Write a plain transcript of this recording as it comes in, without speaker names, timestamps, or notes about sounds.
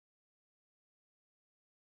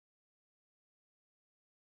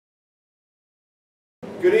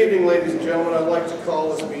Good evening, ladies and gentlemen. I'd like to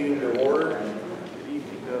call this meeting to order.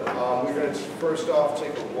 We're going to first off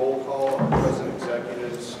take a roll call. Our present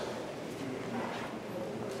executives.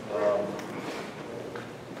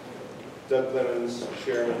 Doug Clemens,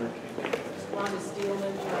 Chairman. Wanda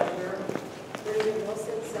Steelman, Treasurer. Brandon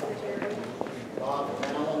Wilson, Secretary. Bob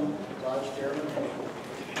Allen, Vice Chairman.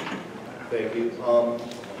 Thank you.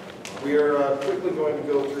 We are quickly going to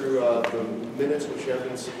go through the minutes which have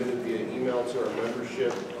been submitted via email to our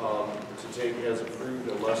membership to take as approved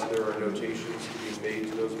unless there are notations to be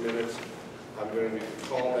made to those minutes. I'm going to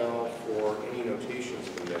call now for any notations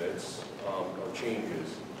to the minutes or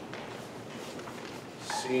changes.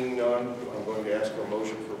 Seeing none, I'm going to ask for a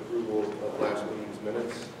motion for approval of last meeting's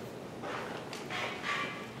minutes.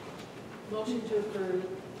 Motion to approve.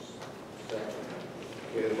 Second.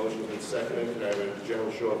 Okay, the motion's been seconded. Can I have a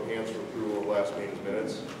general show of hands for approval of last meeting's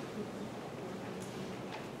minutes?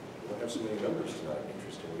 We don't have so many members tonight.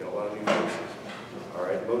 Interesting. We got a lot of new faces. All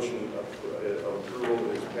right, motion of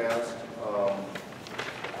approval is passed.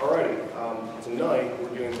 All righty. Tonight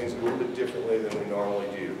we're doing things a little bit differently than we normally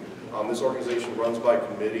do. This organization runs by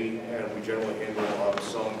committee, and we generally handle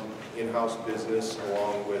some in-house business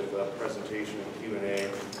along with presentation and Q&A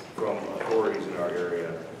from authorities in our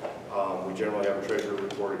area. We generally have a treasurer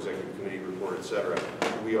report, executive committee report, etc.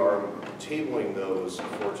 We are tabling those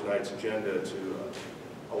for tonight's agenda to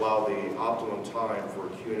allow the optimum time for a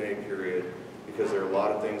Q&A period because there are a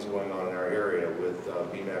lot of things going on in our area with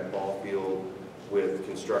BMAC ball field, with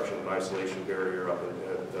construction and isolation barrier up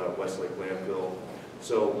at West Lake Landfill.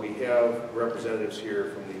 So we have representatives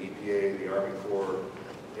here from the EPA, the Army Corps,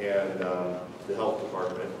 and the Health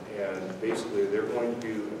Department, and basically they're going to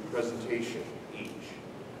do a presentation each.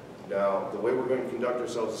 Now, the way we're going to conduct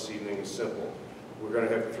ourselves this evening is simple. We're going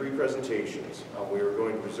to have 3 presentations. We are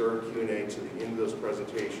going to reserve Q&A to the end of those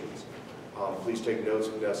presentations. Please take notes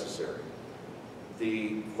if necessary.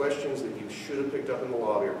 The questions that you should have picked up in the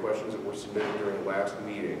lobby are questions that were submitted during the last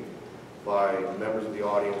meeting by members of the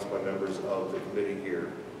audience, by members of the committee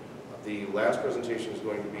here. The last presentation is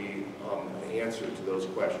going to be an answer to those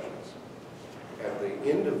questions. At the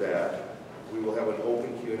end of that, we will have an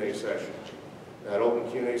open Q&A session. That open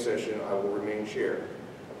Q&A session, I will remain chair.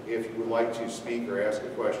 If you would like to speak or ask a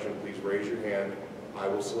question, please raise your hand. I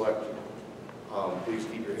will select you. Please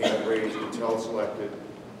keep your hand raised until selected,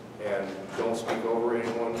 and don't speak over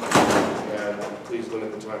anyone, and please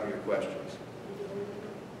limit the time of your questions.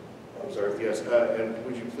 I'm sorry, yes, and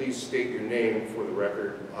would you please state your name for the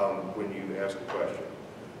record when you ask a question.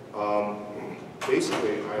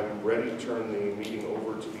 Basically, I'm ready to turn the meeting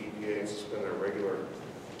over to the EPA and suspend our regular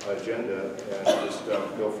agenda and just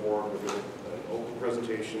go forward with an open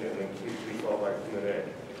presentation and then be followed by Q&A.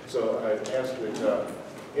 So I ask that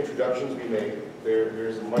introductions be made.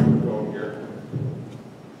 There's a microphone here.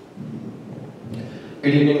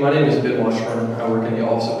 Good evening, my name is Ben Washburn. I work in the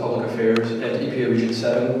Office of Public Affairs at EPA Region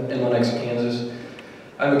 7 in Lenox, Kansas.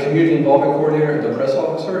 I'm a community involvement coordinator and the press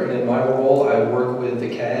officer, and in my role I work with the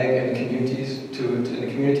CAG and the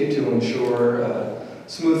community to ensure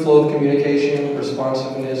smooth flow of communication,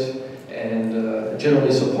 responsiveness, and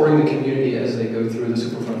generally supporting the community as they go through the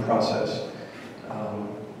Superfund process.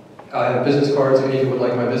 I have business cards. If any of you would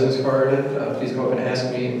like my business card, please go up and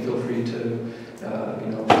ask me, and feel free to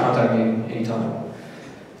contact me anytime.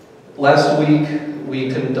 Last week, we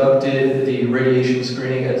conducted the radiation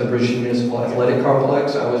screening at the Bridgeton Municipal Athletic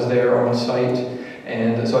Complex. I was there on site,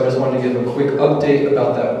 and so I just wanted to give a quick update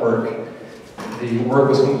about that work. The work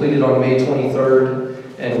was completed on May 23rd,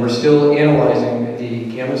 and we're still analyzing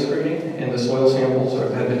the gamma screening, and the soil samples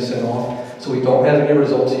have been sent off, so we don't have any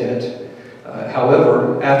results yet.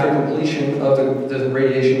 However, after completion of the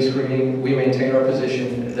radiation screening, we maintain our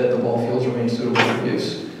position that the ball fields remain suitable for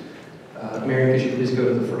use. Mary, could you please go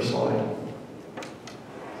to the first slide?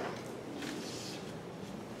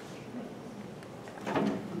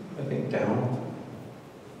 I think down.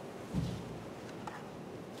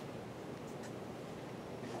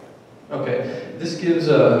 Okay, this gives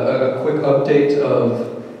a quick update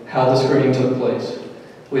of how the screening took place.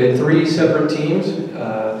 We had 3 separate teams.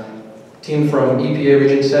 Team from EPA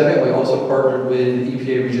Region 7, we also partnered with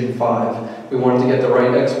EPA Region 5. We wanted to get the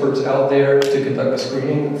right experts out there to conduct the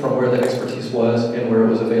screening from where the expertise was and where it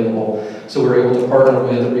was available. So we were able to partner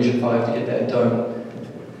with Region 5 to get that done.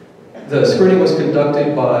 The screening was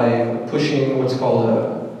conducted by pushing what's called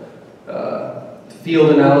a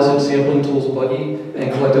field analysis sampling tools buggy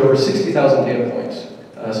and collected over 60,000 data points.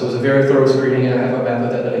 So it was a very thorough screening, and I have a map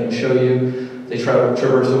of that I can show you. They traversed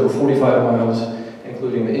over 45 miles,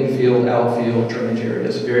 including the infield, outfield, drainage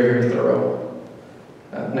areas. Very, very thorough.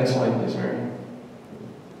 Next slide, please, Mary.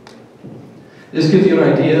 This gives you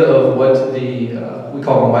an idea of what the, we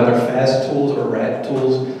call them either fast tools or rat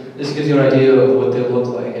tools. This gives you an idea of what they look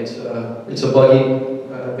like. It's a buggy,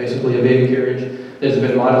 basically a baby carriage, that has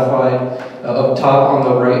been modified. Up top on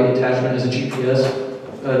the right, the attachment is a GPS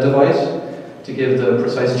device to give the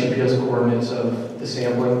precise GPS coordinates of the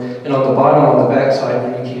sampling. And on the bottom, on the back side,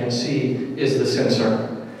 where you can't see, is the sensor,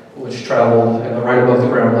 which traveled right above the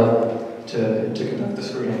ground level to conduct the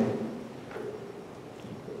screening.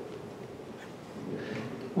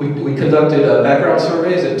 We conducted background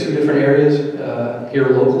surveys at 2 different areas here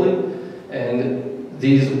locally, and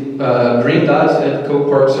these green dots at the Coke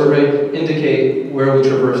Park survey indicate where we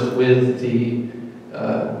traversed with the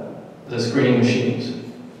screening machines.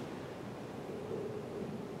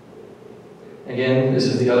 Again, this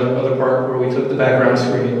is the other part where we took the background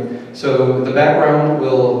screening. So the background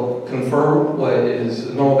will confirm what is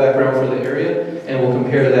the normal background for the area, and we'll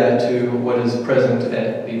compare that to what is present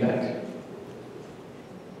at BMAC.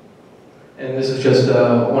 And this is just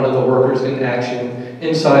one of the workers in action.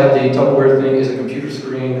 Inside the Tupperware thing is a computer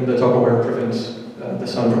screen. The Tupperware prevents the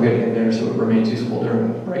sun from getting in there, so it remains usable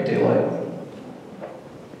during bright daylight.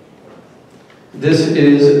 This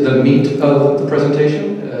is the meat of the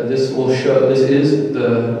presentation. This will show, this is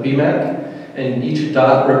the BMAC, and each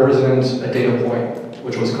dot represents a data point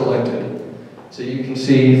which was collected. So you can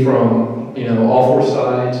see from all 4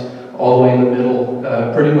 sides, all the way in the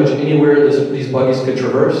middle, pretty much anywhere these buggies could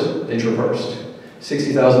traverse, they traversed.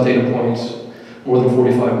 60,000 data points, more than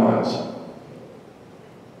 45 miles.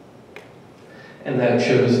 And that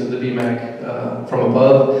shows the BMAC from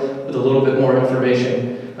above with a little bit more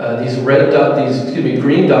information. These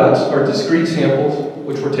green dots are discrete samples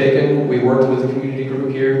which were taken. We worked with the community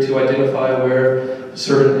group here to identify where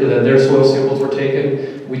certain their soil samples were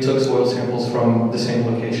taken. We took soil samples from the same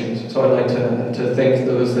locations. So I'd like to thank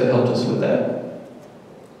those that helped us with that.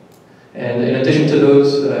 And in addition to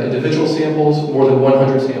those individual samples, more than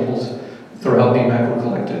 100 samples throughout BMAC were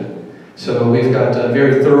collected. So we've got a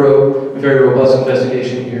very thorough, very robust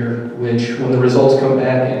investigation here, which when the results come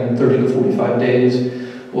back in 30 to 45 days,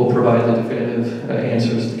 will provide the definitive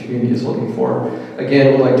answers the community is looking for.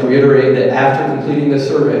 Again, we'd like to reiterate that after completing this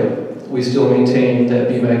survey, we still maintain that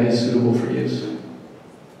BMAC is suitable for use.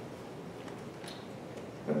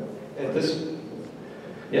 At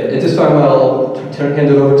this time, I'll hand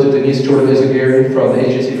it over to Denise Jordan-Izagari from the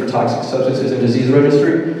Agency for Toxic Substances and Disease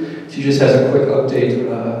Registry. She just has a quick update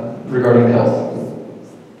regarding health.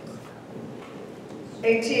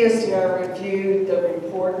 ATSDR reviewed the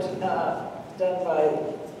report done by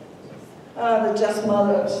the Just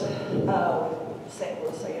Mothers St.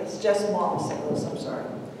 Louis, I guess. Just Moms St. Louis, I'm sorry.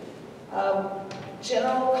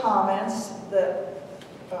 General comments that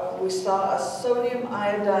we saw a sodium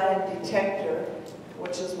iodine detector,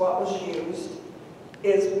 which is what was used,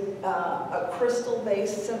 is a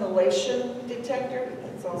crystal-based scintillation detector.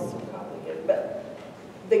 It's also complicated, but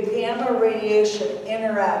the gamma radiation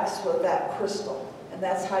interacts with that crystal, and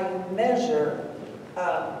that's how you measure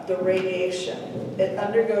the radiation. It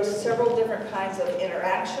undergoes several different kinds of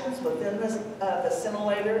interactions within the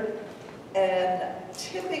scintillator, and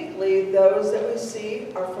typically those that we see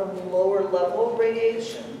are from lower level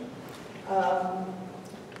radiation.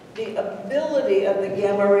 The ability of the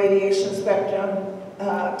gamma radiation spectrum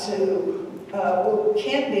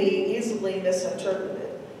can be easily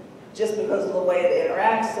misinterpreted just because of the way it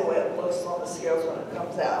interacts, the way it looks on the scales when it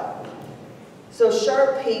comes out. So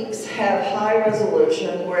sharp peaks have high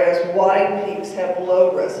resolution, whereas wide peaks have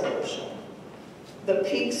low resolution. The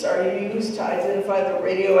peaks are used to identify the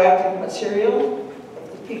radioactive material.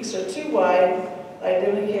 If the peaks are too wide,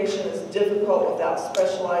 identification is difficult without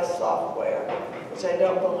specialized software, which I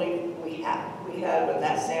don't believe we had when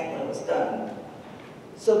that sampling was done.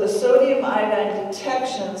 So the sodium iodine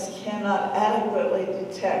detections cannot adequately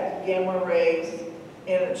detect gamma rays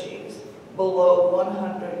energies below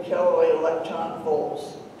 100 kilowatt electron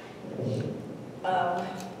volts.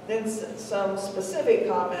 Then some specific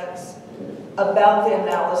comments about the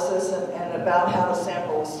analysis and about how the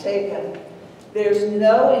sample was taken. There's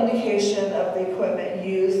no indication of the equipment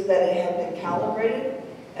used that it had been calibrated.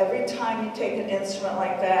 Every time you take an instrument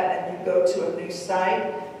like that and you go to a new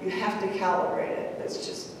site, you have to calibrate it.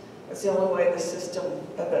 That's the only way the system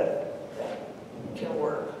can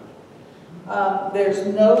work. There's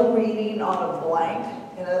no reading on a blank.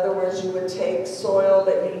 In other words, you would take soil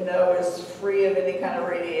that you know is free of any kind of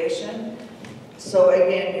radiation. So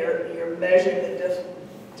again, you're measuring the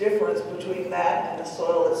difference between that and the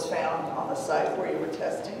soil that's found on the site where you were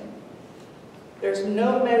testing. There's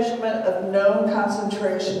no measurement of known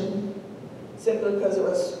concentration simply because it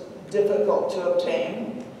was difficult to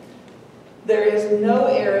obtain. There is no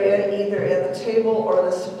area either in the table or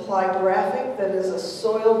the supply graphic that is a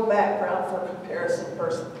soil background for comparison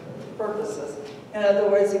purposes. In other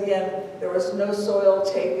words, again, there was no soil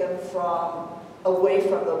taken from away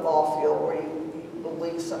from the ball field where you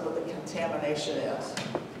believe some of the contamination is.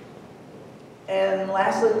 And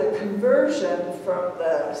lastly, the conversion from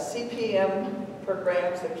the CPM per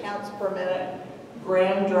grams, the counts per minute,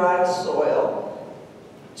 gram dry soil,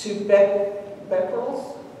 to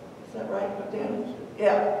becquerels. Is that right, Dan?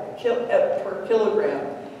 Yeah, per kilogram.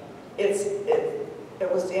 It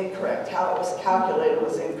was incorrect. How it was calculated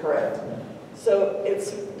was incorrect. So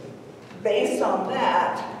it's based on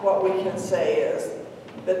that, what we can say is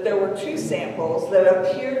that there were 2 samples that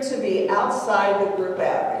appeared to be outside the group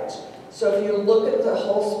average. So if you look at the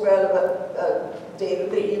whole spread of data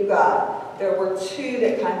that you got, there were 2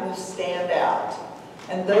 that kind of stand out.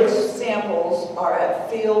 And those samples are at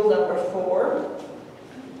field number 4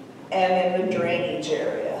 and in the drainage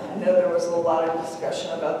area. I know there was a lot of discussion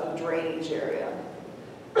about the drainage area.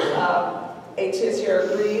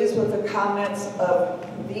 ATSDR agrees with the comments of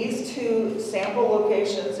these 2 sample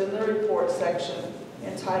locations in the report section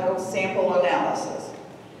entitled Sample Analysis.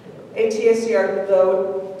 ATSDR,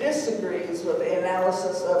 though, disagrees with the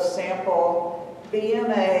analysis of sample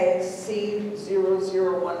BMA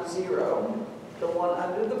C0010, the one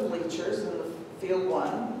under the bleachers in the field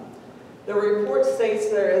 1. The report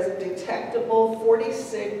states there is detectable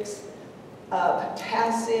 46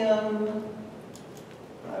 potassium,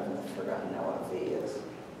 I've forgotten now what V is.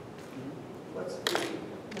 What's V?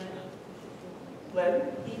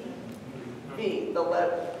 Lead? V, the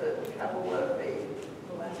lead, the capital letter V.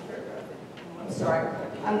 The last paragraph. I'm sorry,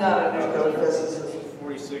 I'm not a nuclear physicist.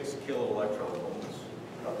 46 kiloelectron-volts.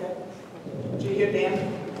 Okay. Did you hear Dan?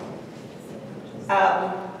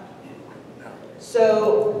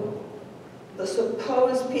 So the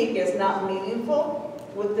supposed peak is not meaningful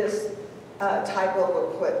with this type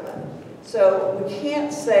of equipment. So we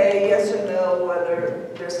can't say yes or no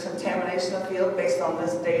whether there's contamination in the field based on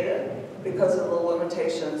this data because of the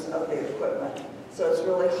limitations of the equipment. So it's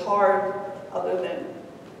really hard, other than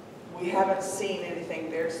we haven't seen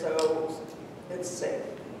anything there, so it's safe.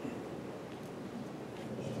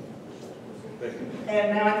 Thank you.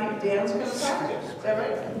 And now I think Dan's going to talk. Is that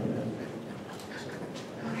right?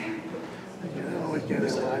 You don't always get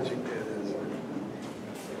his logic there.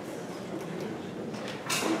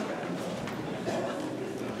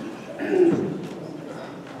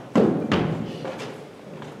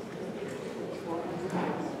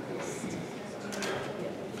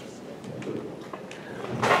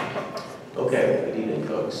 Okay, good evening,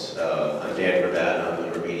 folks. I'm Dan Gravatt. I'm the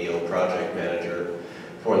remedial project manager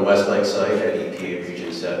for the West Lake site at EPA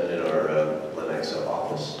Region 7 in our Lenexa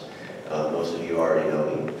office. Most of you already know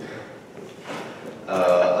me.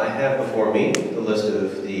 I have before me the list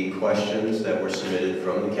of the questions that were submitted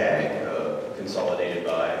from the CAG, consolidated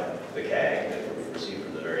by the CAG that we received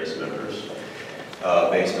from the various members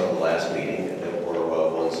based on the last meeting, and that were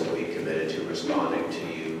ones that we committed to responding to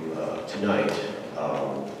you tonight.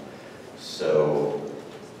 So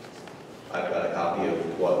I've got a copy of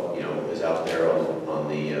what is out there on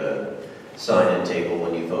the sign-in table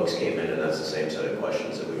when you folks came in, and that's the same set of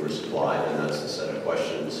questions that we were supplied, and that's the set of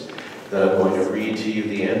questions that I'm going to read to you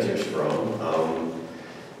the answers from.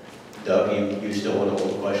 Doug, you still want to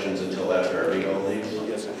hold questions until after I read all these?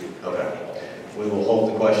 Yes, I do. Okay. We will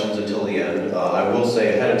hold the questions until the end. I will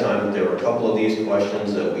say ahead of time that there were a couple of these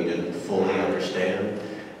questions that we didn't fully understand,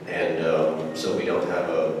 and so we don't have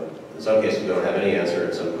in some cases we don't have any answer,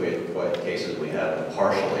 in some cases we have a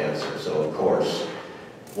partial answer. So of course,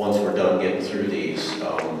 once we're done getting through these,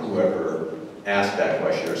 whoever asked that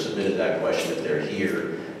question or submitted that question, if they're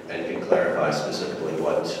here and can clarify specifically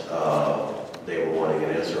what they were wanting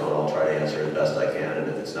an answer on, I'll try to answer it the best I can, and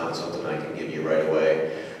if it's not something I can give you right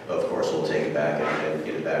away, of course we'll take it back and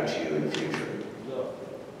get it back to you in the future.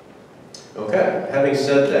 Okay, having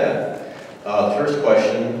said that, the first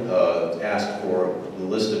question asked for the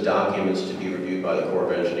list of documents to be reviewed by the Corps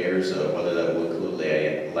of Engineers, whether that will include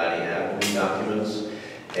Laddie Avenue documents,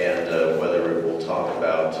 and whether it will talk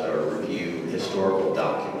about or review historical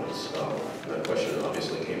documents. That question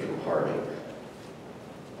obviously came from Harding.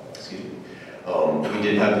 Excuse me. We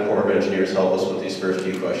did have the Corps of Engineers help us with these first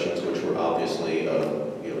few questions, which were obviously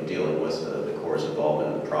dealing with the Corps'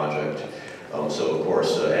 involvement in the project. So of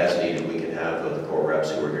course, as needed, we can have the Corps reps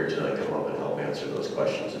who are here tonight come up and help answer those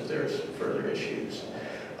questions if there's further issues.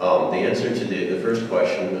 The answer to the first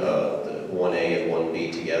question, the 1A and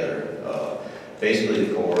 1B together, basically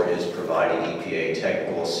the Corps is providing EPA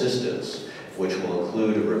technical assistance, which will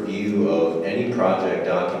include a review of any project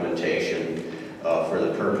documentation for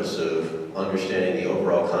the purpose of understanding the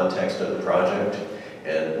overall context of the project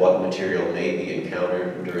and what material may be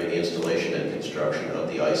encountered during the installation and construction of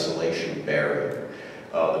the isolation barrier.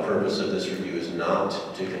 The purpose of this review is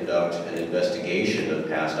not to conduct an investigation of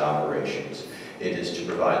past operations. It is to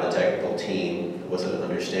provide the technical team with an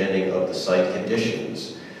understanding of the site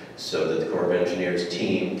conditions so that the Corps of Engineers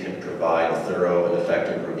team can provide a thorough and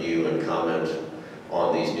effective review and comment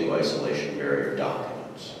on these new isolation barrier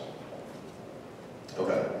documents.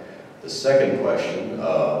 Okay, the second question,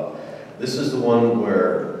 this is the one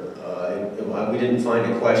where we didn't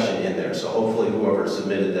find a question in there, so hopefully whoever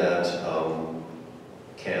submitted that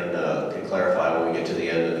can clarify when we get to the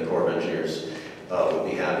end, and the Corps of Engineers would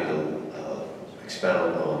be happy to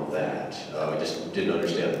expound on that. I just didn't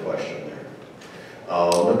understand the question there.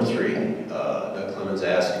 Number 3, Doug Clemens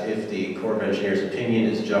asked, if the Corps of Engineers' opinion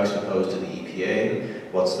is juxtaposed to the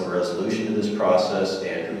EPA, what's the resolution to this process,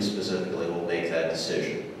 and who specifically will make that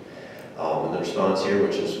decision? And the response here,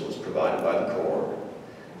 which was provided by the Corps,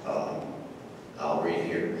 I'll read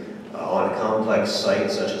here. On a complex site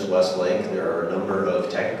such as West Lake, there are a number of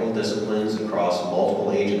technical disciplines across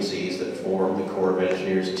multiple agencies that form the Corps of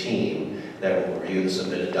Engineers team that will review the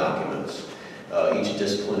submitted documents. Each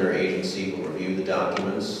discipline or agency will review the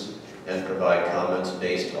documents and provide comments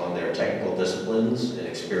based on their technical disciplines and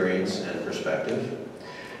experience and perspective.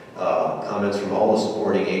 Comments from all the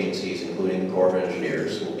supporting agencies, including the Corps of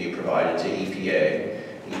Engineers, will be provided to EPA.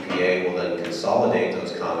 EPA will then consolidate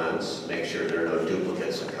those comments, make sure there are no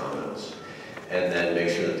duplicates of comments, and then make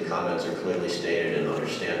sure that the comments are clearly stated and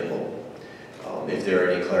understandable. If there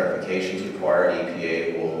are any clarifications required,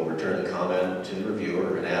 EPA will return the comment to the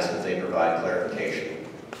reviewer and ask that they provide clarification.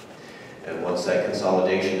 And once that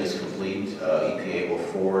consolidation is complete, EPA will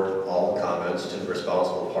forward all the comments to the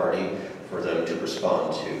responsible party for them to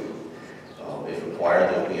respond to. If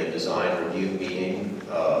required, there will be a design review meeting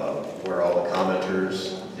where all the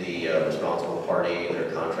commenters, the responsible party, their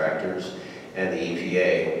contractors, and the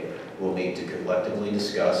EPA will meet to collectively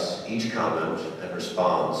discuss each comment and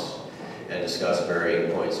response and discuss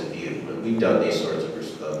varying points of view. And we've done these sorts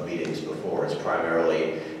of meetings before. It's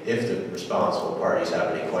primarily if the responsible parties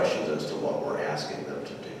have any questions as to what we're asking them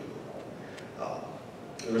to do.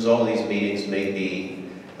 The result of these meetings may be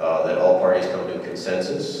that all parties come to a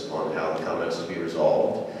consensus on how the comments to be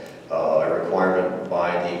resolved, a requirement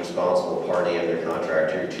by the responsible party and their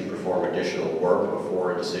contractor to perform additional work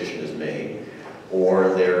before a decision is made,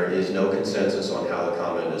 or there is no consensus on how the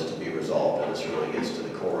comment is to be resolved. And this really gets to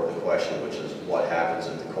the core of the question, which is what happens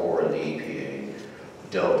if the Corps and the EPA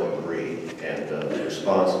don't agree. And the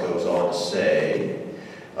response goes on to say,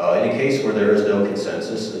 in a case where there is no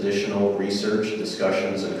consensus, additional research,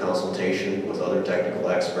 discussions, and consultation with other technical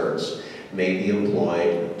experts may be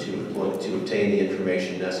employed to obtain the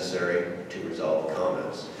information necessary to resolve the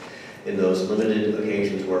comments. In those limited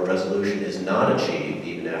occasions where resolution is not achieved,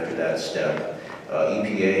 even after that step,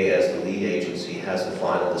 EPA, as the lead agency, has the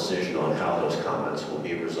final decision on how those comments will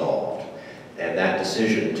be resolved. And that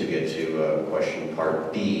decision, to get to question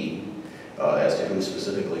part B, as to who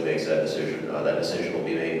specifically makes that decision will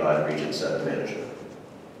be made by the Region 7 manager.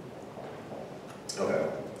 Okay.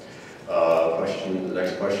 The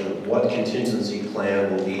next question, what contingency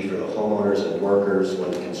plan will be for the homeowners and workers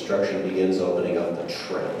when construction begins opening up the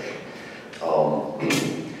trench?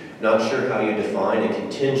 Not sure how you define a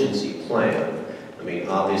contingency plan. I mean,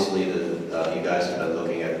 obviously, you guys have been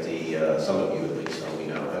looking at some of you at least, we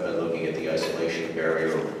know, have been looking at the isolation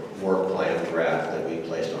barrier work plan draft that we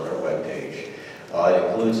placed on our webpage. It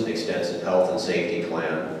includes an extensive health and safety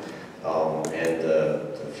plan, and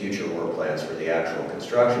the future work plans for the actual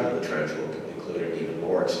construction of the trench will include an even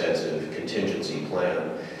more extensive contingency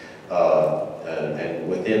plan. And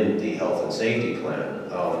within the health and safety plan,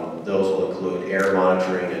 those will include air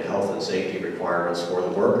monitoring and health and safety requirements for the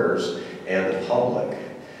workers and the public.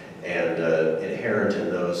 And inherent in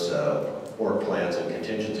those work plans and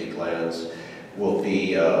contingency plans will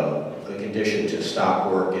be a condition to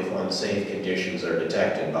stop work if unsafe conditions are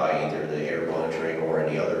detected by either the air monitoring or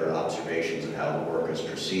any other observations of how the work is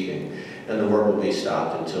proceeding. And the work will be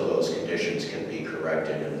stopped until those conditions can be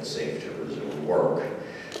corrected and it's safe to resume work.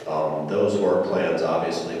 Those work plans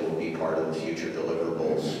obviously will be part of the future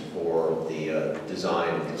deliverables for the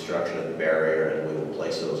design and construction of the barrier, and we will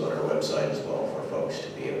place those on our website as well for folks to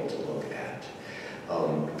be able to look at.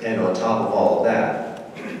 And on top of all of that,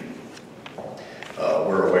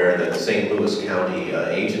 we're aware that the St. Louis County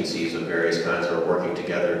agencies of various kinds are working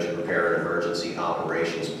together to prepare an emergency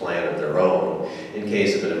operations plan of their own in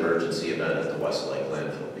case of an emergency event at the West Lake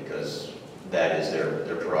Landfill, because that is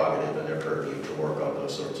their prerogative and their purview to work on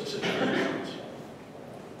those sorts of situations.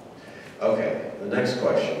 Okay, the next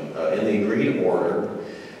question. In the agreed order,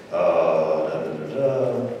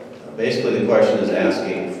 basically the question is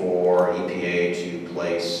asking for EPA to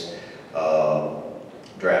place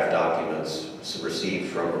draft documents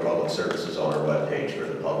received from Republic Services on our webpage for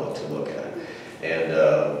the public to look at. And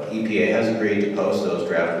EPA has agreed to post those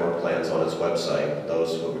draft work plans on its website.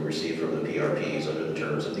 Those will be received from the PRPs under the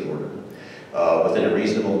terms of the order. Within a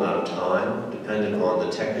reasonable amount of time, dependent on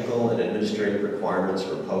the technical and administrative requirements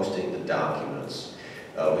for posting the documents.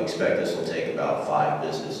 We expect this will take about 5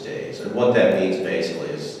 business days. And what that means basically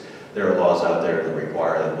is there are laws out there that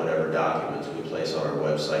require that whatever documents we place on our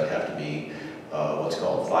website have to be what's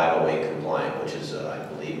called 508 compliant, which is, I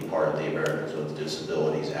believe, part of the Americans with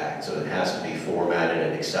Disabilities Act. So it has to be formatted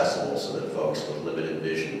and accessible so that folks with limited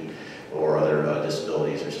vision or other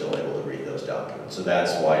disabilities are still able to read those documents. So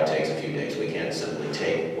that's why it takes a few days. We can't simply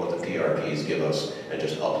take what the PRPs give us and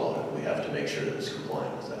just upload it. We have to make sure that it's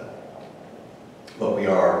compliant with that. But we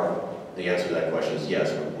are, the answer to that question is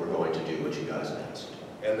yes, we're going to do what you guys asked.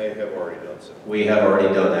 And they have already done so. We have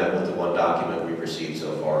already done that with the one document we've received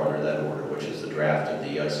so far under that order, which is the draft of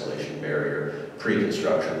the isolation barrier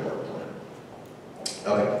pre-construction work plan.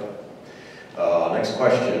 Okay. Next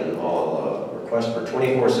question on request for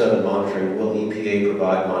 24/7 monitoring. Will EPA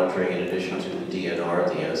provide monitoring in addition to the DNR?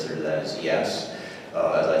 The answer to that is yes.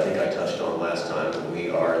 As I think I touched on last time,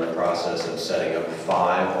 we are in the process of setting up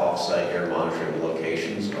 5 off-site air monitoring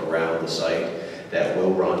locations around the site that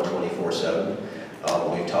will run 24/7.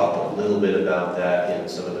 We've talked a little bit about that in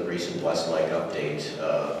some of the recent West Lake update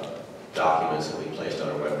documents that we placed on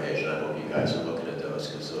our webpage, and I hope you guys are looking at those,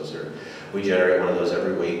 because those are, we generate one of those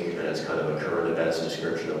every week, and it's kind of a current events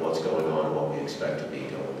description of what's going on and what we expect to be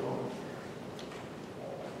going on.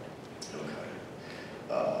 Okay.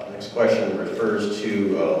 Next question refers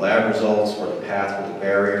to lab results for the path with the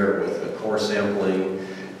barrier with the core sampling.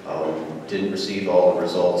 Didn't receive all the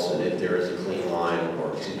results, and if there is a clean line,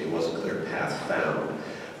 or excuse me, was a clear path found.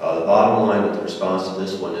 The bottom line with the response to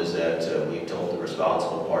this one is that we've told the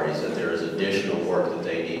responsible parties that there is additional work that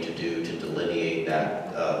they need to do to delineate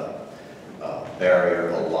that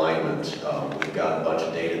barrier alignment. We've got a bunch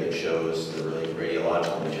of data that shows the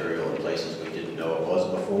radiological material in places we didn't know it was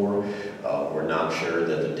before. We're not sure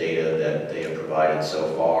that the data that they have provided so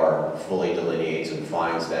far fully delineates and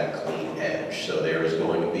finds that clean edge. So there is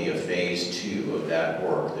going to be a phase 2 of that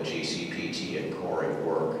work, the GCPT and coring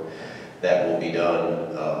work, that will be done.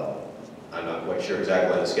 I'm not quite sure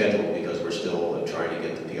exactly on the schedule because we're still trying to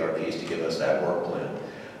get the PRPs to give us that work plan.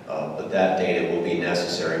 But that data will be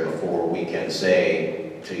necessary before we can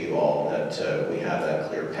say to you all that we have that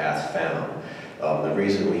clear path found. The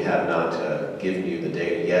reason we have not given you the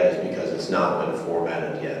data yet is because it's not been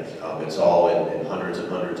formatted yet. It's all in hundreds and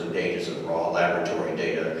hundreds of pages of raw laboratory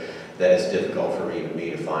data that is difficult for even me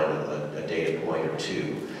to find a data point or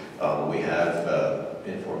two. We have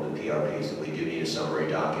informed the PRPs that we do need a summary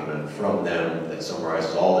document from them that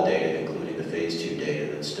summarizes all the data, including the phase 2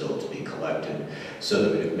 data that's still to be collected, so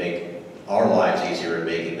that we can make our lives easier in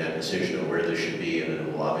making that decision of where this should be, and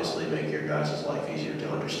it will obviously make your guys' life easier to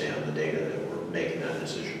understand the data that we're making that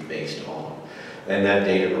decision based on. And that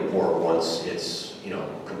data report, once it's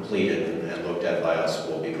completed and looked at by us,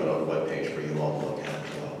 will be put on the webpage for you all to look at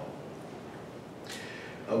as well.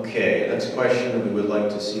 Okay, next question. We would like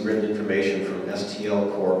to see written information from STL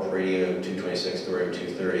Corp, Radio 226 through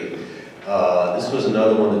 230. This was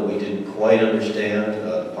another one that we didn't quite understand.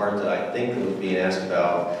 The part that I think was being asked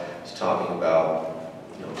about is talking about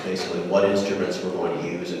basically what instruments we're going to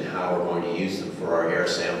use and how we're going to use them for our air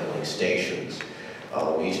sampling stations.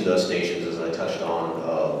 Each of those stations, as I touched on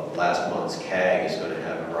last month's CAG, is going to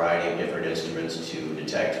have a variety of different instruments to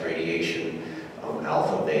detect radiation,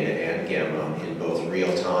 alpha, beta, and gamma in both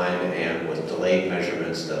real time and with delayed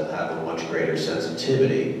measurements that will have a much greater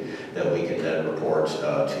sensitivity that we can then report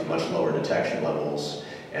to much lower detection levels,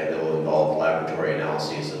 and that will involve laboratory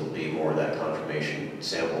analyses that will be more of that confirmation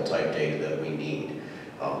sample type data that we need.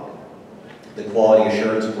 The quality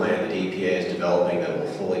assurance plan that EPA is developing that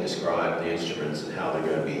will fully describe the instruments and how they're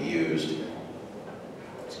going to be used,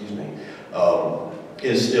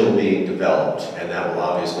 is still being developed, and that will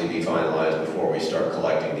obviously be finalized before we start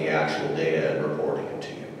collecting the actual data and reporting it to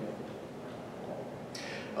you.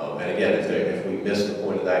 And again, if we miss the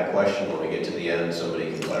point of that question when we get to the end,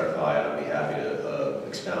 somebody can clarify it. I'd be happy to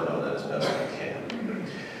expound on that as best I can.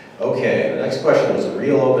 Okay, the next question was a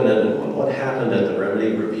real open-ended one. What happened at the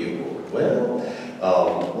Remedy Review Board? Well,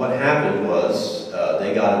 what happened was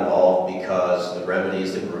they got involved because the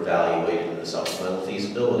remedies that were evaluated in the supplemental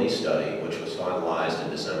feasibility study, which was finalized in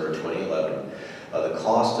December 2011, The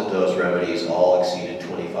cost of those remedies all exceeded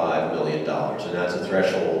 $25 million, and that's a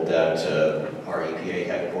threshold that our EPA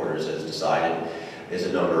headquarters has decided is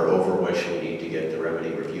a number over which we need to get the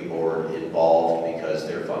Remedy Review Board involved, because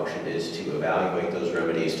their function is to evaluate those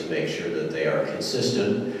remedies to make sure that they are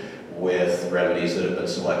consistent with remedies that have been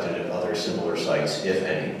selected at other similar sites, if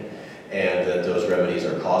any, and that those remedies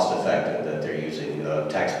are cost effective, that they're using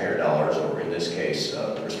taxpayer dollars, or in this case,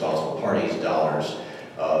 the responsible parties' dollars,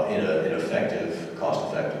 in an effective,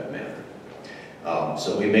 cost-effective manner.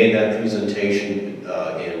 So we made that presentation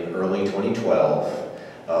in early 2012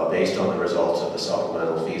 based on the results of the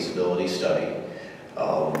supplemental feasibility study.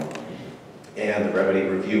 And the Remedy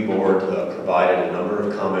Review Board provided a number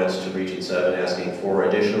of comments to Region 7 asking for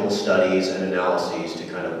additional studies and analyses to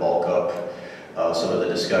kind of bulk up some of the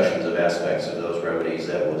discussions of aspects of those remedies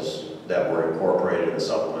that were incorporated in the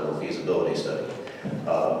supplemental feasibility study.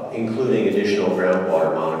 Including additional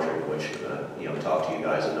groundwater monitoring, which I've talked to you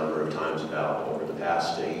guys a number of times about over the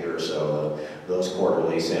past year or so. Those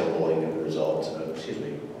quarterly sampling results,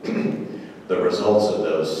 the results of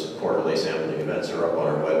those quarterly sampling events are up on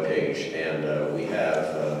our webpage, and we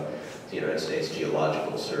have the United States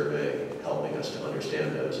Geological Survey helping us to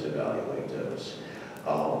understand those and evaluate those.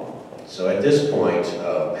 So at this point,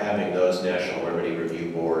 having those National Remedy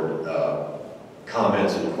Review Board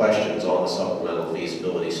comments and questions on the supplemental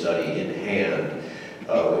feasibility study in hand,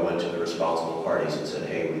 we went to the responsible parties and said,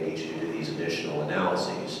 hey, we need you to do these additional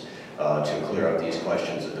analyses to clear up these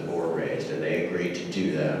questions that the board raised, and they agreed to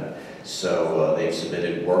do that. So they've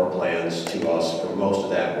submitted work plans to us for most of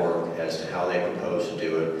that work as to how they propose to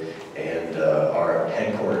do it, and our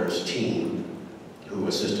headquarters team, who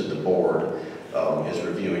assisted the board, is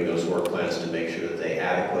reviewing those work plans to make sure that they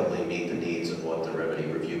adequately meet the needs of what the Remedy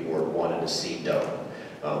Review Board wanted to see done.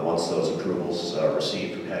 Once those approvals are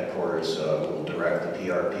received from headquarters, we'll direct the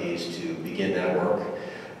PRPs to begin that work,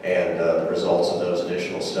 and the results of those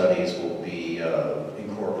additional studies will be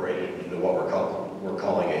incorporated into what we're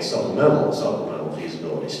calling a supplemental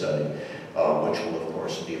feasibility study, which will of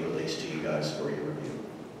course be released to you guys for your review.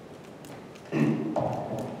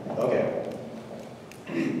 Okay.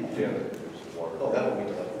 Yeah, there's water. Oh, that will be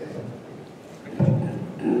done.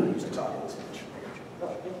 I used to talk this much.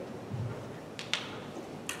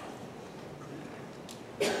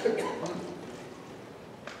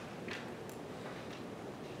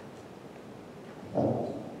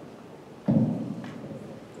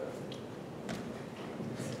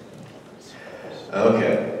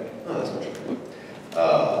 Okay. Oh, that's much better.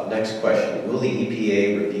 Next question. Will the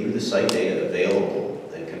EPA review the site data available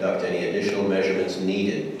and conduct any additional measurements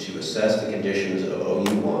needed to assess the conditions of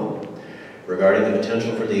OU1 regarding the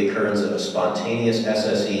potential for the occurrence of a spontaneous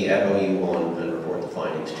SSE at OU1 and report the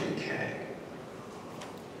findings to the CAG?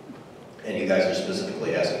 And you guys are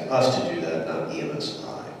specifically asking us to do that, not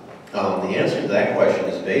EMSI. The answer to that question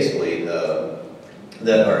is basically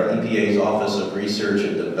that our EPA's Office of Research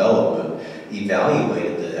and Development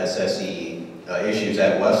evaluated the SSE issues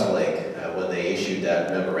at West Lake when they issued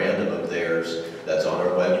that memorandum of theirs that's on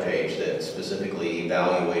our webpage that specifically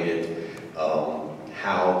evaluated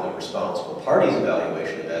how the responsible parties'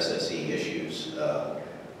 evaluation of SSE issues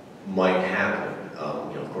might happen.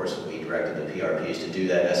 Of course, we directed the PRPs to do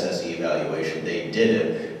that SSE evaluation. They did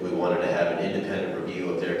it. We wanted to have an independent review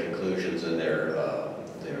of their conclusions and their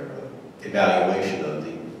evaluation of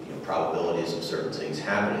the probabilities of certain things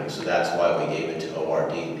happening. So that's why we gave it to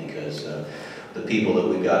ORD, because the people that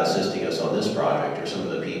we've got assisting us on this project are some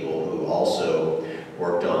of the people who also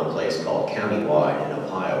worked on a place called Countywide in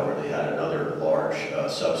Ohio, where they had another large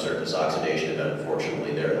subsurface oxidation event.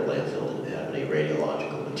 Unfortunately, there the landfill didn't have any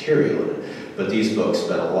radiological material in it. But these folks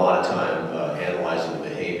spent a lot of time analyzing the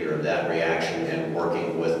behavior of that reaction and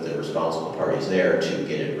working with the responsible parties there to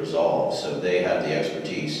get it resolved. So they have the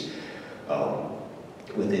expertise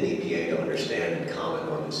within EPA to understand and comment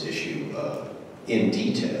on this issue in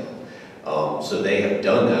detail. So they have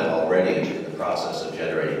done that already in the process of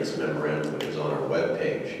generating this memorandum, which is on our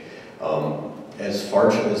webpage.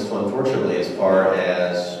 Unfortunately, as far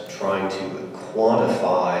as trying to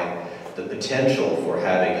quantify the potential for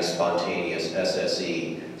having a spontaneous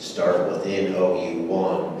SSE start within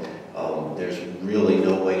OU1, there's really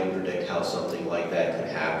no way to predict how something like that could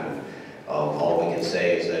happen. All we can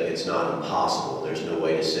say is that it's not impossible. There's no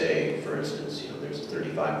way to say, for instance, there's a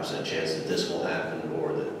 35% chance that this will happen,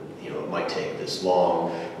 or that it might take this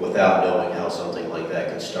long, without knowing how something like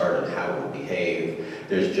that could start and how it would behave.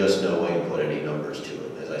 There's just no way to put any numbers to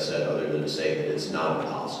it, as I said, other than to say that it's not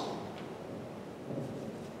impossible.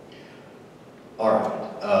 All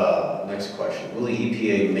right, next question. Will the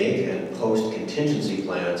EPA make and post contingency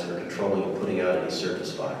plans for controlling and putting out any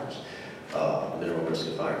surface fires? minimum risk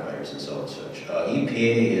of firefighters and so on and such.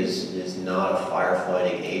 EPA is not a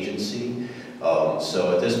firefighting agency.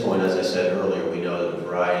 So at this point, as I said earlier, we know that a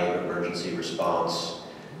variety of emergency response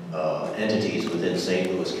entities within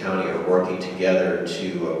St. Louis County are working together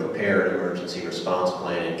to prepare an emergency response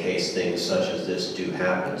plan in case things such as this do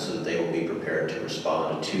happen, so that they will be prepared to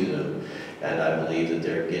respond to them. And I believe that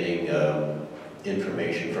they're getting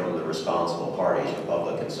information from the responsible parties, the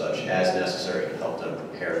public and such, as necessary to help them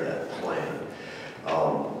prepare that plan.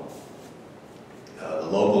 The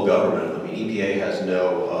local government, I mean, EPA has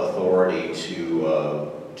no authority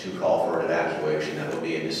to call for an evacuation. That would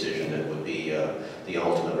be a decision that would be the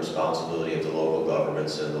ultimate responsibility of the local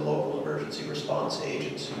governments and the local emergency response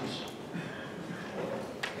agencies.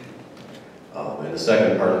 And the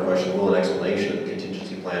second part of the question, will an explanation of the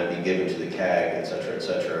contingency plan be given to the CAG, et cetera, et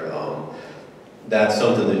cetera? That's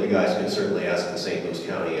something that you guys can certainly ask the St. Louis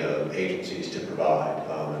County agencies to provide.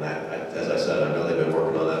 And as I said, I know they've been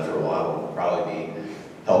working on that for a while. It would probably be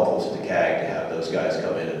helpful to the CAG to have those guys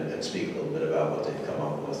come in and speak a little bit about what they've come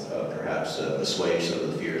up with, perhaps assuage some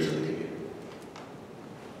of the fears of the community.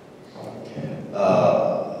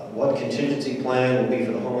 What contingency plan will be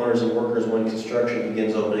for the homeowners and workers when construction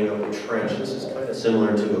begins opening up a trench? This is kind of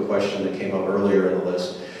similar to a question that came up earlier in the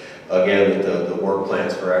list. Again, the work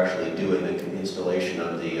plans for actually doing the installation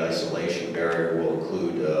of the isolation barrier will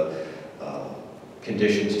include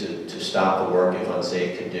conditions to stop the work if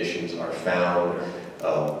unsafe conditions are found.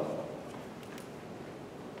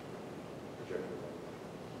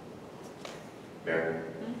 Mary,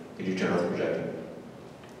 could you turn off the projector?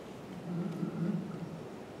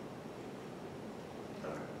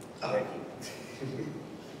 Thank you.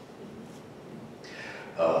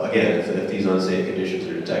 Again, if these unsafe conditions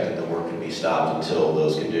are detected, the work can be stopped until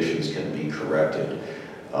those conditions can be corrected.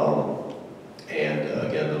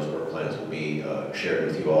 Again, those work plans will be shared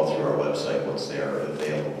with you all through our website once they are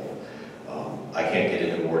available. I can't get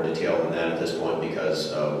into more detail than that at this point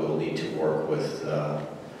because we'll need to work with the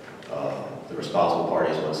responsible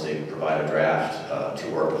parties once they provide a draft to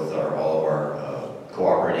work with all of our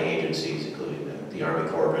cooperating agencies, including the Army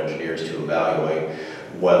Corps of Engineers, to evaluate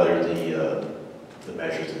whether the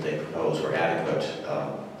measures that they propose were adequate.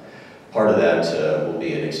 Part of that will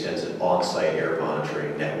be an extensive on-site air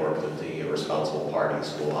monitoring network that the responsible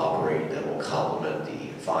parties will operate that will complement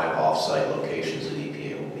the 5 off-site locations that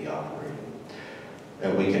EPA will be operating.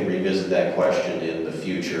 And we can revisit that question in the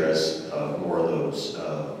future as more of those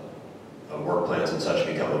work plans and such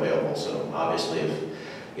become available. So obviously,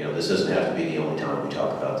 if this doesn't have to be the only time we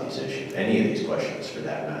talk about these issues, any of these questions for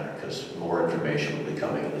that matter, because more information will be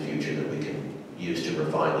coming in the future that we can use to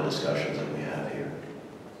refine the discussions that we have here.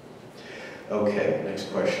 Okay,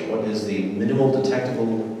 next question. What is the minimal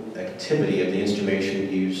detectable activity of the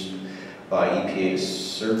instrumentation used by EPA to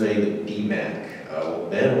survey the BMAC? Well,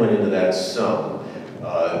 Ben went into that some. It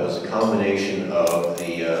was a combination of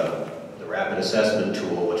the rapid assessment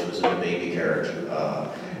tool, which was in the baby carriage,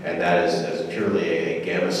 and that is purely a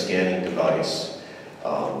gamma scanning device.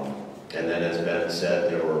 And then, as Ben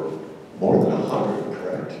said, there were more than 100,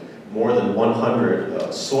 correct? More than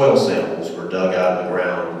 100 soil samples were dug out of the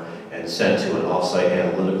ground and sent to an off-site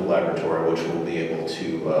analytical laboratory, which will be able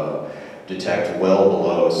to detect well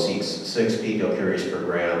below 6 picocuries per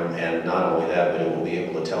gram, and not only that, but it will be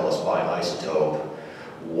able to tell us by isotope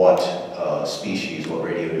what species, what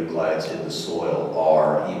radionuclides in the soil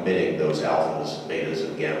are emitting those alphas, betas,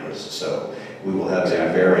 and gammas. So we will have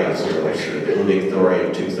a very clear picture, including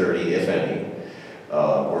thorium-230, if any,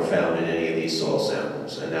 were found in any of these soil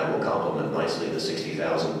samples, and that will complement nicely the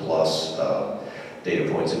 60,000 plus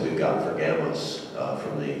data points that we've gotten for gammas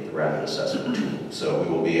from the rapid assessment tool. So we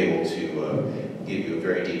will be able to give you a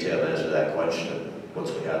very detailed answer to that question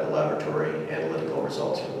once we have the laboratory analytical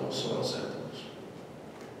results from those soil samples.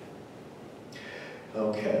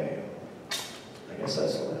 Okay, I guess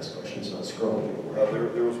that's the last question. It's not scrolling anymore.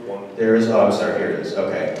 There was one. There is, oh, I'm sorry, here it is,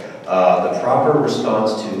 okay. The proper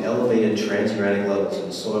response to elevated transuranic levels in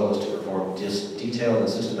the soil is to perform detailed and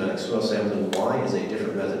systematic soil sampling. Why is a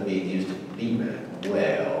different method being used at BMAC?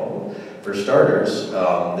 Well, for starters,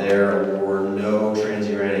 there were no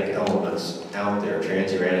transuranic elements out there.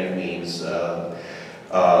 Transuranic means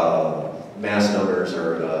mass numbers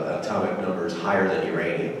or atomic numbers higher than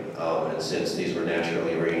uranium. And since these were natural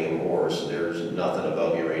uranium ores, there's nothing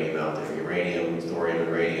above uranium out there. Uranium, thorium,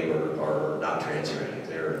 and radium are not transuranic.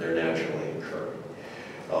 They're naturally occurring.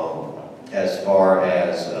 As far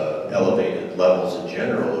as elevated levels in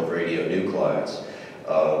general of radionuclides,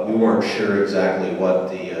 we weren't sure exactly what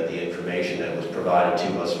the information that was provided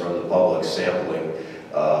to us from the public sampling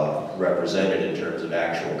represented in terms of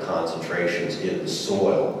actual concentrations in the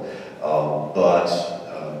soil.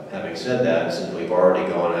 Having said that, since we've already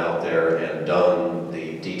gone out there and done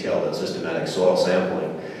the detailed and systematic soil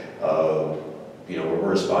sampling, we're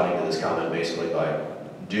responding to this comment basically by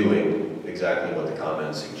doing exactly what the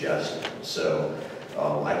comment suggested. So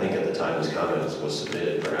I think at the time this comment was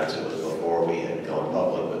submitted, perhaps it was before we had gone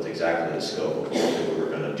public with exactly the scope of what we were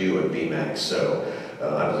going to do at BMAX. So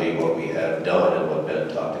I believe what we have done and what Ben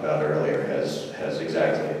talked about earlier has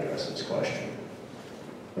exactly addressed this question.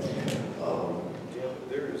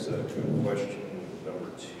 There is a question number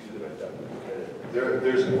 2 that I thought we had.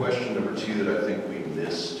 There's a question number 2 that I think we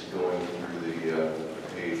missed going through the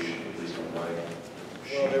page, at least on my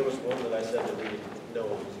sheet. Well, there was one that I said that we didn't know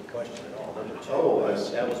was a question at all, number 2. Oh, I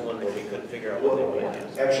see. That was one where we couldn't figure out what they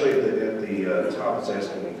wanted. Actually, at the top, it's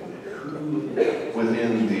asking who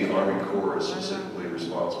within the Army Corps is specifically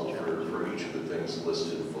responsible for each of the things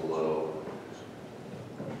listed below.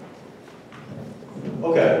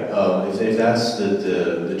 Okay, if that's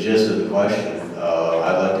the gist of the question,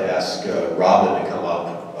 I'd like to ask Robin to come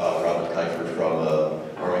up, Robin Kuifert from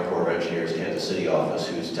Army Corps of Engineers Kansas City office,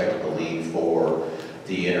 who's technical lead for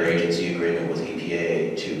the interagency agreement with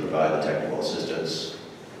EPA to provide the technical assistance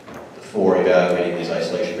for evaluating these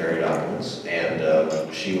isolation barrier documents, and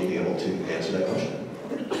she will be able to answer that question.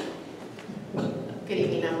 Good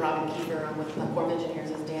evening, I'm Robin Kiefer. I'm with the Corps of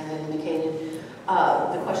Engineers, as Dan had indicated.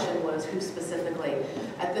 The question was who specifically.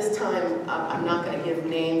 At this time, I'm not going to give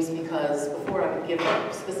names because before I could give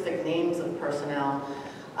specific names of personnel,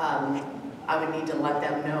 I would need to let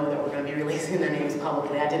them know that we're going to be releasing their names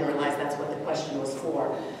publicly. I didn't realize that's what the question was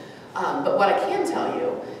for. But what I can tell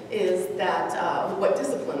you is that what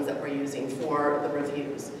disciplines that we're using for the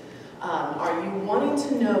reviews. Are you wanting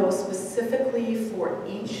to know specifically for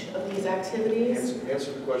each of these activities?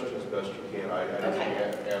 Answer the question as best you can. I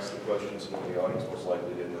didn't ask the question, so the audience most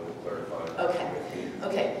likely didn't know. We'll clarify. Okay.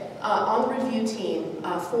 Okay. On the review team,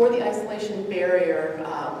 for the isolation barrier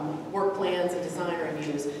work plans and design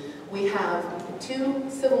reviews, we have 2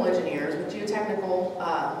 civil engineers with geotechnical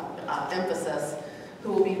emphasis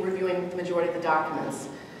who will be reviewing the majority of the documents.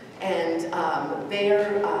 And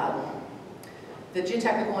the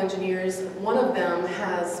geotechnical engineers, one of them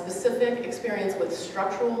has specific experience with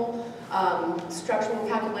structural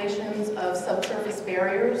calculations of subsurface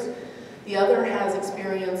barriers. The other has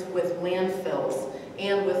experience with landfills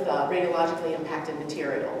and with radiologically impacted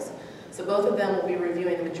materials. So both of them will be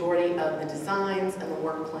reviewing the majority of the designs and the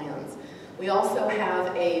work plans. We also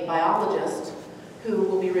have a biologist who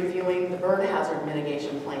will be reviewing the burn hazard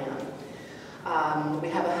mitigation plan. We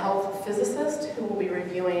have a health physicist who will be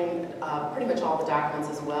reviewing pretty much all the documents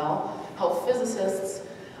as well. Health physicists,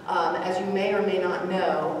 as you may or may not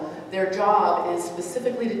know, their job is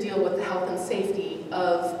specifically to deal with the health and safety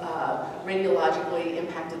of radiologically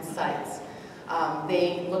impacted sites.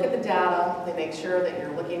 They look at the data, they make sure that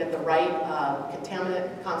you're looking at the right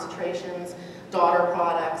contaminant concentrations, daughter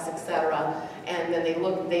products, etc. And then they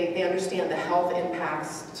understand the health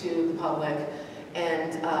impacts to the public,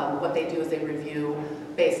 and what they do is they review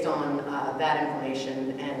based on that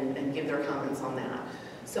information and give their comments on that.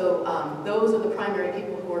 So those are the primary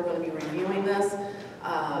people who are going to be reviewing this,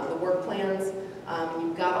 the work plans.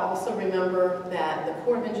 You've got to also remember that the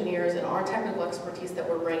Corps of Engineers and our technical expertise that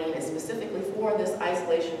we're bringing is specifically for this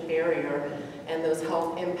isolation barrier and those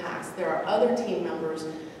health impacts. There are other team members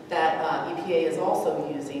that EPA is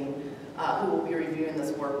also using who will be reviewing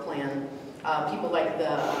this work plan. People like the,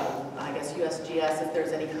 I guess, USGS, if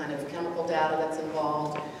there's any kind of chemical data that's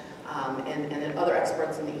involved, and other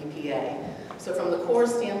experts in the EPA. So from the Corps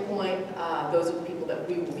standpoint, those are the people that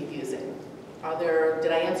we will be using.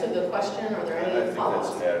 Did I answer the question? Are there any follow-ups?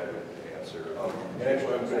 I think that's an adequate answer. And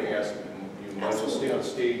actually, I'm going to ask you might as well stay on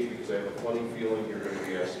stage because I have a funny feeling you're going to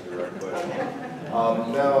be asked a direct question. Okay.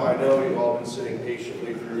 Now, I know you've all been sitting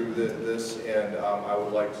patiently through this, and I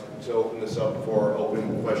would like to open this up for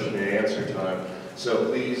open question and answer time. So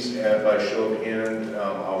please, by show of hand,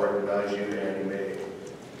 I'll recognize you, and you may.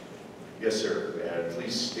 Yes, sir. And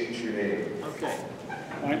please state your name. Okay.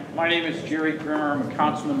 My name is Jerry Grimmer. I'm a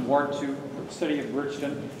councilman, Ward 2, City of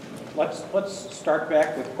Bridgeton. Let's start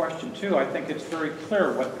back with question 2. I think it's very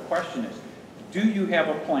clear what the question is. Do you have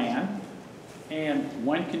a plan? And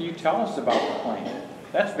when can you tell us about the plan?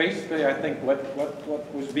 That's basically, I think,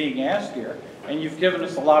 what was being asked here. And you've given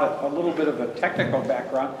us a little bit of a technical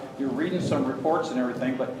background. You're reading some reports and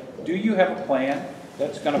everything, but do you have a plan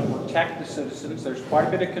that's going to protect the citizens? There's quite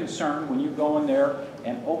a bit of concern when you go in there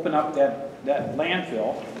and open up that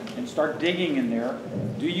landfill and start digging in there.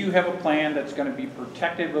 Do you have a plan that's going to be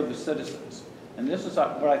protective of the citizens? And this is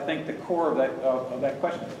what I think the core of that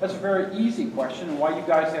question. That's a very easy question, and why you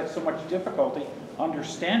guys had so much difficulty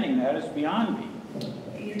understanding that is beyond me.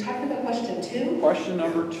 You're talking about question 2? Question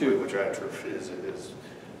number 2. Which answer is.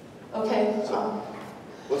 Okay. So,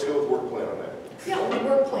 let's go with work plan on that. Yeah, the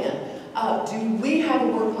work plan. Do we have a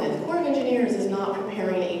work plan? The Corps of Engineers is not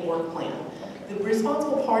preparing a work plan. The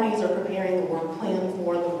responsible parties are preparing the work plan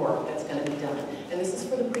for the work that's going to be done. And this is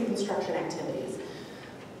for the pre-construction activities.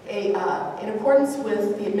 In accordance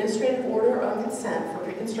with the administrative order on consent for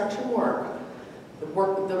pre-construction work, the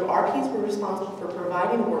RPs were responsible for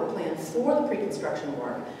providing a work plan for the pre-construction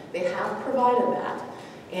work. They have provided that,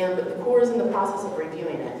 and the Corps is in the process of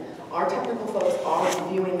reviewing it. Our technical folks are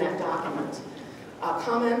reviewing that document.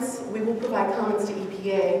 Comments, we will provide comments to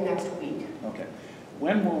EPA next week. Okay.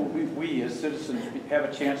 When will we as citizens have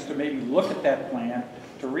a chance to maybe look at that plan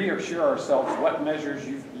to reassure ourselves what measures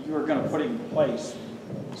you are going to put in place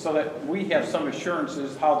so that we have some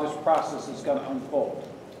assurances how this process is going to unfold?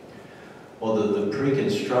 Well, the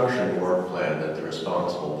pre-construction work plan that the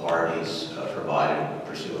responsible parties provided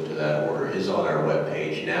pursuant to that order is on our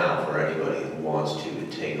webpage now for anybody who wants to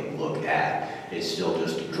take a look at. It's still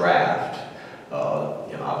just a draft.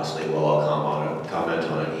 Obviously, we'll all comment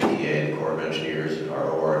on it, EPA, the Corps of Engineers, our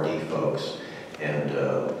ORD folks, and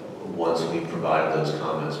once we've provided those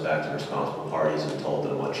comments back to responsible parties and told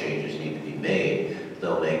them what changes need to be made,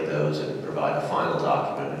 they'll make those and provide a final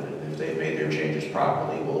document. And if they've made their changes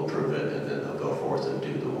properly, we'll approve it, and then they'll go forth and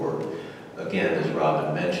do the work. Again, as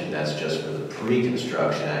Robin mentioned, that's just for the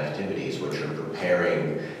pre-construction activities, which are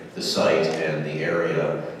preparing the site and the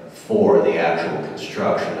area for the actual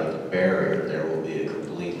construction of the barrier. There will be a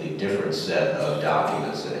completely different set of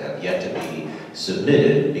documents that have yet to be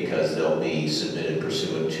submitted because they'll be submitted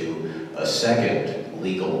pursuant to a second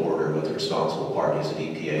legal order with the responsible parties that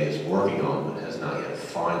EPA is working on but has not yet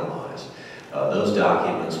finalized. Those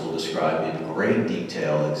documents will describe in great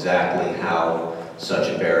detail exactly how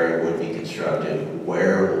such a barrier would be constructed,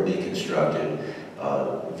 where it will be constructed,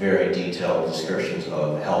 very detailed descriptions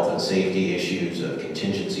of health and safety issues, of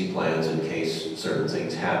contingency plans in case certain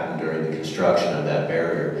things happen during the construction of that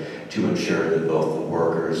barrier to ensure that both the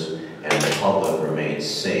workers and the public remain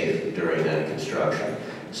safe during that construction.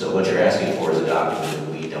 So what you're asking for is a document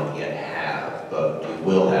that we don't yet have, but we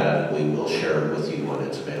will have, and we will share it with you when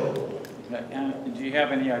it's available. And do you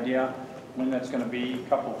have any idea when that's going to be? A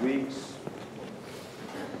couple of weeks?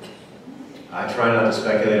 I try not to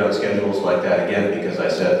speculate on schedules like that again because I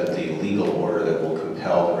said that the legal order that will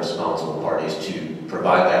compel the responsible parties to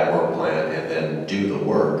provide that work plan and then do the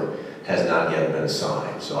work has not yet been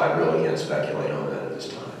signed. So I really can't speculate on that at this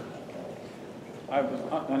time. I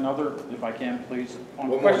have another, if I can, please. One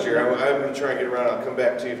more, Jerry. I'm going to try and get around. I'll come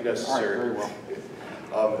back to you if necessary. All right, very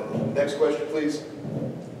well. Next question, please.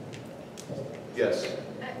 Yes.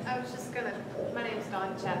 I was just going to, my name is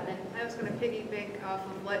Dawn Chapman. I was going to piggyback off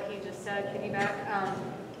of what he just said,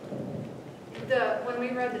 when we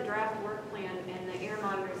read the draft work plan and the air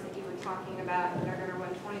monitors that you were talking about that are going to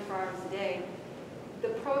run 24 hours a day, the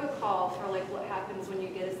protocol for like what happens when you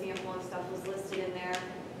get a sample and stuff was listed in there.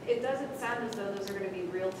 It doesn't sound as though those are going to be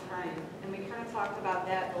real time. And we kind of talked about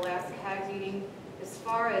that the last CAG meeting as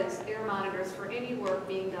far as air monitors for any work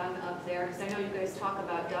being done up there, because I know you guys talk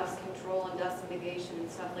about dust control and dust mitigation and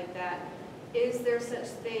stuff like that. Is there such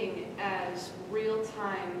thing as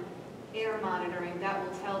real-time air monitoring that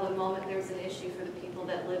will tell the moment there's an issue for the people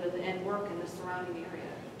that live and work in the surrounding area?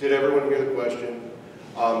 Did everyone hear the question?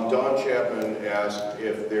 Don Chapman asked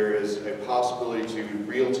if there is a possibility to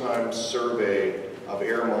real-time survey of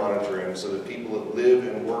air monitoring so that people that live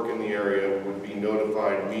and work in the area would be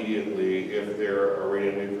notified immediately if there are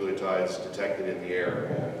radionucleotides detected in the air.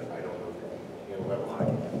 And I don't know if you handle that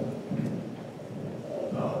one.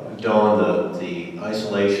 Dawn, the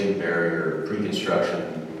isolation barrier pre-construction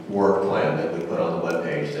work plan that we put on the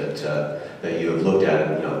webpage that you have looked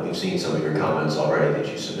at, we've seen some of your comments already that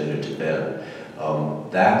you submitted to Ben.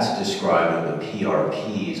 That's describing the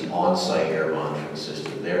PRP's on-site air monitoring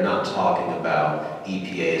system. They're not talking about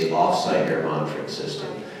EPA's off-site air monitoring system.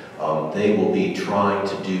 They will be trying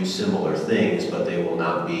to do similar things, but they will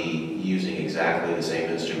not be using exactly the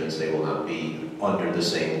same instruments. They will not be under the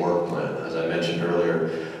same work plan. As I mentioned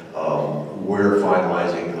earlier, we're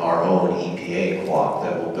finalizing our own EPA clock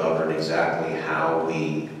that will govern exactly how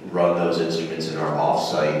we run those instruments in our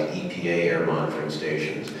off-site EPA air monitoring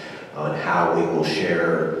stations, on how we will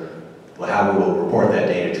share, how we will report that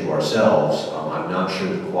data to ourselves. I'm not sure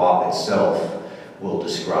the co-op itself will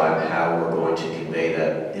describe how we're going to convey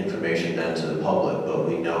that information then to the public, but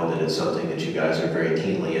we know that it's something that you guys are very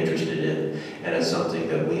keenly interested in, and it's something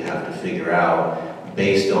that we have to figure out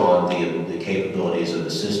based on the capabilities of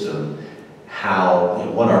the system, how,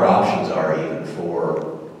 what our options are even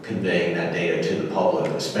for conveying that data to the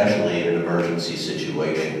public, especially in an emergency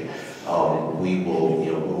situation. We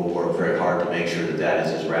will work very hard to make sure that that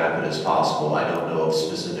is as rapid as possible. I don't know of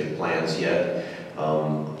specific plans yet.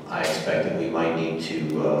 I expect that we might need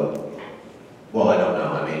to, well, I don't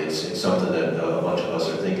know. I mean, it's something that a bunch of us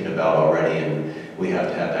are thinking about already, and we have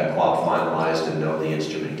to have that QUAP finalized and know the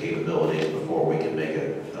instrument capabilities before we can make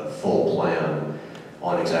a full plan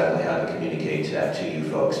on exactly how to communicate that to you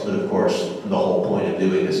folks. But of course, the whole point of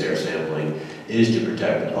doing this air sampling is to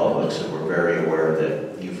protect the public, so we're very aware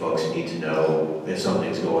that you folks need to know if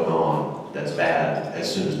something's going on that's bad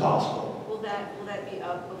as soon as possible. Will that be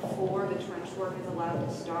up before the trench work is allowed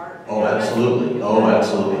to start? Oh, absolutely. Oh,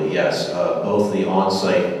 absolutely, yes. Both the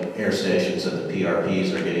on-site air stations that the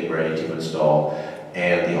PRPs are getting ready to install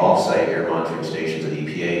and the off-site air monitoring stations that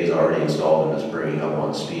EPA has already installed and is bringing up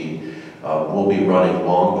on speed will be running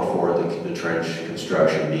long before the trench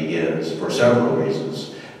construction begins for several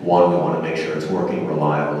reasons. One, we want to make sure it's working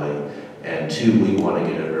reliably, and two, we want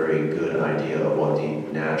to get a very good idea of what the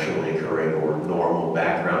naturally occurring or normal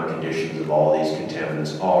background conditions of all these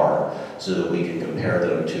contaminants are, so that we can compare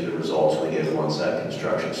them to the results we get once that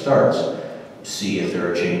construction starts. See if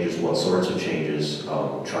there are changes, what sorts of changes,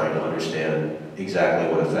 trying to understand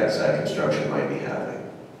exactly what effects that construction might be having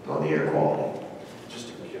on the air quality. Just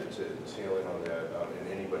to tail in on that,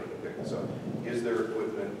 and anybody can pick this up, is there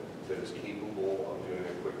equipment that is capable of doing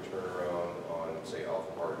a quick turnaround on, say,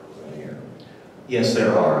 alpha particles in the air? Yes,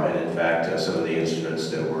 there are, and in fact, some of the instruments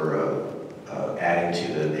that we're adding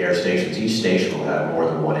to the air stations, each station will have more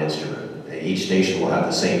than one instrument. Each station will have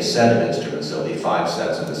the same set of instruments. There'll be 5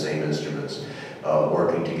 sets of the same instruments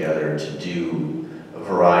working together to do a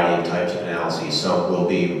variety of types of analyses. Some will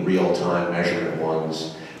be real-time measurement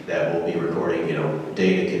ones that will be recording,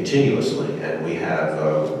 data continuously, and we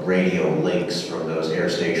have radio links from those air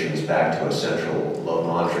stations back to a central load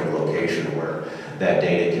monitoring location where that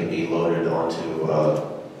data can be loaded onto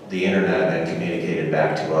the internet and communicated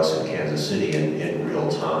back to us in Kansas City in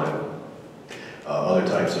real time. Other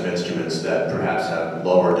types of instruments that perhaps have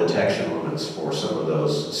lower detection limits for some of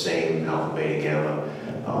those same alpha, beta, gamma,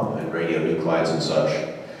 and radionuclides and such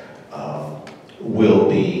will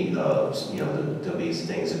be, there'll be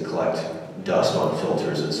things that collect dust on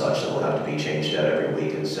filters and such that will have to be changed out every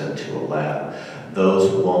week and sent to a lab.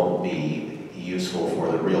 Those won't be useful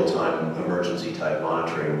for the real-time emergency type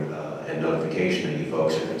monitoring and notification that you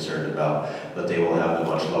folks are concerned about, but they will have the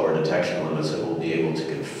much lower detection limits that will be able to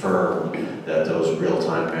confirm that those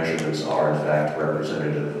real-time measurements are in fact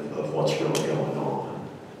representative of what's really going on.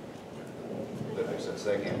 That makes sense,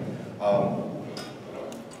 thank you.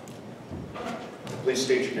 Please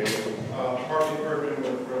state your name. Harvey Urban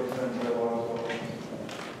with Bridgeton North Quarry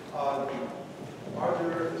Landfill. Are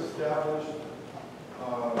there established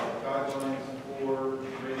guidelines for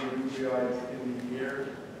radionuclides in the air?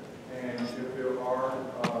 And if there are,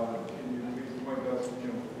 can you please point us,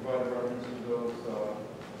 provide a reference to those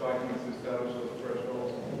documents to establish those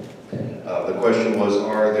thresholds? The question was,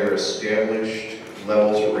 are there established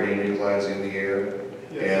levels of radionuclides in the air?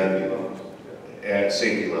 Yes, and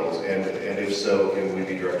safety levels, and if so, can we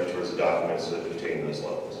be directed towards the documents that contain those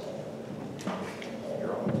levels?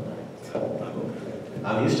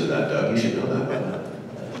 I'm used to that, Doug. You should know that.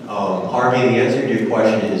 Harvey, the answer to your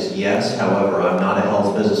question is yes. However, I'm not a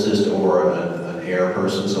health physicist or an air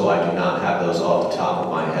person, so I do not have those off the top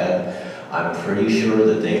of my head. I'm pretty sure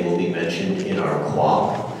that they will be mentioned in our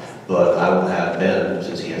QUAP, but I will have Ben,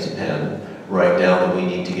 since he has a pen, write down that we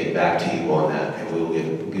need to get back to you on that, and we will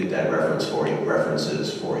get that references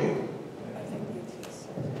for you.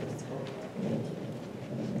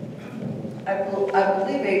 I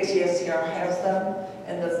believe ATSDR has them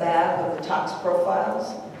in the back of the tox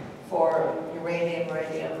profiles for uranium,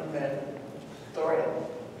 radium, and thorium.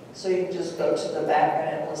 So you can just go to the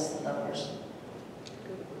back and list the numbers.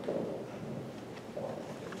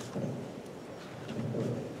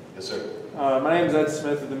 Yes, sir. My name is Ed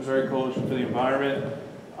Smith with the Missouri Coalition for the Environment.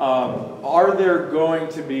 Are there going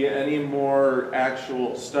to be any more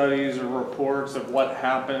actual studies or reports of what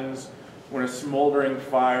happens when a smoldering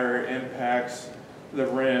fire impacts the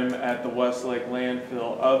rim at the West Lake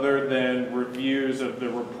Landfill, other than reviews of the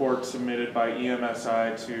report submitted by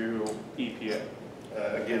EMSI to EPA?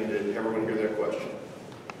 Again, did everyone hear that question?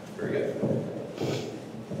 Very good.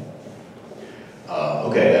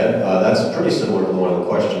 Okay, Ed, that's pretty similar to one of the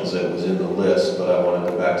questions that was in the list, but I want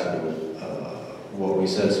to go back to what we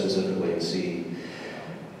said specifically and see,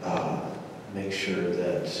 make sure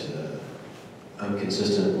that I'm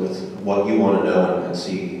consistent with what you want to know and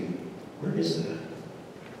see, where is that?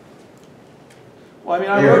 Well, I mean,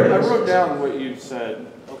 I wrote down what you said.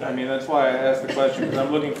 Okay. I mean, that's why I asked the question, because I'm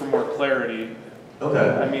looking for more clarity.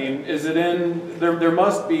 Okay. I mean, is it in, there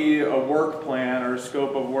must be a work plan or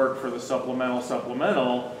scope of work for the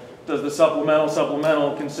supplemental. Does the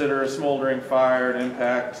supplemental consider a smoldering fire an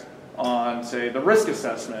impact on, say, the risk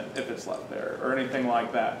assessment if it's left there, or anything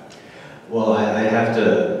like that? Well,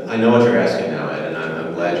 I know what you're asking now, Ed, and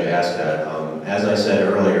I'm glad you asked that. As I said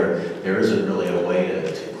earlier, there isn't really a way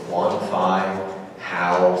to quantify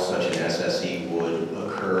how such an SSE would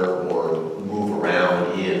occur or move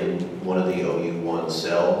around in one of the OU1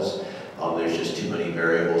 cells. There's just too many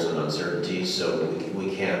variables and uncertainties, so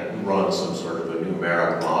we can't run some sort of a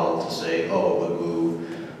numeric model to say, oh, it would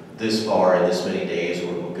move this far in this many days,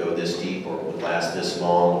 or it would go this deep, or it would last this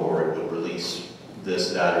long, or it would release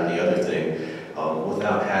this, that, or the other thing.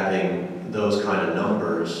 Without having those kind of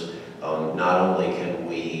numbers, not only can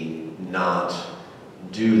we not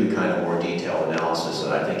do the kind of more detailed analysis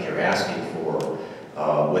that I think you're asking for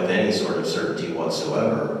with any sort of certainty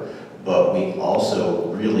whatsoever, but we also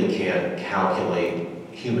really can't calculate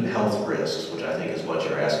human health risks, which I think is what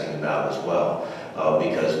you're asking about as well.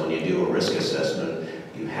 Because when you do a risk assessment,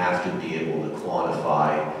 you have to be able to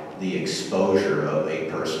quantify the exposure of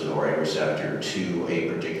a person or a receptor to a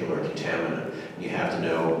particular contaminant. You have to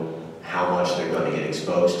know how much they're going to get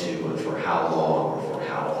exposed to and for how long or for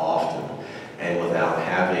how often. And without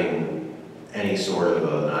having any sort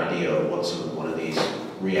of an idea of what one of these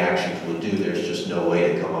reactions would do, there's just no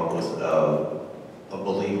way to come up with a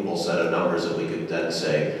believable set of numbers that we could then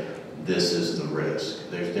say, this is the risk.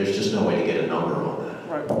 There's just no way to get a number on that.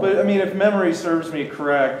 Right, but I mean, if memory serves me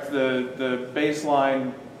correct, the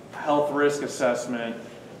baseline health risk assessment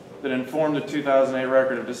that informed the 2008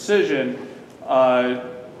 record of decision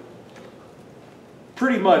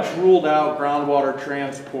pretty much ruled out groundwater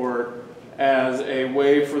transport as a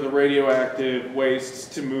way for the radioactive wastes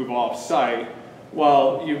to move off-site.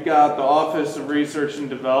 Well, you've got the Office of Research and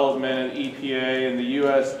Development at EPA and the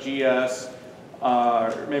USGS,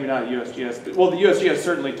 maybe not USGS, but, well, the USGS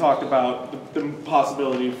certainly talked about the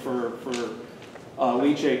possibility for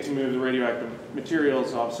leachate to move the radioactive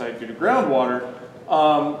materials off-site due to groundwater.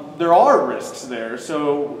 There are risks there.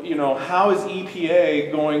 So, you know, how is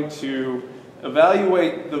EPA going to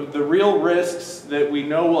evaluate the real risks that we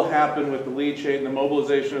know will happen with the leachate and the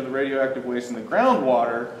mobilization of the radioactive waste in the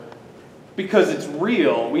groundwater? Because it's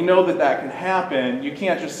real. We know that that can happen. You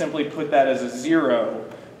can't just simply put that as a 0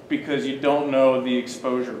 because you don't know the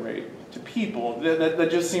exposure rate to people. That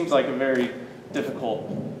just seems like a very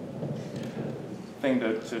difficult thing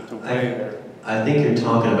to weigh there. I think you're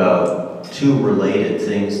talking about two related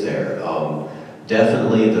things there.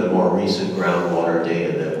 Definitely the more recent groundwater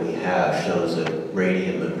data that we have shows that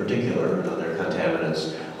radium in particular and other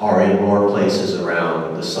contaminants are in more places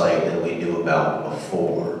around the site than we knew about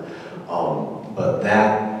before. But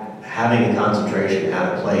that having a concentration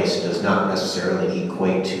at a place does not necessarily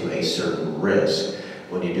equate to a certain risk.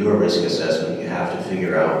 When you do a risk assessment, you have to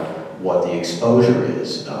figure out what the exposure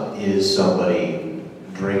is. Is somebody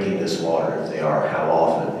drinking this water? If they are, how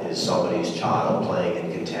often? Is somebody's child playing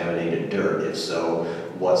in contaminated dirt? If so,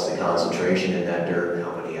 what's the concentration in that dirt?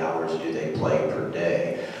 How many hours do they play per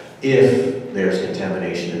day? If there's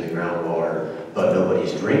contamination in the groundwater, but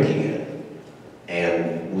nobody's drinking it,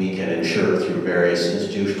 and we can ensure through various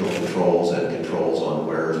institutional controls and controls on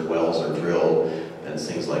where wells are drilled and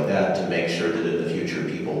things like that to make sure that in the future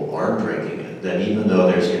people aren't drinking it, then even though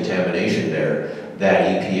there's contamination there,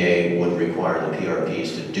 that EPA would require the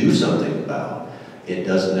PRPs to do something about. It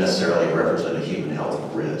doesn't necessarily represent a human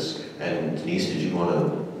health risk. And Denise, did you want to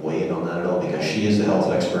weigh in on that at all? Because she is the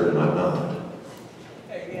health expert and I'm not.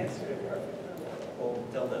 He answered it perfectly well. Well,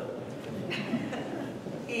 tell them.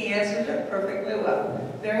 He answered it perfectly well.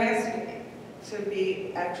 There has to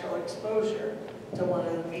be actual exposure to one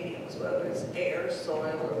of the mediums, whether it's air,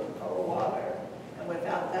 soil, or water. And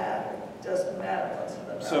without that, it doesn't matter what's in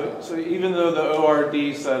the ground. So even though the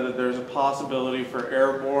ORD said that there's a possibility for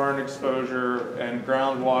airborne exposure and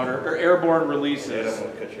groundwater, or airborne releases. I don't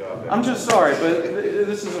want to cut you off. I'm just sorry, but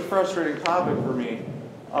this is a frustrating topic for me.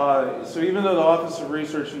 So even though the Office of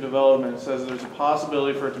Research and Development says there's a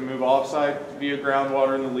possibility for it to move off-site via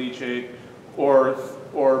groundwater in the leachate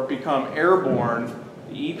or become airborne,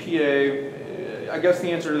 the EPA, I guess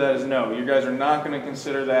the answer to that is no. You guys are not going to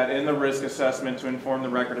consider that in the risk assessment to inform the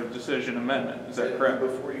record of decision amendment. Is that correct?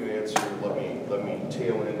 Before you answer, let me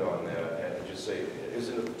tail in on that and just say,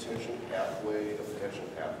 isn't a potential pathway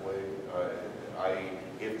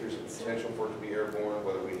if there's a potential for it to be airborne,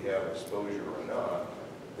 whether we have exposure or not,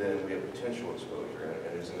 then we have potential exposure,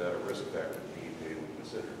 and isn't that a risk factor that the EPA would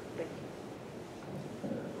consider?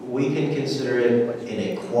 We can consider it in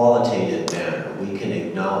a qualitative manner. We can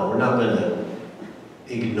acknowledge, we're not going to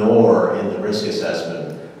ignore in the risk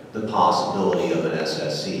assessment the possibility of an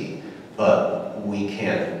SSC, but we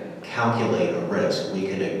can't calculate a risk. We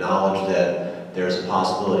can acknowledge that there's a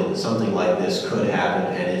possibility that something like this could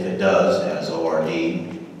happen, and if it does, as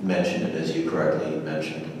ORD mentioned, and as you correctly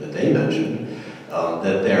mentioned, that they mentioned,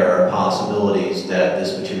 that there are possibilities that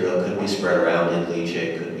this material could be spread around in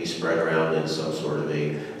leachate, could be spread around in some sort of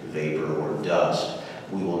a vapor or dust.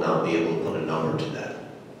 We will not be able to put a number to that.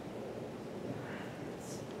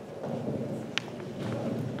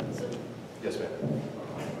 Yes, ma'am.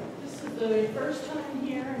 This is the first time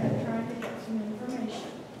here, and I'm trying to get some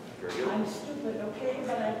information. Very good. I'm stupid, okay,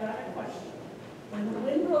 but I've got a question. When the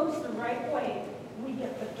wind blows the right way, we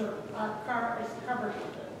get the dirt. Our car is covered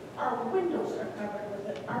with it. Our windows are covered with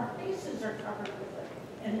it. Our faces are covered with it.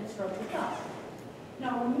 And it's from the dust.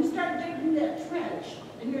 Now, when you start digging that trench,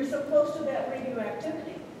 and you're so close to that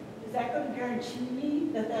radioactivity, is that going to guarantee me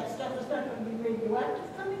that that stuff is not going to be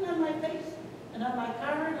radioactive coming on my face, and on my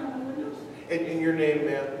car, and on the windows? And your name,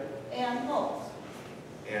 ma'am? And holes.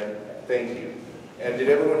 And thank you. And did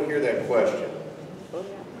everyone hear that question?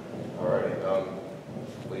 All right,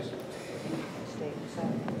 please.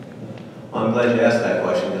 Well, I'm glad you asked that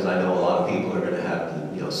question because I know a lot of people are going to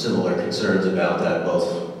have similar concerns about that,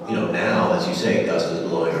 both now, as you say, dust is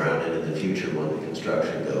blowing around, and in the future when the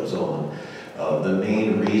construction goes on. The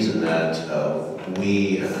main reason that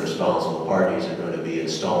we and the responsible parties are going to be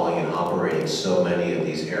installing and operating so many of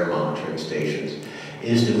these air monitoring stations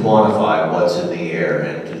is to quantify what's in the air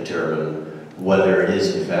and to determine whether it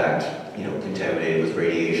is in fact contaminated with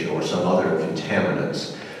radiation or some other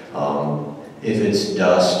contaminants. If it's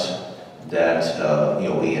dust that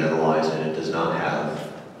we analyze and it does not have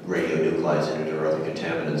radionuclides in it or other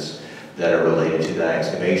contaminants that are related to that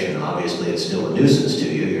excavation, obviously it's still a nuisance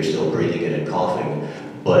to you. You're still breathing it and coughing,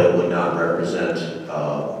 but it would not represent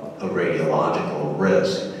a radiological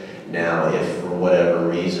risk. Now, if for whatever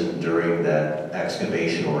reason during that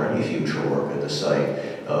excavation or any future work at the site,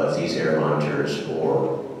 if these air monitors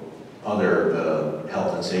or other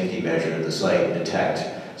health and safety measures at the site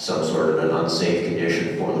detect some sort of an unsafe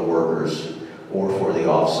condition for the workers or for the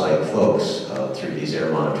off-site folks through these air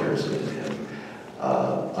monitors and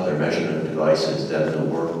other measurement devices, then the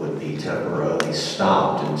work would be temporarily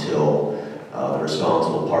stopped until the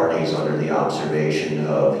responsible parties under the observation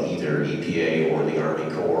of either EPA or the Army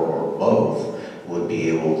Corps or both would be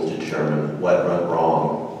able to determine what went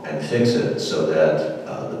wrong and fix it so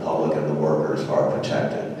that the public and the workers are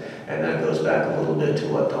protected. And that goes back a little bit to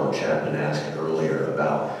what Don Chapman asked earlier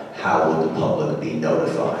about how would the public be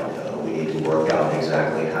notified. We need to work out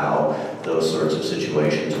exactly how those sorts of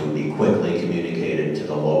situations would be quickly communicated to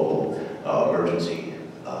the local emergency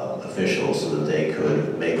officials so that they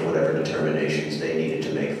could make whatever determinations they needed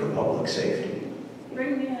to make for public safety.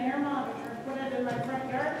 Bring me an air monitor, put it in my front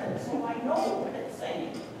yard, so I know what it's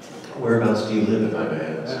saying. Whereabouts do you live, if I may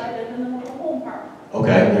ask? I live in the mobile home park.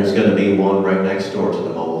 Okay, there's going to be one right next door to the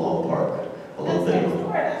mobile home park. A little bit. Next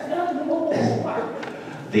door, that's not the mobile home park.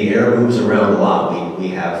 The air moves around a lot. We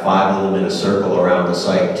have 5 of them in a circle around the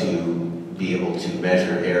site to be able to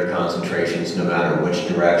measure air concentrations no matter which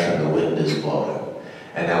direction the wind is blowing.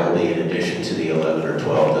 And that will be in addition to the 11 or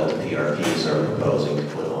 12 that the PRPs are proposing to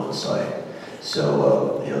put on site.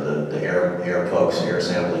 So, the air folks, air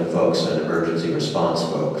sampling folks, and emergency response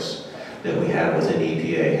folks that we have within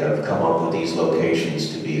EPA have come up with these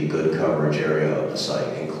locations to be a good coverage area of the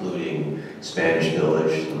site, including Spanish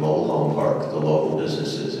Village, the mobile home park, the local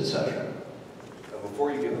businesses, etc.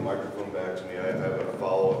 Before you give the microphone back to me, I have a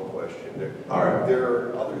follow-up question. All right. There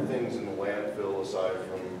are other things in the landfill aside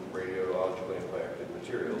from radiologically impacted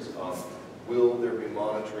materials. Will there be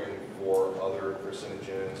monitoring for other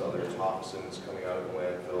carcinogens, other toxins coming out of the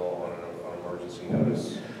landfill on an emergency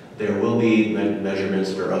notice? There will be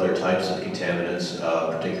measurements for other types of contaminants,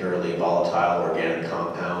 particularly volatile organic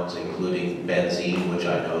compounds, including benzene, which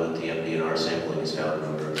I know that the MDNR sampling has found a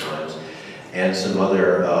number of times, and some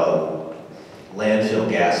other landfill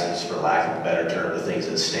gases, for lack of a better term, the things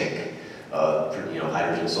that stink,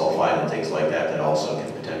 hydrogen sulfide and things like that, that also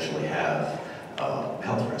can potentially have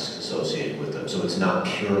health risks associated with them. So it's not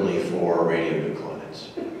purely for radionuclides.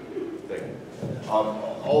 Thank you.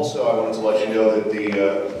 Also, I wanted to let you know that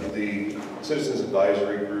the Citizens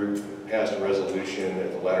Advisory Group passed a resolution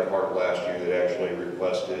at the latter part of last year that actually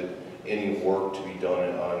requested any work to be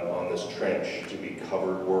done on this trench to be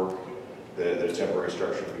covered work, that a temporary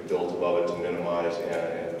structure to be built above it to minimize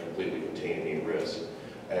and completely contain any risk.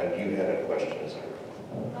 And you had a question, as I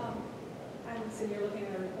recall. I'm sitting here looking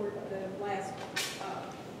at a report of the last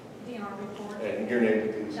DNR report. And your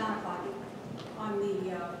name, please? Donna Clocky. On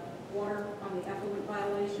the water, on the effluent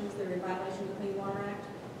violations, they're in violation of the Clean Water Act.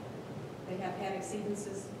 They have had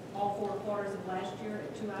exceedances all 4 quarters of last year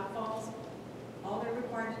at 2 outfalls. All they're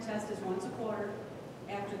required to test is once a quarter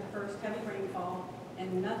after the first heavy rainfall,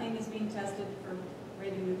 and nothing is being tested for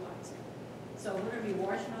radionuclides. So we're going to be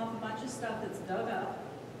washing off a bunch of stuff that's dug up.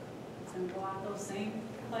 It's going to go out those same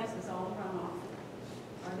places, all the runoff.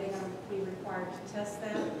 Are they going to be required to test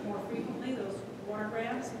that more frequently, those water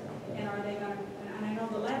grabs? And are they going to, and I know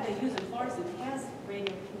the lab they use in Florida has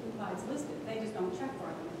radionuclides listed, they just don't check for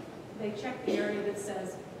them. They check the area that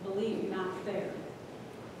says, believe not there.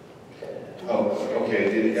 Oh, okay,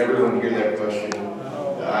 did everyone hear that question?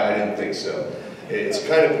 I didn't think so. It's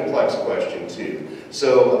kind of a complex question too.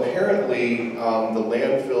 So apparently the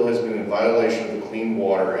landfill has been in violation of the Clean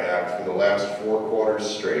Water Act for the last 4 quarters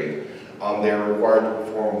straight. They are required to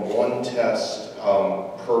perform 1 test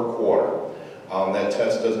per quarter. That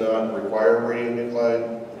test does not require radionuclide.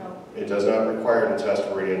 No. It does not require to test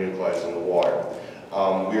for radionuclides in the water.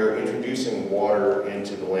 We are introducing water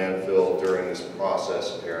into the landfill during this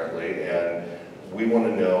process apparently, and we want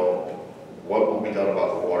to know what will be done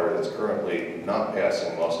about the water that's currently not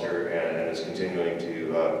passing muster and is continuing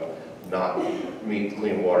to not meet the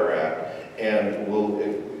Clean Water Act. And will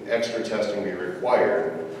extra testing be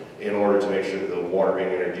required in order to make sure that the water being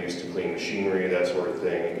introduced to clean machinery, that sort of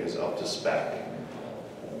thing, is up to spec?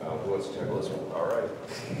 Let's tackle this one. All right.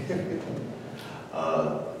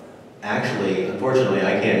 Actually, unfortunately,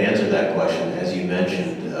 I can't answer that question. As you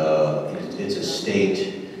mentioned, it's a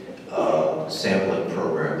state sampling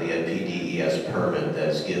program. The NPDES permit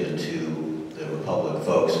that's given to the Republic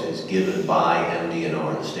folks is given by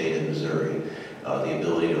MDNR, the state of Missouri. The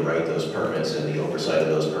ability to write those permits and the oversight of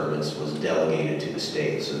those permits was delegated to the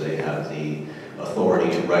state. So they have the authority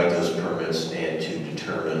to write those permits and to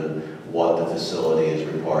determine what the facility is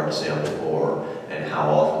required to sample for and how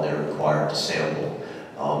often they're required to sample.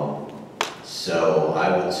 So I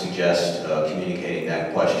would suggest communicating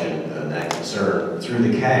that question and that concern through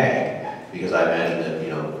the CAG, because I imagine that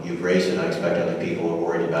you've raised it and I expect other people are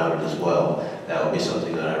worried about it as well. That would be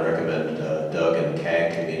something that I recommend Doug and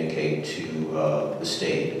CAG communicate to the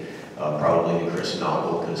state, probably to Chris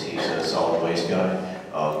Noggle because he's a solid waste guy,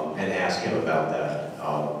 and ask him about that.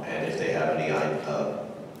 And if they have any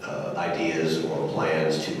ideas or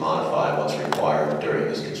plans to modify what's required during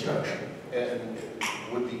this construction. And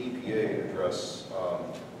would the EPA address,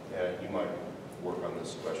 and you might work on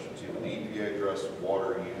this question too, would the EPA address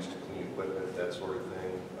water used to clean equipment, that sort of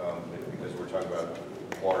thing? Because we're talking about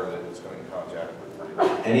water that is coming in contact with.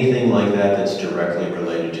 Anything like that that's directly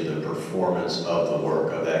related to the performance of the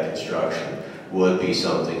work of that construction would be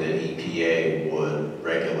something that EPA would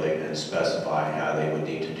regulate and specify how they would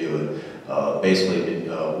need to do it. Basically,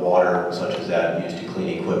 water such as that used to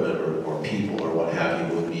clean equipment or people or what have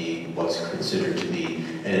you would be what's considered to be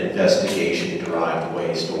an investigation-derived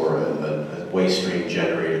waste or a waste stream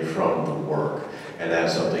generated from the work. And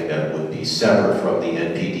that's something that would be separate from the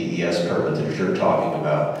NPDES permit that you're talking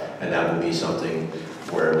about. And that would be something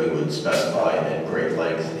where we would specify at great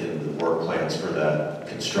length in the work plans for that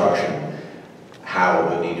construction how it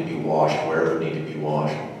would need to be washed, where it would need to be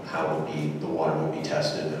washed, how the water would be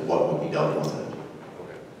tested, and what would be done with it.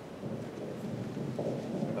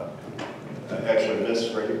 Okay. Actually, Ms.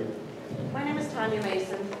 Brady. My name is Tanya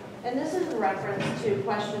Mason, and this is in reference to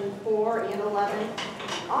question 4 and 11.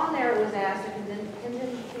 On there, it was asked a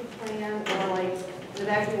contingency plan or like an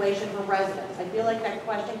evacuation for residents. I feel like that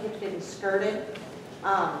question keeps getting skirted.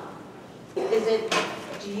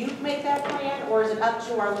 Do you make that plan, or is it up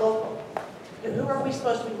to our local? Who are we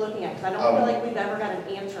supposed to be looking at? Because I don't feel like we've ever got an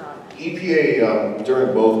answer on that. EPA,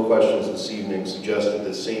 during both questions this evening, suggested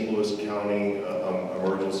that St. Louis County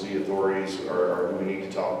emergency authorities are who we need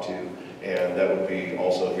to talk to, and that would be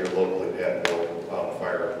also here locally, Pattonville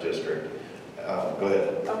Fire District. Go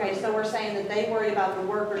ahead. Okay, so we're saying that they worry about the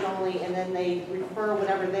workers only, and then they refer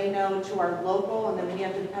whatever they know to our local, and then we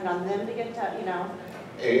have to depend on them to get to,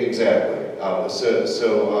 Exactly.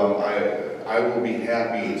 I will be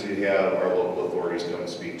happy to have our local authorities come and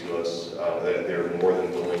speak to us. They're more than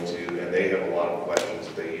willing to, and they have a lot of questions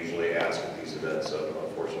that they usually ask at these events. So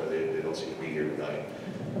unfortunately, they don't seem to be here tonight.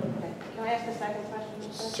 Okay. Can I ask a second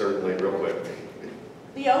question? Certainly, real quick.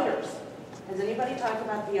 The odors. Has anybody talked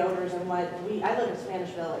about the odors and what I live in Spanish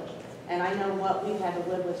Village, and I know what we've had to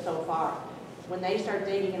live with so far. When they start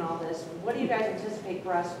digging and all this, what do you guys anticipate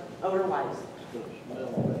for us odor-wise?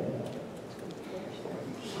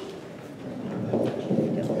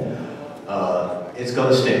 It's going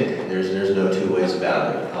to stink. There's no two ways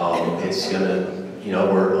about it. It's going to,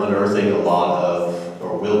 we're unearthing a lot of,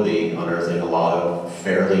 or will be, unearthing a lot of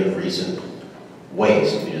fairly recent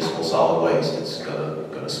waste, municipal solid waste. It's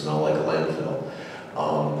gonna smell like a landfill.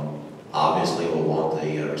 Obviously, we'll want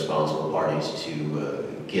the responsible parties to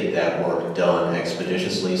get that work done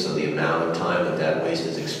expeditiously, so the amount of time that that waste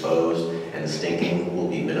is exposed and stinking will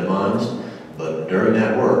be minimized. But during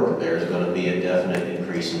that work, there's going to be a definite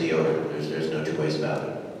increase in the odor. There's no two ways about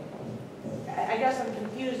it. I guess I'm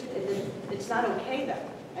confused. It's not okay though.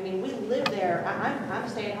 I mean, we live there. I'm a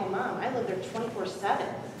stay-at-home mom. I live there 24/7.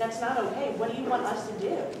 That's not okay. What do you want us to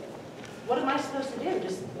do? What am I supposed to do?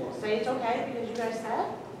 Just say it's okay because you guys said?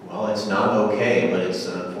 Well, it's not okay, but it's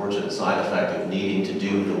an unfortunate side effect of needing to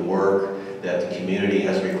do the work that the community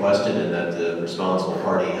has requested and that the responsible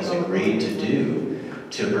party has agreed to do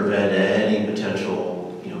to prevent any potential,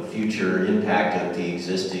 future impact of the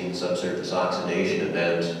existing subsurface oxidation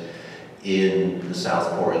event in the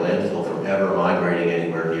South Quarry Landfill from ever migrating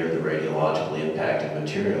anywhere near the radiologically impacted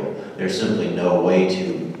material. There's simply no way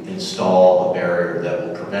to install a barrier that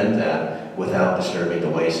will prevent that without disturbing the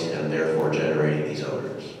waste and therefore generating these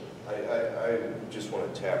odors. I just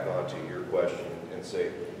want to tack on to your question and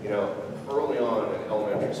say, early on in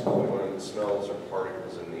elementary school, we learned that smells are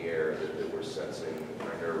particles in the air that we're sensing in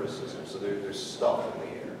our nervous system. So there's stuff in the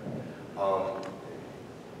air.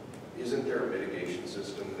 Isn't there a mitigation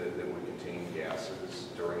system that would contain gases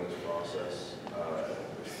during this process?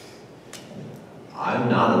 I'm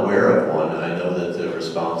not aware of one. I know that the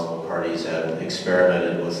responsible parties have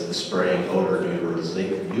experimented with the spraying odor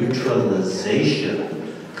neutralization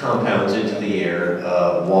compounds into the air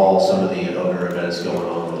while some of the odor events going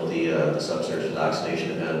on with the subsurface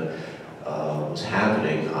oxidation event was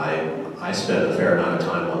happening. I spent a fair amount of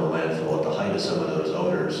time on the landfill at the height of some of those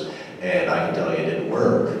odors, and I can tell you it didn't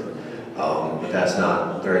work. But that's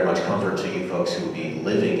not very much comfort to you folks who will be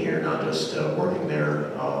living here, not just working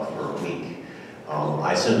there for a week.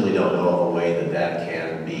 I simply don't know of a way that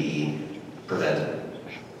can be prevented.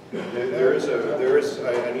 There is,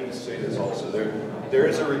 I need to say this also, there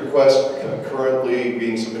is a request currently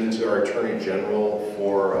being submitted to our Attorney General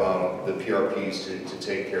for the PRPs to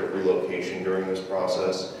take care of relocation during this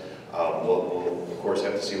process. We'll of course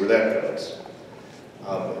have to see where that goes.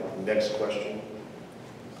 Next question.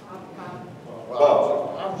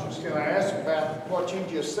 Well, I was just going to ask about what you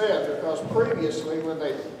just said, because previously when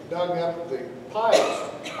they dug up the pipes,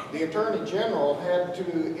 the Attorney General had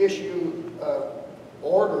to issue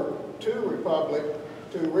order to Republic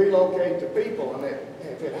to relocate the people, and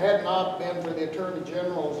if it had not been for the Attorney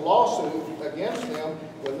General's lawsuit against them,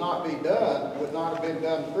 would not have been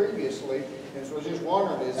done previously. And so I was just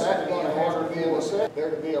wondering, is that going to have to be there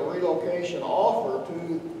to be a relocation offer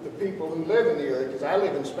to the people who live in the area? Because I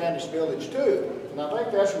live in Spanish Village too, and I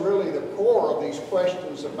think that's really the core of these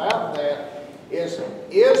questions about that. Is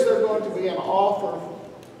there going to be an offer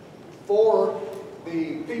for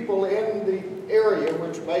the people in the area,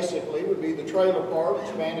 which basically would be the trailer park,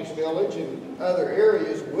 Spanish Village, and other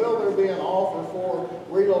areas? Will there be an offer for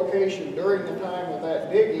relocation during the time of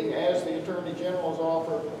that digging, as the Attorney General's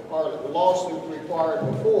offer or the lawsuit required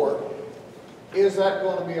before? Is that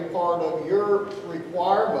going to be a part of your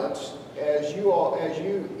requirements as you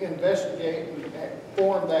investigate and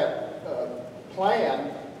form that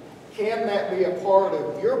plan? Can that be a part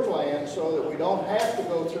of your plan so that we don't have to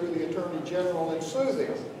go through the Attorney General and sue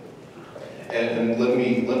them? And let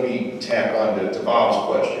me tack on to Bob's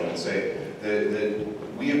question and say that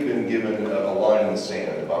we have been given a line in the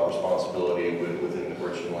sand about responsibility within the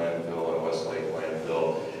Bridgeton Landfill and West Lake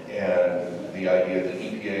Landfill, and the idea that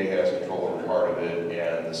EPA has control over part of it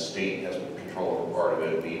and the state has control over part of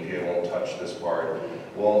it. The EPA won't touch this part.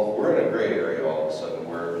 Well, we're in a gray area all of a sudden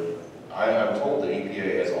where I'm told that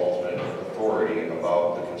EPA has ultimate authority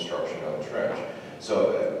about the construction of the trench.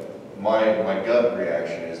 So my gut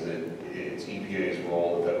reaction is that it's EPA's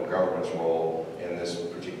role, the federal government's role in this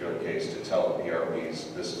particular case, to tell the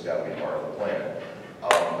PRPs this has got to be part of the plan.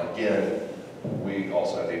 Again, we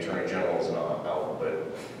also have the Attorney General as an out, but...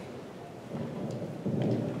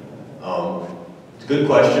 It's a good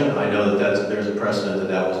question. I know that there's a precedent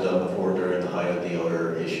that was done before during the height of the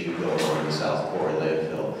odor issue going on in the South Quarry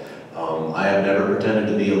Landfill. I have never pretended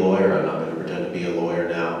to be a lawyer. I'm not going to pretend to be a lawyer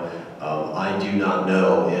now. I do not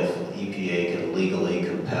know if EPA can legally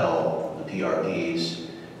compel the PRPs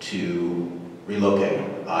to relocate.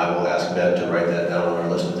 I will ask Ben to write that down on our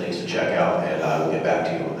list of things to check out, and I will get back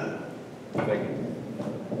to you on that. Thank you.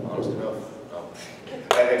 Honest enough.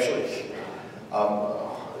 Actually,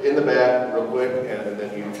 in the back, real quick, and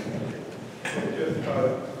then you. Just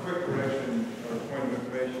a quick correction or point of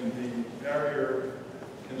information. The barrier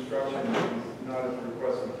construction is not at the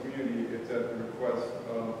request of the community, it's at the request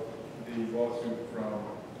of the lawsuit from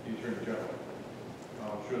the Attorney General.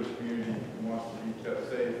 I'm sure the community wants to be kept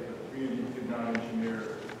safe, but the community did not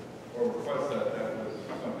engineer or request that. That was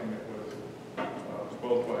something that was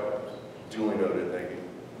proposed by others. Duly noted, thank you.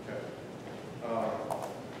 Okay.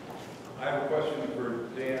 I have a question for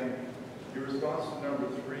Dan. Your response to number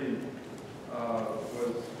 3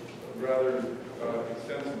 was a rather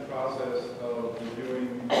extensive process of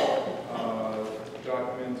reviewing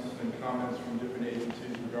documents and comments from different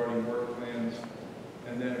agencies regarding work plans,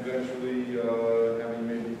 and then eventually having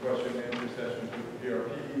maybe question and answer sessions with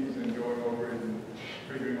PRPs and going over it and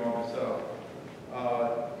figuring all this out.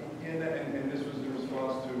 And this was in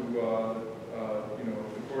response to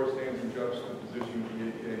the Corps stands in juxtaposition with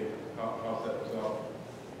the APA, how's that resolved?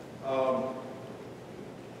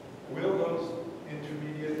 Will those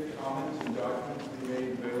intermediate comments and documents be made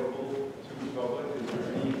available to the public? Is there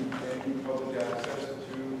any public access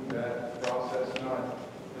to that process? Not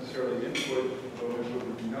necessarily input, though input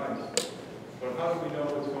would be nice. But how do we know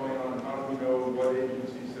what's going on? How do we know what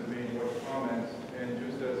agencies have made what comments? And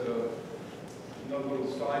just as another little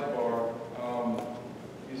sidebar,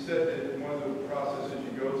 you said that one of the processes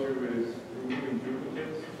you go through is removing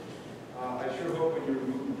duplicates. I sure hope when you're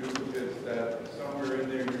removing duplicates that somewhere in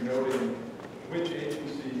there you're noting which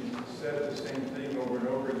agencies said the same thing over and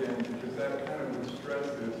over again, because that kind of would stress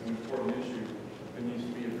that it's an important issue that needs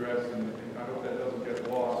to be addressed, and I hope that doesn't get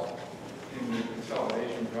lost in the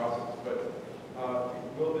consolidation process. But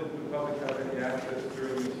will the public have any access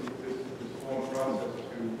during this long process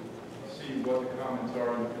to see what the comments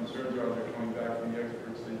are and the concerns are that are coming back from the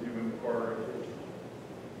experts that you and the Corps are?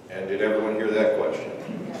 And did everyone hear that question?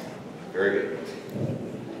 Very good.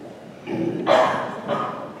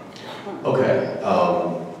 Okay.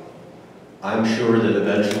 I'm sure that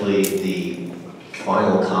eventually the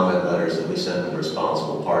final comment letters that we send to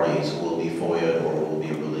responsible parties will be FOIA'd or will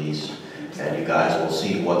be released, and you guys will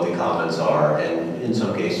see what the comments are, and in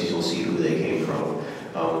some cases you'll see who they came from.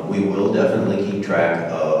 We will definitely keep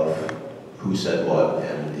track of who said what,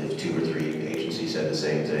 and if 2 or 3 agencies said the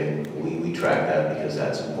same thing, we track that because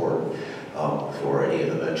that's important for any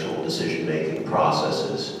eventual decision-making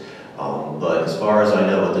processes. But as far as I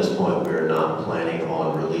know at this point, we're not planning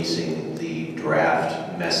on releasing the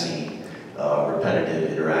draft, messy,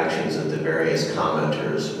 repetitive interactions that the various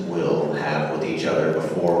commenters will have with each other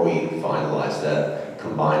before we finalize that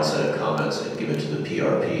combined set of comments and give it to the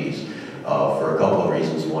PRPs. For a couple of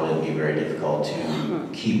reasons. One, it'd be very difficult to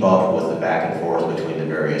keep up with the back and forth between the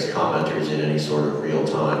various commenters in any sort of real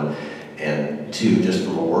time. And 2, just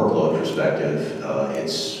from a workload perspective,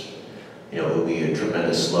 it would be a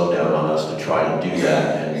tremendous slowdown on us to try to do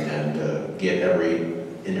that and get every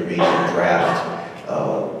intermediate draft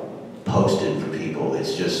posted for people.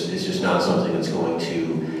 It's just not something that's going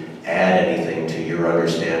to add anything to your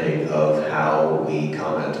understanding of how we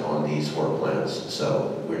comment on these work plans.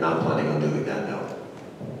 So we're not planning on doing that now.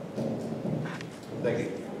 Thank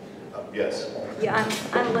you. Yes. Yeah,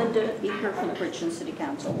 I'm Linda Eaker from the Bridgeton City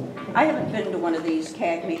Council. I haven't been to one of these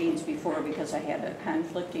CAG meetings before because I had a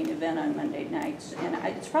conflicting event on Monday nights, and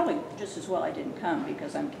it's probably just as well I didn't come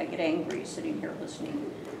because I get angry sitting here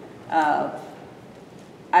listening.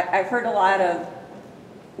 I've heard a lot of,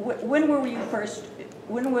 when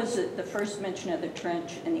was it the first mention of the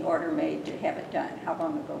trench and the order made to have it done? How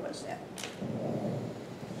long ago was that?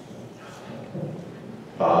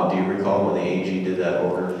 Bob, do you recall when the AG did that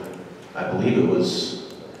order? I believe it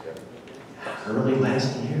was early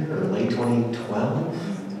last year or late 2012.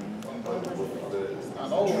 I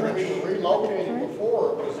know we were relocated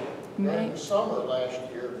before, it was during the summer last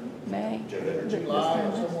year. May. July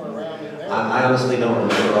or somewhere around in there. I honestly don't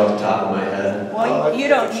remember off the top of my head. Well, you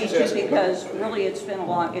don't need to because really it's been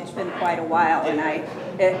quite a while, and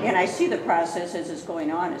I see the process as it's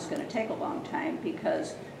going on is going to take a long time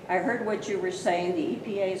because I heard what you were saying. The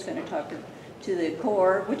EPA is going to talk to the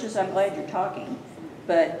Corps, which is, I'm glad you're talking,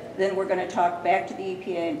 but then we're going to talk back to the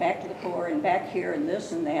EPA and back to the Corps and back here and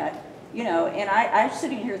this and that, and I'm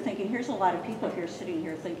sitting here thinking, here's a lot of people here sitting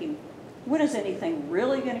here thinking, when is anything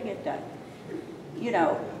really going to get done?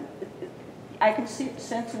 I can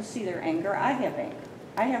sense and see their anger. I have anger.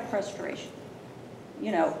 I have frustration.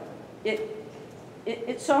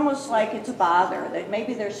 It's almost like it's a bother that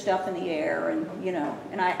maybe there's stuff in the air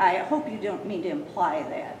and I hope you don't mean to imply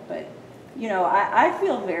that, but I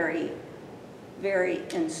feel very, very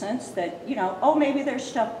incensed that, oh, maybe there's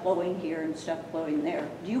stuff blowing here and stuff blowing there.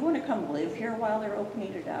 Do you want to come live here while they're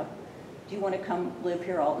opening it up? Do you want to come live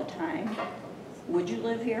here all the time? Would you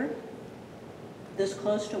live here? This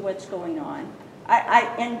close to what's going on?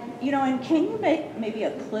 And can you make maybe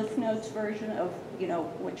a Cliff Notes version of,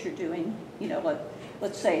 what you're doing? Like,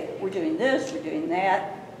 let's say, we're doing this, we're doing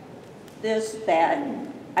that, this, that.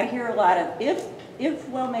 I hear a lot of if,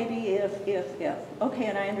 well, maybe if. Okay,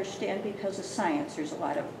 and I understand because of science, there's a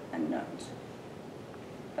lot of unknowns.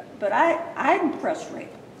 But I'm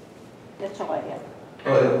frustrated. That's all I have.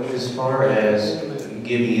 Well, as far as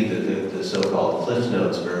giving you the so-called Cliff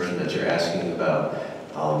Notes version that you're asking about,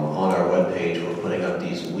 on our webpage, we're putting up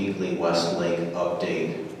these weekly West Lake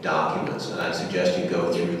update documents, and I'd suggest you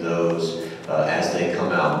go through those as they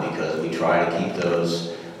come out, because we try to keep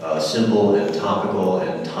those simple and topical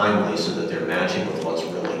and timely so that they're matching with what's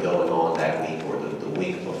really going on that week or the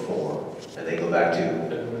week before. And they go back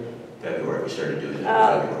to February. We started doing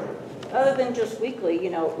that in February. Other than just weekly, you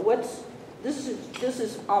know, this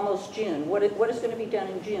is almost June. What is going to be done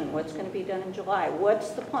in June? What's going to be done in July? What's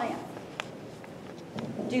the plan?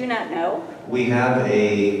 Do you not know? We have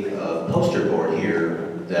a poster board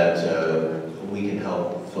here that we can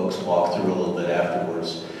help folks walk through a little bit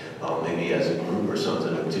afterwards, maybe as a group or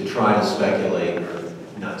something, to try to speculate, or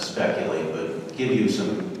not speculate, but give you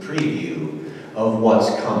some preview of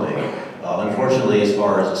what's coming. Unfortunately, as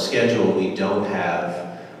far as a schedule, we don't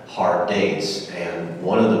have hard dates, and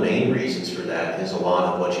one of the main reasons for that is a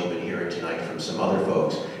lot of what you've been hearing tonight from some other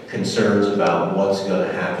folks, concerns about what's going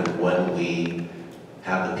to happen when we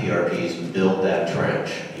have the PRPs build that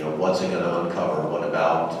trench. You know, what's it going to uncover? What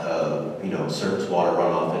about, you know, surface water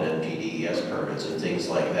runoff and NPDES permits and things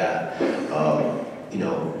like that? You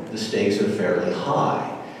know, the stakes are fairly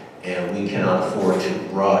high, and we cannot afford to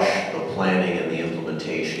rush the planning and the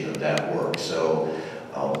implementation of that work. So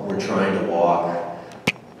we're trying to walk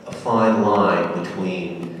a fine line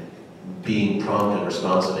between being prompt and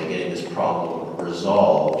responsive and getting this problem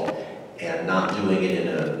resolved, and not doing it in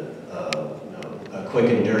a quick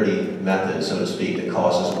and dirty method, so to speak, that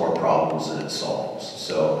causes more problems than it solves.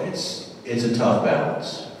 So it's a tough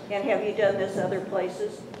balance. And have you done this other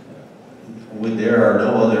places? There are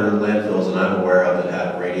no other landfills that I'm aware of that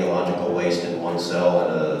have radiological waste in one cell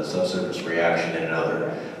and a subsurface reaction in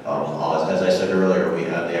another. As I said earlier, we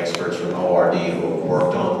have the experts from ORD who have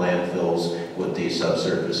worked on landfills with these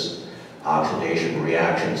subsurface oxidation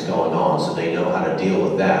reactions going on, so they know how to deal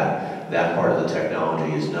with that. That part of the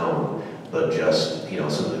technology is known. But just, you know,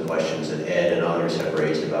 some of the questions that Ed and others have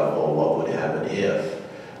raised about, well, what would happen if?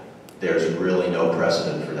 There's really no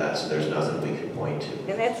precedent for that, so there's nothing we can point to.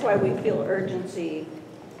 And that's why we feel urgency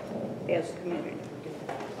as a community.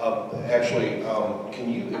 Actually, can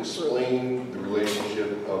you explain the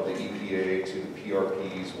relationship of the EPA to the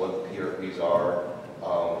PRPs, what the PRPs are,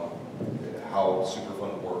 how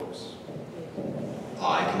Superfund works?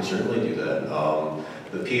 I can certainly do that.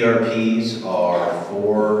 The PRPs are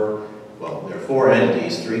there are four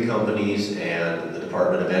entities, 3 companies and the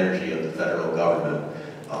Department of Energy of the federal government,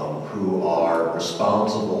 who are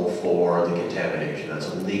responsible for the contamination. That's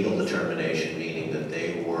a legal determination, meaning that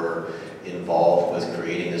they were involved with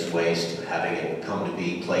creating this waste, having it come to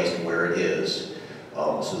be placed where it is.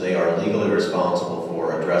 So they are legally responsible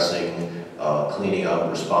for addressing, cleaning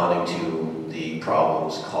up, responding to the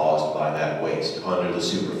problems caused by that waste under the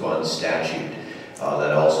Superfund statute.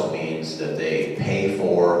 That also means that they pay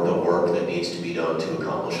for the work that needs to be done to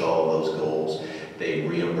accomplish all of those goals. They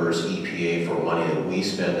reimburse EPA for money that we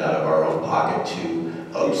spend out of our own pocket to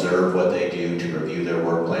observe what they do, to review their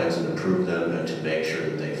work plans and approve them, and to make sure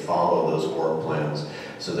that they follow those work plans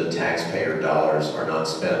so that taxpayer dollars are not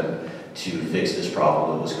spent to fix this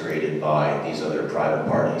problem that was created by these other private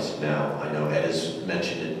parties. Now, I know Ed has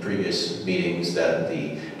mentioned in previous meetings that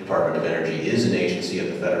the Department of Energy is an agency of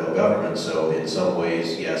the federal government, so in some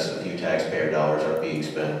ways, yes, a few taxpayer dollars are being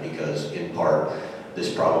spent because, in part,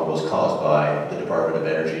 this problem was caused by the Department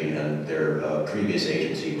of Energy and their previous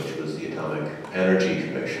agency, which was the Atomic Energy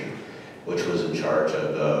Commission, which was in charge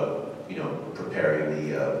of, preparing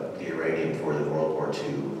the uranium for the World War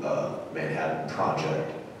II Manhattan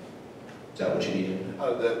Project. Is that what you needed?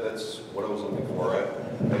 That's what I was looking for.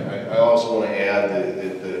 I also want to add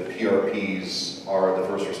that the PRPs are the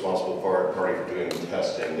first responsible party for doing the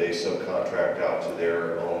testing. They subcontract out to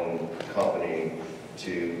their own company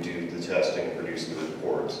to do the testing and produce the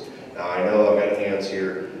reports. Now, I know I've got hands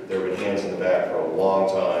here. There have been hands in the back for a long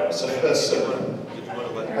time. I'm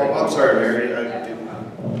sorry, Mary.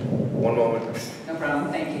 One moment. No problem,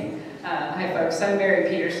 thank you. Hi folks, I'm Mary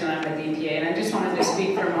Peterson, I'm with EPA, and I just wanted to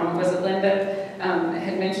speak for a moment. Was it Linda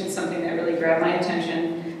had mentioned something that really grabbed my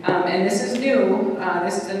attention, and this is new.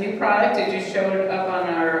 This is a new product. It just showed up on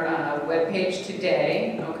our webpage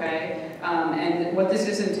today, okay? And what this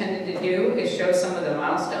is intended to do is show some of the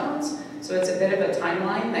milestones. So it's a bit of a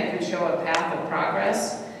timeline that can show a path of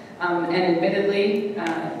progress. And admittedly,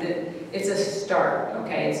 it's a start,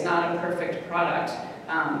 okay? It's not a perfect product.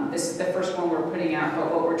 This is the first one we're putting out,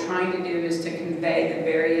 but what we're trying to do is to convey the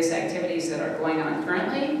various activities that are going on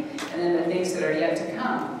currently, and then the things that are yet to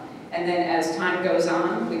come. And then as time goes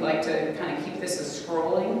on, we like to kind of keep this as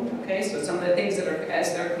scrolling, okay? So some of the things that are,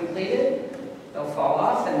 as they're completed, they'll fall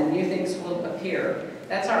off and the new things will appear.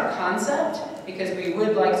 That's our concept, because we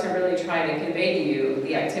would like to really try to convey to you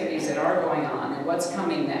the activities that are going on and what's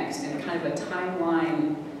coming next in kind of a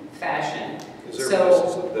timeline fashion. Is there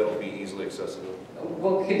places that'll be easily accessible?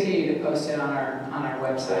 We'll continue to post it on our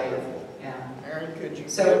website. Yeah. Aaron, could you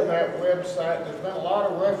give that website? There's been a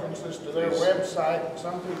lot of references to their website.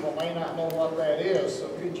 Some people may not know what that is, so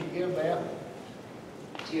could you give that?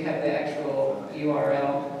 Do you have the actual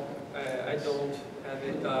URL? I don't have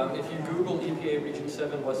it. If you Google EPA Region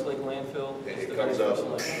 7 West Lake Landfill, it's the very comes first up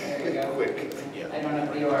line. There you go. Quick. Yeah. I don't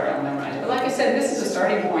have the URL memorized. But like I said, this is a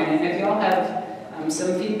starting point, and if you all have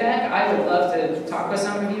some feedback, I would love to talk with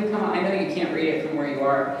some of you. Come on, I know you can't read it from where you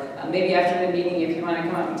are. Maybe after the meeting, if you want to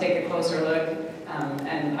come up and take a closer look,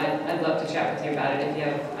 and I'd love to chat with you about it if you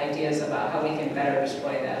have ideas about how we can better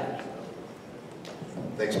display that.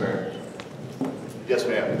 Thanks, Mary. Yes,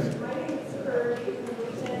 ma'am. My name is Kirby from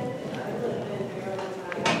Bridgeton, and I live in Maryland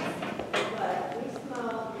Heights, but we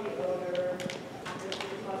smell the odor just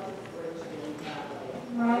as much as Bridgeton Valley.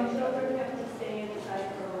 My children have to stay inside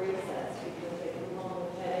for recess because they come home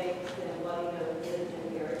with headaches and bloody noses and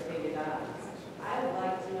irritated eyes. I would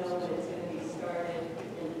like to know when it's going to be started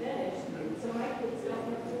and finished, so my kids don't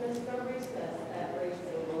have to miss their recess every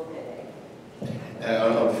single day.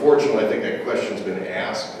 Unfortunately, I think that question's been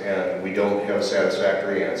asked, and we don't have a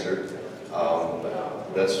satisfactory answer.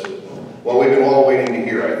 That's what we've been all waiting to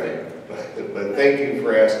hear, I think. But thank you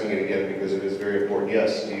for asking it again, because it is very important.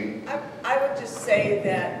 Yes, Steve? I would just say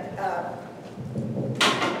that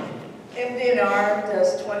MDNR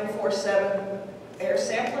does 24/7 air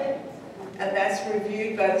sampling, and that's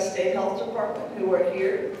reviewed by the State Health Department, who are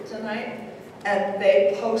here tonight, and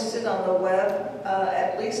they post it on the web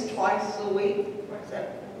at least twice a week.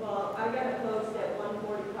 Well, I got a post at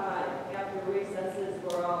 1:45 after recesses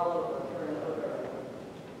were all over for an odor.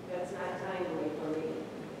 That's not timely for me.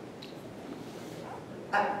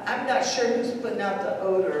 I'm not sure who's putting out the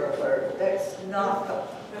odor alert. That's not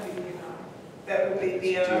that would be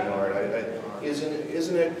DNR.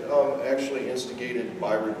 Isn't it actually instigated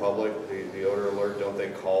by Republic, the odor alert? Don't they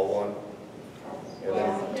call one? And then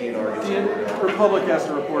DNR gets the word out? Republic has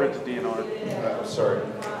to report it to DNR. Sorry.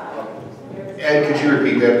 Ed, could you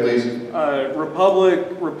repeat that, please? Republic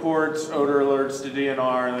reports odor alerts to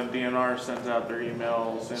DNR, and then DNR sends out their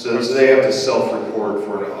emails. And So they have to self-report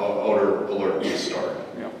for an odor alert to start?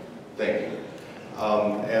 Yeah. Thank you.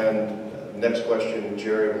 And next question,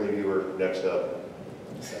 Jerry, I believe you were next up.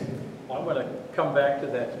 Well, I'm going to come back to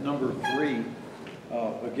that number 3.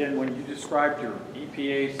 Again, when you described your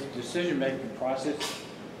EPA's decision-making process,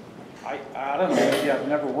 I don't know, maybe I've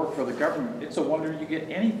never worked for the government. It's a wonder you get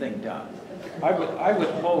anything done. I would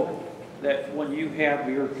hope that when you have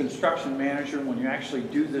your construction manager, when you actually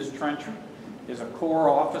do this trenching, is a Corps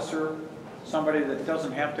officer, somebody that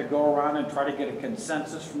doesn't have to go around and try to get a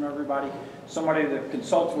consensus from everybody, somebody that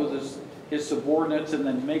consults with his subordinates and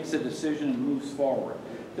then makes a decision and moves forward.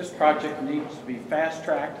 This project needs to be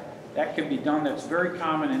fast-tracked. That can be done. That's very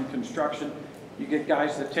common in construction. You get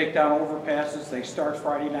guys that take down overpasses, they start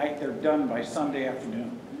Friday night, they're done by Sunday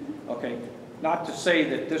afternoon. Okay, not to say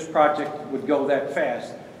that this project would go that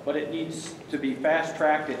fast, but it needs to be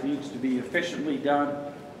fast-tracked, it needs to be efficiently done.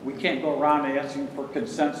 We can't go around asking for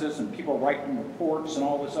consensus and people writing reports and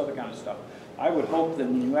all this other kind of stuff. I would hope that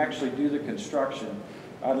when you actually do the construction,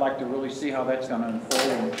 I'd like to really see how that's going to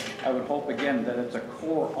unfold. And I would hope, again, that it's a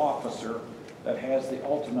Corps officer that has the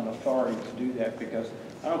ultimate authority to do that, because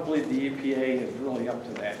I don't believe the EPA is really up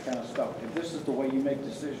to that kind of stuff. If this is the way you make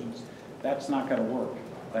decisions, that's not going to work.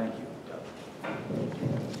 Thank you.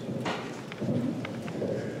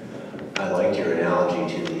 I liked your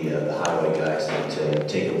analogy to the highway guys that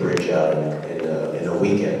take a bridge out in a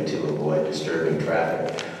weekend to avoid disturbing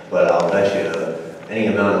traffic. But I'll bet you any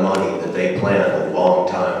amount of money that they planned a long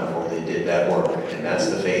time before they did that work, and that's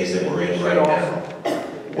the phase that we're in right now.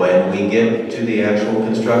 When we get to the actual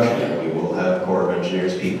construction, we will have Corps of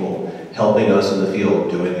Engineers people helping us in the field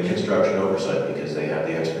doing the construction oversight, because they have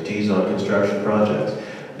the expertise on construction projects.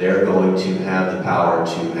 They're going to have the power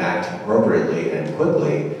to act appropriately and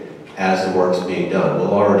quickly as the work's being done.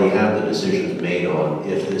 We'll already have the decisions made on,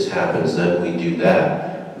 if this happens, then we do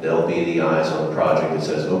that. They'll be the eyes on the project that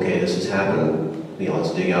says, okay, this has happened,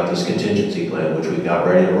 let's dig out this contingency plan, which we've got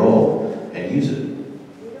ready to roll, and use it.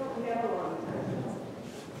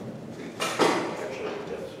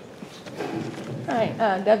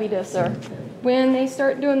 Hi, Debbie Disser. When they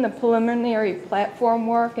start doing the preliminary platform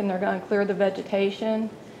work and they're going to clear the vegetation,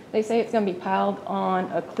 they say it's going to be piled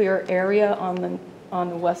on a clear area on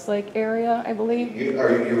the West Lake area, I believe.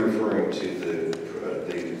 Are you referring to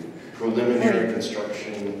the preliminary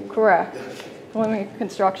construction? Correct. Preliminary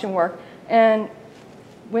construction work. And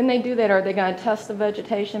when they do that, are they going to test the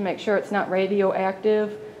vegetation, make sure it's not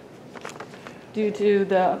radioactive due to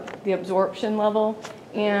the absorption level?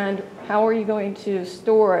 And how are you going to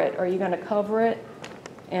store it? Are you going to cover it?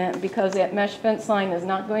 And because that mesh fence line is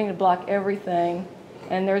not going to block everything,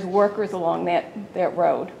 and there's workers along that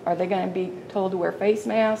road, are they going to be told to wear face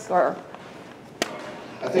masks or?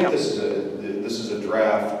 I think this is a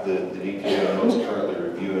draft that the EPA is currently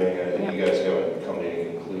reviewing, and you guys haven't come to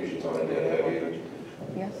any conclusions on it yet, have you?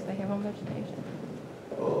 Yes, they have on vegetation.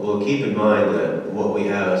 Well, keep in mind that what we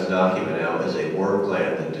have as a document now is a work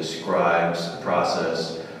plan that describes the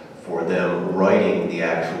process for them writing the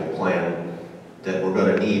actual plan that we're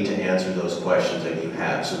going to need to answer those questions that you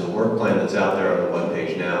have. So the work plan that's out there on the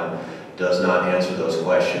webpage now does not answer those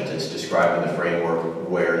questions. It's describing the framework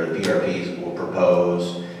where the PRPs will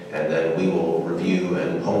propose, and then we will review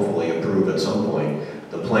and hopefully approve at some point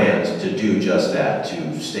the plans to do just that,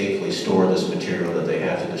 to safely store this material that they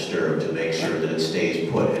have to disturb to make sure that it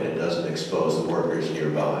stays put and it doesn't expose the workers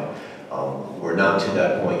nearby. We're not to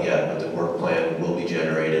that point yet, but the work plan will be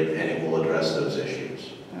generated and it will address those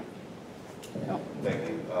issues. Thank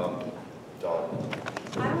you. Dawn?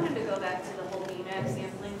 I wanted to go back to the whole BMAC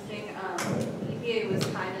sampling thing. EPA was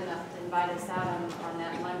kind enough to invite us out on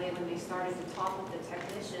that Monday when they started to talk with the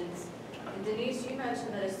technicians. And Denise, you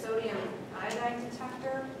mentioned that a sodium iodine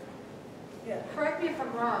detector. Yeah. Correct me if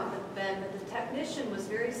I'm wrong, but Ben, the technician was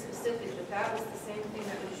very specific that that was the same thing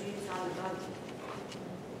that was used on the buggy.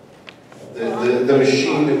 The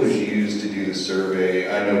machine that was used to do the survey,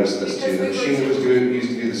 I noticed this too, the machine that was used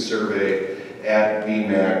to do the survey at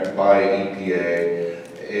BMAC by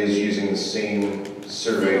EPA is using the same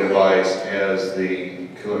survey device as the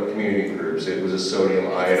community groups. It was a sodium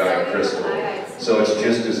iodine crystal. So it's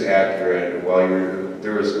just as accurate. While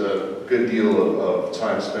there was a good deal of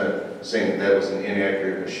time spent saying that was an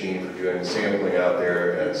inaccurate machine for doing the sampling out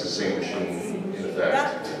there, and it's the same machine in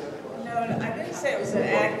effect. No, I didn't say it was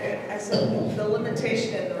inaccurate. I said the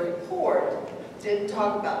limitation in the report didn't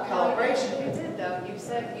talk about calibration. You did though. You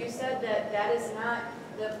said that that is not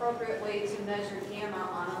the appropriate way to measure gamma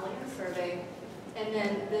on a land survey. And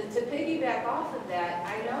then to piggyback off of that,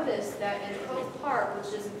 I noticed that in Cove Park,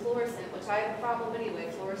 which is fluorescent, which I have a problem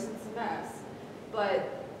anyway, fluorescent's a mess,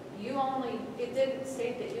 but it didn't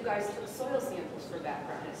state that you guys took soil samples for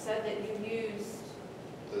background. It said that you used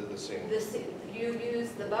you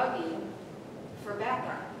used the buggy for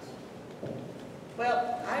background.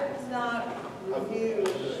 Well, I was not reviewed.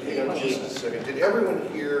 Hang on just a second. Did everyone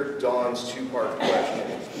hear Dawn's two-part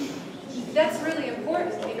question? That's really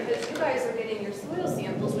important because you guys are getting your soil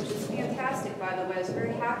samples, which is fantastic, by the way. I was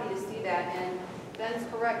very happy to see that. And Ben's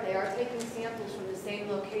correct. They are taking samples from the same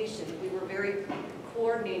location. We were very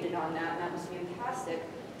coordinated on that, and that was fantastic.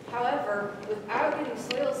 However, without getting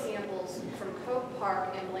soil samples from Cove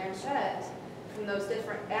Park and Blanchette, from those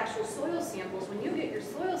different actual soil samples, when you get your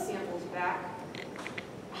soil samples back,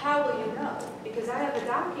 how will you know? Because I have a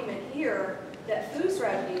document here that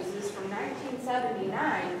FUSRED uses from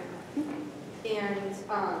 1979, and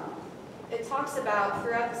it talks about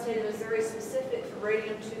throughout the state of Missouri, specific for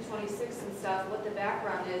radium-226 and stuff, what the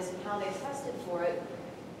background is and how they tested for it.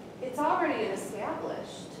 It's already an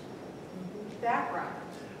established background.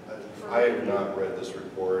 I have not read this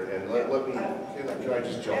report, and can I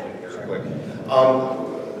just jump in here real quick?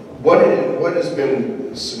 What has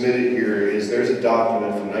been submitted here is there's a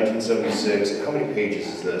document from 1976. How many pages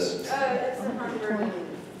is this? It's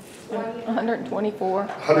 124.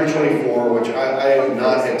 124, which I have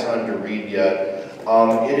not had time to read yet.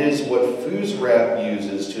 It is what FUSRAP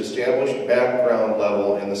uses to establish background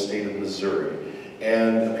level in the state of Missouri.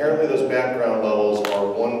 And apparently those background levels are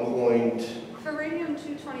 1. For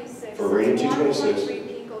radium-226, for radium-226,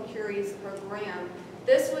 1.3 picocuries per gram.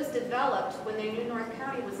 This was developed when they knew North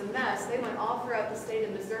County was a mess. They went all throughout the state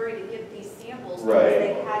of Missouri to get these samples because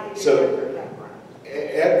they had to get their background.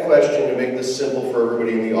 Add question to make this simple for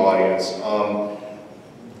everybody in the audience.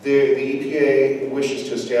 The EPA wishes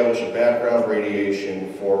to establish a background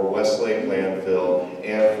radiation for West Lake Landfill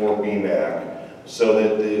and for BMAC so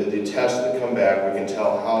that the tests that come back, we can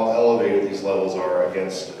tell how elevated these levels are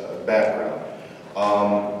against background.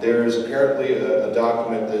 There is apparently a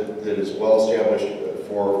document that is well established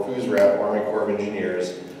for FUSRAP, Army Corps of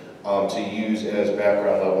Engineers, to use as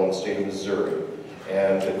background level in the state of Missouri.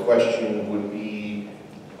 And the question would be,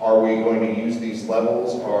 are we going to use these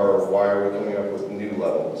levels, or why are we coming up with new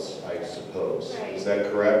levels, I suppose? Right. Is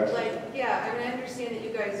that correct? Like, yeah, I mean, I understand that you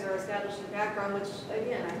guys are establishing background, which,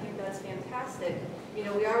 again, I think that's fantastic. You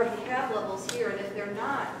know, we already have levels here, and if they're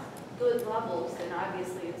not good levels, then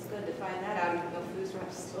obviously it's good to find that out, even though food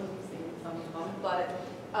reps still using some of them. But,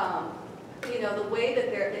 you know, the way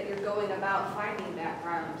that you're going about finding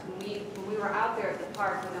background, when we were out there at the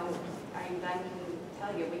park, you know, I can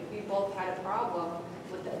tell you, we both had a problem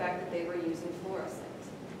with the fact that they were using fluorescent.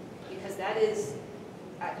 Because that is,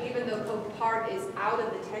 even though Cove Park is out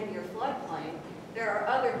of the 10-year floodplain, there are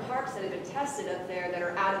other parks that have been tested up there that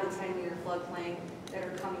are out of the 10-year floodplain that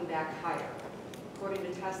are coming back higher, according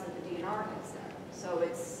to tests that the DNR has done. So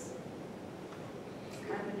it's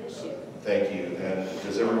kind of an issue. Thank you. And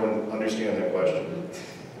does everyone understand that question?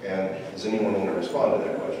 And does anyone want to respond to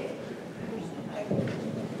that question?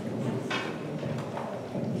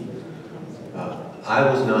 I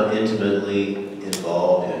was not intimately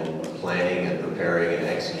involved in planning and preparing and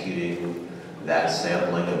executing that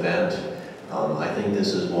sampling event. I think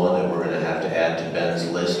this is one that we're going to have to add to Ben's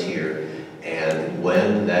list here. And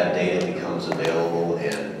when that data becomes available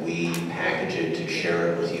and we package it to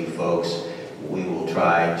share it with you folks, we will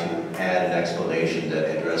try to add an explanation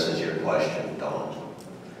that addresses your question, Dawn.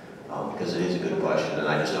 Because it is a good question, and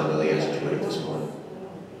I just don't know the answer to it at this point.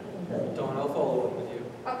 Dawn, I'll follow up with you.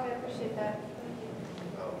 Okay, I appreciate that.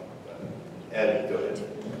 Ed, go ahead.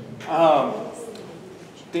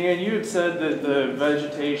 Dan, you had said that the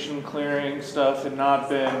vegetation clearing stuff had not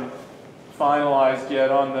been finalized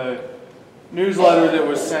yet. On the newsletter that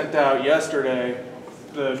was sent out yesterday,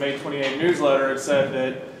 the May 28 newsletter, it said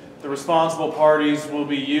that the responsible parties will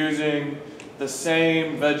be using the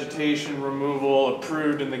same vegetation removal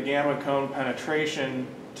approved in the gamma cone penetration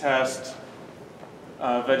test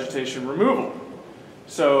vegetation removal.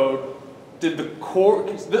 So did the Corps,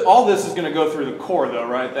 all this is going to go through the Corps though,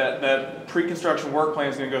 right? That pre-construction work plan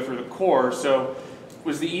is going to go through the Corps. So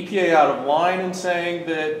was the EPA out of line in saying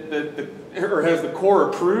or has the Corps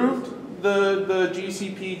approved the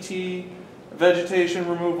GCPT vegetation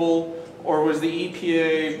removal, or was the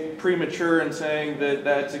EPA premature in saying that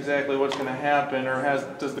that's exactly what's going to happen, or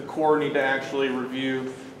does the Corps need to actually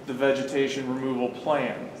review the vegetation removal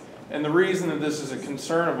plan? And the reason that this is a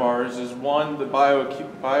concern of ours is, one, the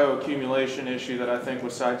bioaccumulation issue that I think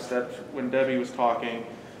was sidestepped when Debbie was talking,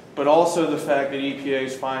 but also the fact that EPA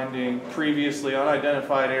is finding previously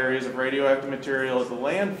unidentified areas of radioactive material at the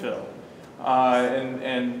landfill.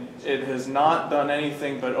 And it has not done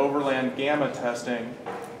anything but overland gamma testing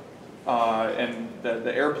and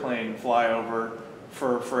the airplane flyover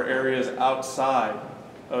for areas outside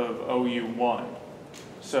of OU1.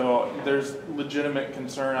 So there's legitimate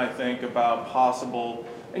concern, I think, about possible,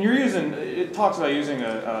 and it talks about using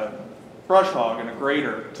a brush hog and a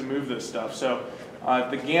grader to move this stuff. So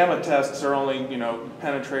the gamma tests are only,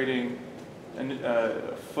 penetrating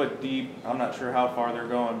a foot deep. I'm not sure how far they're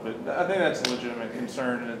going, but I think that's a legitimate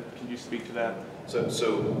concern. And can you speak to that? So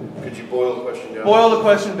could you boil the question down? Boil the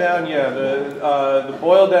question down, yeah. The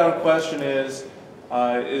boiled down question is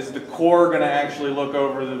the Corps going to actually look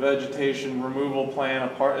over the vegetation removal plan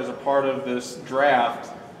as a part of this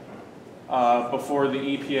draft before the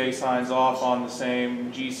EPA signs off on the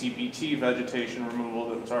same GCPT vegetation removal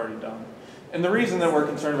that was already done? And the reason that we're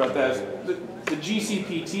concerned about that is the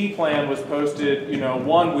GCPT plan was posted,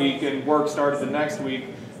 1 week, and work started the next week.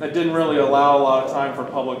 That didn't really allow a lot of time for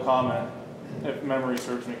public comment, if memory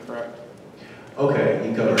serves me correct. Okay,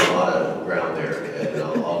 you covered a lot of ground there, and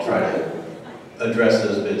I'll try to address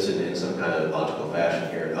those bits in some kind of logical fashion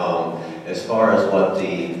here. As far as what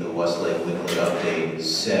the West Lake Weekly update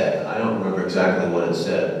said, I don't remember exactly what it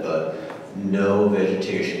said, but no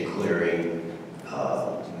vegetation clearing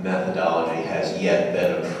methodology has yet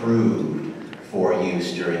been approved for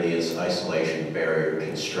use during the isolation barrier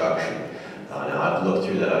construction. Now, I've looked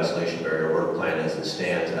through that isolation barrier work plan as it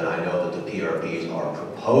stands, and I know that the PRPs are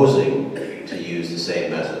proposing to use the same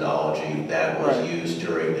methodology that was used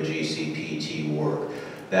during the GCPT work.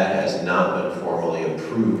 That has not been formally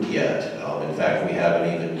approved yet. In fact, we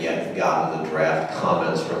haven't even yet gotten the draft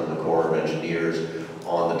comments from the Corps of Engineers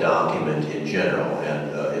on the document in general, and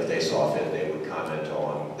if they saw fit, they would comment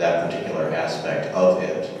on that particular aspect of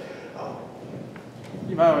it.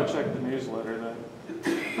 You might want to check the newsletter then.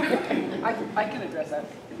 I can address that.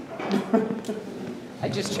 I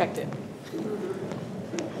just checked it.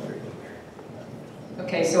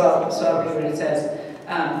 Okay, so I'll read what it says.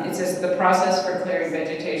 It says the process for clearing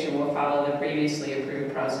vegetation will follow the previously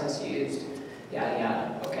approved process used. Yada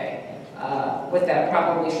yada. Okay. What that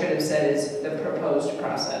probably should have said is the proposed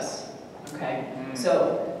process. Okay.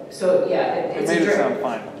 So yeah, it made it sound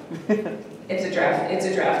fine. It's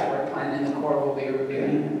a draft work plan, and the Corps will be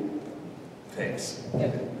reviewing Thanks. it.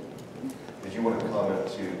 Yep. Did you want to comment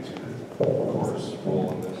to the Corps'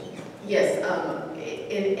 role in this? Yes,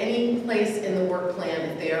 in any place in the work plan,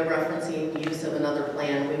 if they are referencing use of another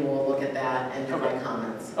plan, we will look at that and provide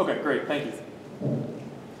comments. Okay, great, thank you.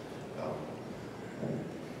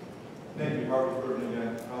 Thank you, Harvey Burton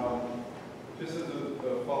again. Just as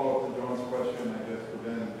a follow-up to John's question, I guess, for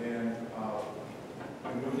Ben and Dan,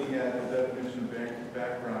 in looking at the definition of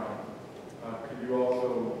background, could you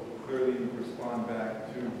also clearly respond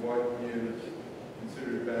back to what is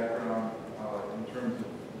considered background in terms of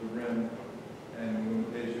the rim and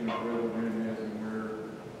limitation of where the rim is and where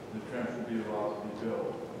the trench will be allowed to be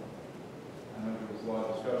built? I know there was a lot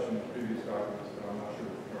of discussion in previous documents, but I'm not sure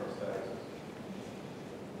what the current status is.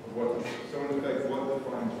 So in effect, what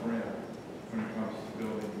defines rim when it comes to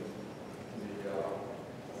building the trench?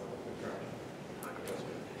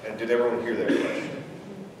 And did everyone hear that question?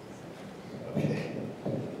 Okay.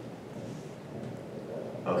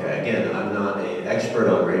 Okay, again, I'm not an expert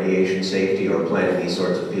on radiation safety or planning these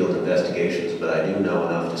sorts of field investigations, but I do know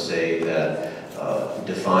enough to say that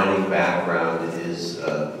defining background is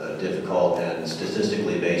a difficult and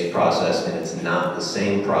statistically based process, and it's not the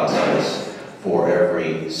same process for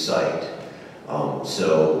every site.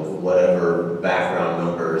 So whatever background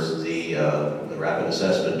numbers the rapid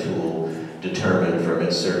assessment tool determined from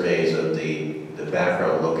its surveys of the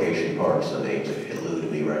background location parts, and they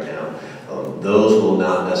elude me right now, those will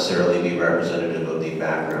not necessarily be representative of the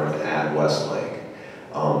background at West Lake.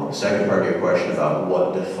 Second part of your question about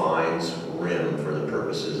what defines rim for the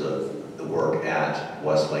purposes of the work at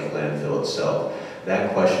West Lake Landfill itself.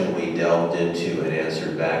 That question we delved into and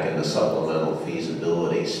answered back in the supplemental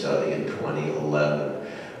feasibility study in 2011,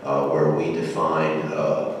 where we defined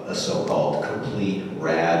a so-called complete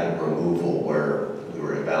rad removal, where we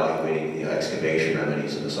were evaluating the excavation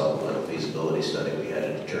remedies in the supplemental feasibility study. We had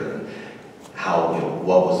to determine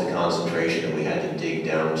what was the concentration that we had to dig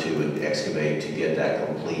down to and excavate to get that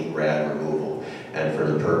complete rad removal. And for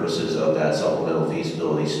the purposes of that supplemental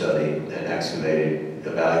feasibility study and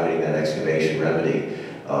evaluating that excavation remedy,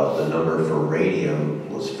 the number for radium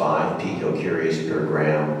was 5 picocuries per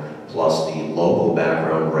gram, plus the local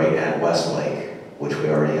background right at West Lake, which we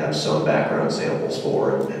already have some background samples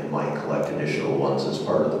for and might collect additional ones as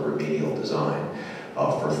part of the remedial design.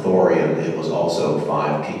 For thorium, it was also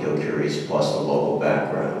 5 picocuries plus the local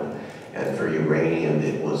background. And for uranium,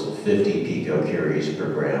 it was 50 picocuries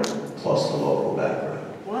per gram plus the local background.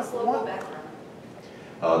 What's local background?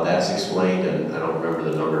 That's explained, and I don't remember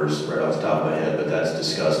the numbers right off the top of my head, but that's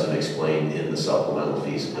discussed and explained in the supplemental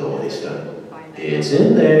feasibility study. It's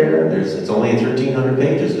in there. It's only 1,300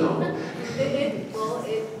 pages, though.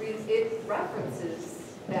 It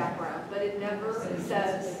references background, but it never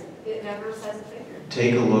says a figure.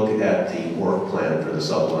 Take a look at the work plan for the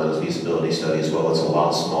supplemental feasibility study as well. It's a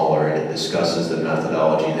lot smaller, and it discusses the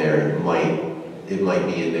methodology there. It might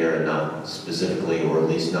be in there and not specifically, or at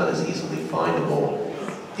least not as easily findable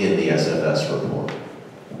in the SFS report.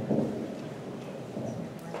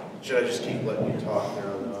 Should I just keep letting you talk there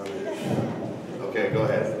on the Okay, go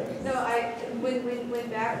ahead. No, when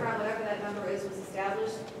background, whatever that number is,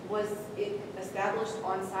 was it established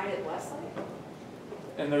on site at West Lake?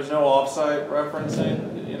 And there's no off-site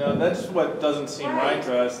referencing, that's what doesn't seem right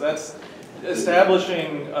to us. That's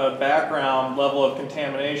establishing a background level of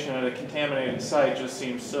contamination at a contaminated site just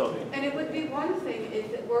seems silly. And it would be one thing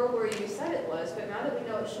if it were where you said it was, but now that we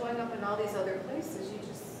know it's showing up in all these other places, you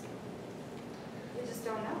just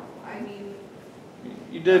don't know. I mean,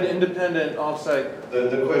 you did independent off-site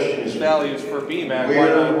the question is values for BMAC.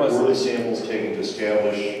 Where were the samples taken to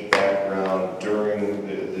establish background during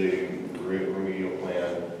the remedial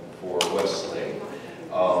plan for West Lake?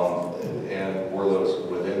 And were those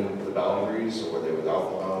within the boundaries, or were they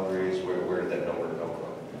without the boundaries? Where did that number come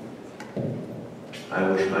from? I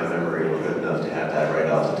wish my memory were good enough to have that right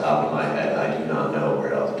off the top of my head. I do not know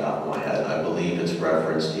right off the top of my head. I believe it's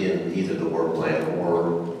referenced in either the work plan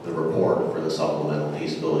or the report for the supplemental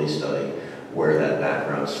feasibility study where that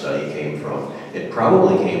background study came from. It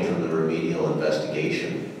probably came from the remedial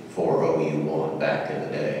investigation for OU1 back in the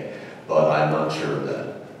day, but I'm not sure of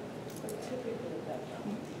that.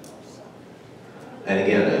 And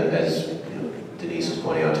again, as Denise is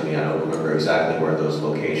pointing out to me, I don't remember exactly where those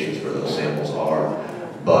locations for those samples are,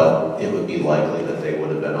 but it would be likely that they would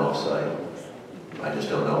have been off-site. I just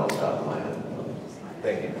don't know off the top of my head.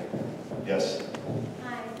 Thank you. Yes?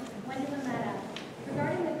 Hi, Wendy Lametta.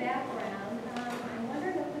 Regarding the background, I'm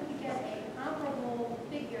wondering if we could get a comparable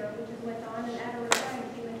figure, which is what Don and Ed are referring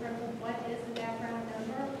to in terms of what is the background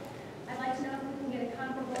number. I'd like to know if we can get a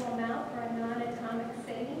comparable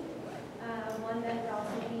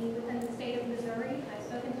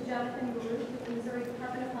with the Missouri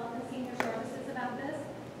Department of Health and Senior Services about this,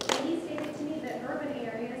 and he stated to me that urban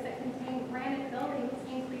areas that contain granite buildings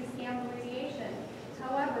increase gamma radiation.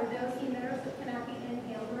 However, those emitters cannot be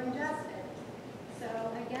inhaled or ingested. So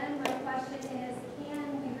again, my question is,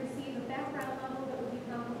 can we receive a background level that would be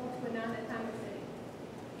comparable to a non-atomic city?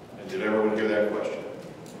 And did everyone hear that question?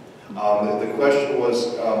 The question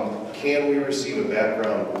was, can we receive a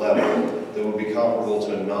background level that would be comparable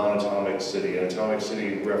to a non-atomic city? An atomic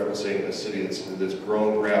city referencing a city that's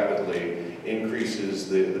grown rapidly, increases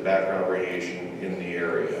the background radiation in the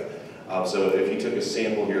area. So if you took a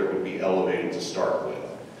sample here, it would be elevated to start with.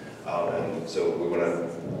 And so we want to...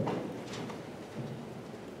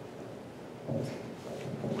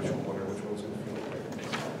 Which one's in the field?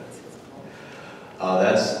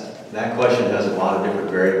 That question has a lot of different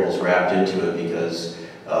variables wrapped into it because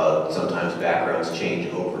sometimes backgrounds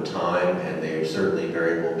change over time, and they are certainly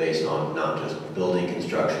variable based on not just building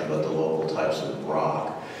construction, but the local types of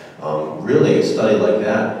rock. Really, a study like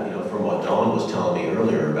that, you know, from what Dawn was telling me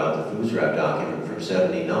earlier about the FOOSRAP document from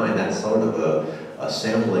 '79, that's sort of a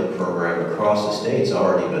sampling program across the state's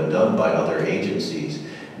already been done by other agencies.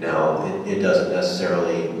 Now, it doesn't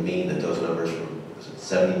necessarily mean that those numbers from, was it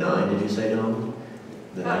 79, did you say, Dawn?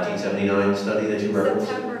 The 1979 study that you referenced?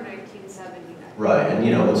 September 1979. Right, and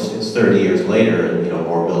you know, it's 30 years later, and you know,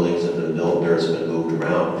 more buildings have been built, dirt's been moved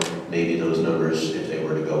around. Maybe those numbers, if they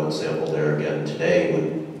were to go and sample there again today,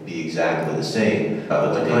 would be exactly the same.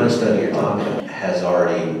 But the kind of study you're talking about has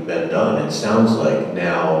already been done. It sounds like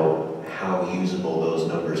now how usable those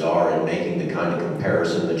numbers are in making the kind of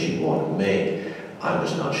comparison that you want to make, I'm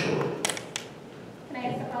just not sure. Can I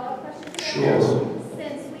ask a follow-up question? Sure.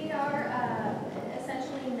 Since we are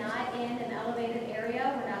essentially not in an elevated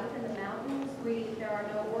area, we're not within the mountains, there are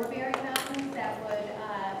no ore-bearing mountains that would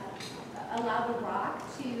allow the rock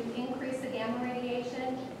to increase the gamma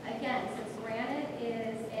radiation. Again, since granite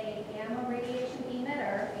is a gamma radiation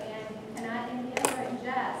emitter and you cannot inhale or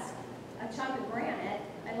ingest a chunk of granite,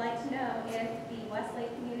 I'd like to know if the West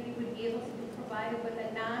Lake community would be able to be provided with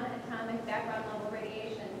a non-atomic background level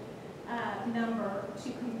radiation number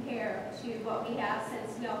to compare to what we have,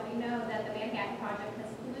 since we already know that the Manhattan Project has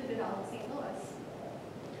polluted all of St. Louis.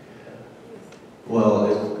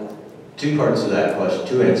 Well, two parts to that question,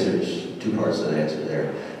 two parts to the answer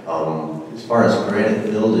there. As far as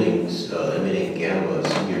granite buildings emitting gammas,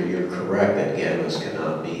 you're correct that gammas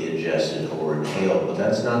cannot be ingested or inhaled, but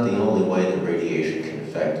that's not the only way that radiation can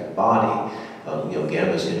affect the body. You know,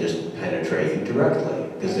 gammas can just penetrate you directly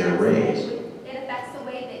because they're rays. It affects the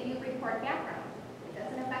way that you report background. It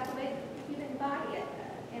doesn't affect the way that the human body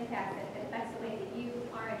impacts it. It affects the way that you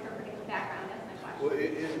are interpreting the background. That's my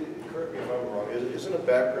question. Well, correct me if I'm wrong, isn't a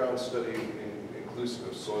background study inclusive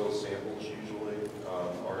of soil samples usually,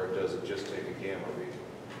 or does it just take a gamma reading?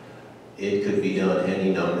 It could be done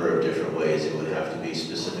any number of different ways. It would have to be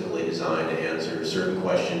specifically designed to answer certain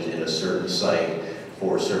questions in a certain site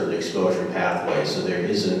for certain exposure pathways. So there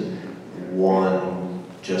isn't one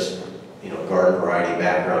just, you know, garden variety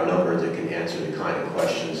background number that can answer the kind of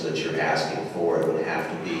questions that you're asking for. It would have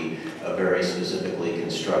to be a very specifically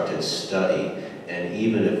constructed study. And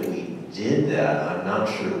even if we did that, I'm not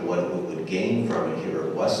sure what we would gain from it here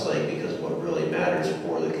at Westlake, because what really matters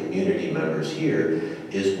for the community members here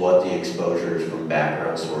is what the exposures from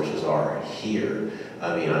background sources are here.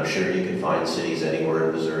 I mean, I'm sure you can find cities anywhere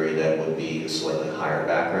in Missouri that would be a slightly higher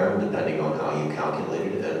background, depending on how you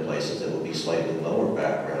calculated it, and places that would be slightly lower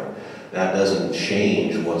background. That doesn't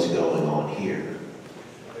change what's going on here.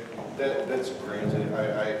 That's granted.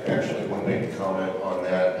 I actually want to make a comment on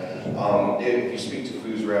that. If you speak to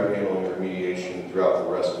FOOSRAP handling remediation throughout the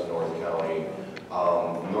rest of North County,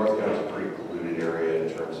 North County is a pretty polluted area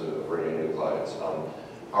in terms of radionuclides.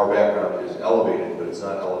 Our background is elevated, but it's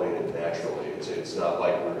not elevated naturally. It's not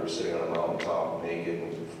like we're sitting on a mountaintop naked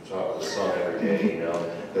and top of the sun every day, you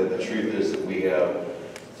know. The truth is that we have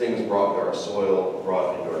things brought into our soil,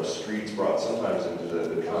 brought into our streets, brought sometimes into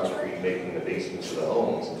the concrete, making the basements of the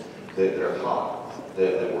homes, that are hot,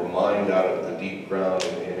 that were mined out of the deep ground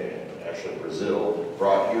in actually Brazil,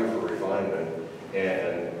 brought here for refinement,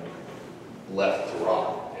 and left to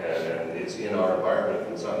rot. And it's in our environment,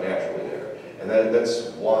 and it's not naturally there. And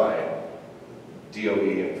that's why DOE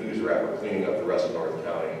and FOOSRAP are cleaning up the rest of North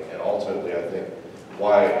County. And ultimately, I think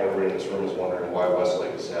why everybody in this room is wondering why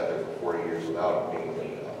Westlake has sat there for 40 years without being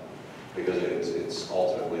cleaned up. Because it's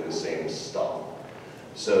ultimately the same stuff.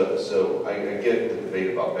 So I get the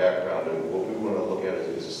debate about background, and what we want to look at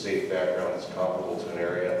is a safe background that's comparable to an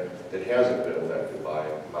area that hasn't been affected by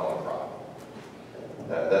mountain crop.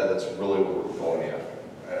 That's really what we're going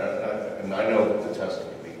after. And I know that the testing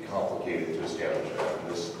can be complicated to establish that.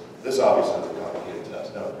 This obviously is a complicated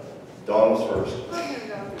test. No, Dawn was first.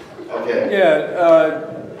 Okay.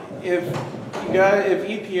 Yeah, if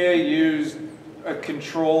EPA used a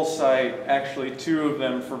control site, actually 2 of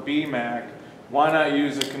them for BMAC, why not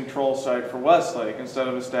use a control site for West Lake instead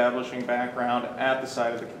of establishing background at the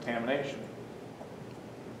site of the contamination?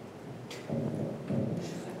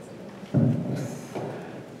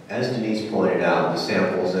 As Denise pointed out, the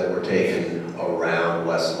samples that were taken around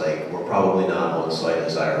West Lake were probably not on site,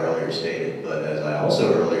 as I earlier stated, but as I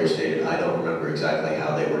also earlier stated, I don't remember exactly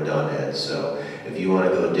how they were done, Ed. So if you want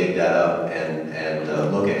to go dig that up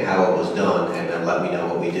and look at how it was done and then let me know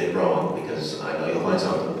what we did wrong, because I know you'll find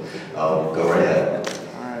something, go right ahead.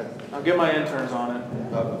 All right, I'll get my interns on it.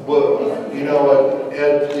 Well, you know what,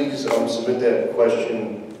 Ed, please submit that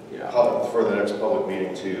question for the next public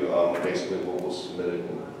meeting too. Basically, we'll submit it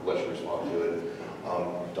and let you respond to it.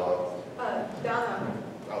 Don? Donna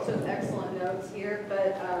took excellent notes here,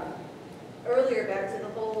 but earlier back to the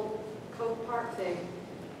whole Cove Park thing,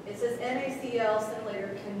 it says NaCl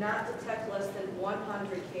scintillator cannot detect less than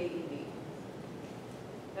 100 keV.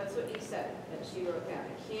 That's what you said, that she wrote down.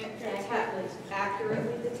 It can't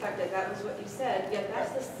accurately detect it. That was what you said, yet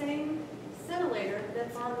that's the same scintillator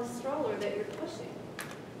that's on the stroller that you're pushing.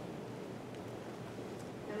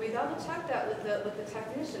 And we double checked that with the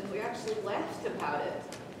technicians. We actually laughed about it.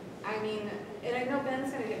 I mean, and I know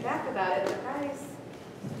Ben's going to get back about it, but guys,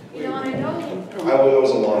 you know, and I know. I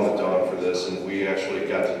was along with Don for this, and we actually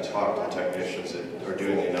got to talk to the technicians that are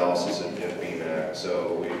doing the analysis at BMAC.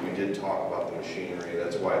 So we did talk about the machinery.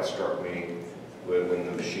 That's why it struck me when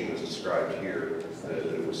the machine was described here that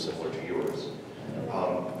it was similar to yours.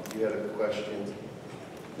 You had a question?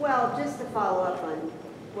 Well, just to follow up on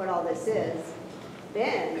what all this is,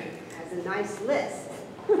 Ben has a nice list.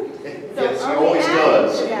 Yes, he always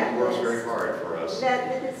does. He works very hard for us.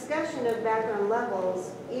 That the discussion of background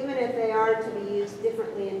levels, even if they are to be used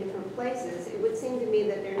differently in different places, it would seem to me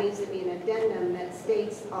that there needs to be an addendum that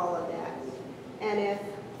states all of that. And if,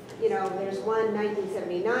 you know, there's one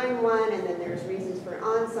 1979 one, and then there's reasons for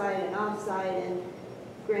on-site and off-site and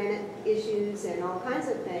granite issues and all kinds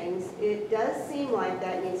of things, it does seem like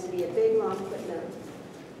that needs to be a big long footnote.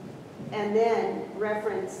 And then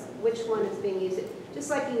reference which one is being used. Just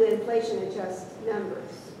like you inflation adjust numbers.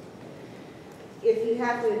 If you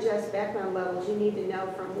have to adjust background levels, you need to know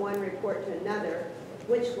from one report to another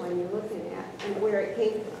which one you're looking at and where it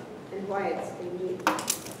came from and why it's being used.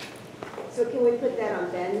 So can we put that on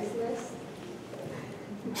Ben's list?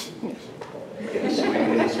 Yes,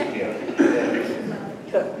 we can.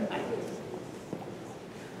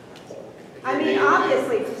 I mean,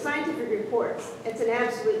 obviously, for scientific reports, it's an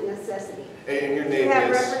absolute necessity. And your name to have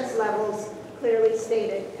is? reference levels clearly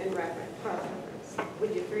stated and cross-referenced.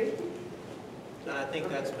 Would you agree? And I think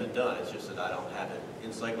that's been done. It's just that I don't have it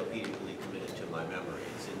encyclopedically committed to my memory.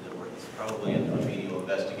 It's probably in the remedial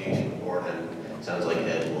investigation report, and It sounds like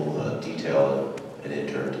Ed will detail an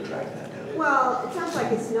intern to track that down. Well, it sounds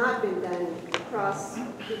like it's not been done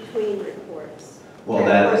between reports. Well,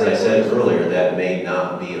 that, as I said earlier, that may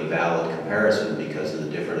not be a valid comparison because of the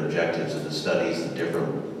different objectives of the studies, the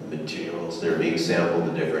different materials that are being sampled,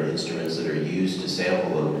 the different instruments that are used to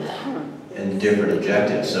sample them, and different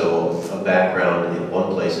objectives. So a background in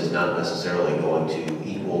one place is not necessarily going to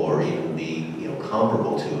equal or even be,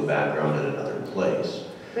 comparable to a background in another place.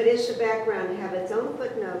 But it should background have its own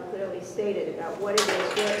footnote clearly stated about what it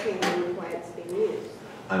is, where it came from, and why it's being used.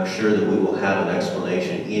 I'm sure that we will have an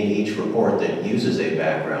explanation in each report that uses a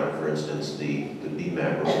background, for instance, the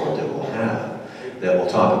BMAC report that we'll have, that will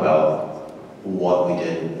talk about what we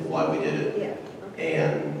did, why we did it,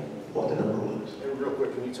 and what the number was. Hey, real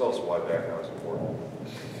quick, can you tell us why background is important?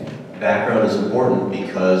 Background is important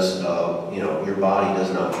because, your body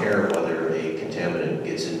does not care whether a contaminant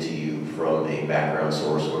gets into you from a background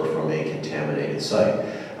source or from a contaminated site.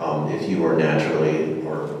 If you are naturally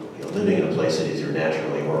or living in a place that either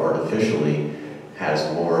naturally or artificially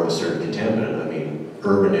has more of a certain contaminant. I mean,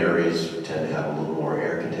 urban areas tend to have a little more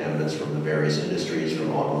air contaminants from the various industries,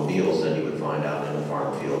 from automobiles, than you would find out in a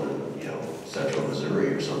farm field in, central Missouri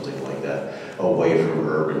or something like that, away from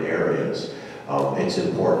urban areas. It's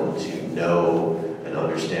important to know and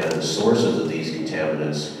understand the sources of these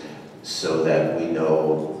contaminants so that we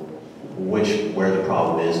know where the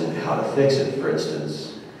problem is and how to fix it. For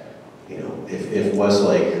instance, if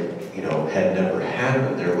Westlake had never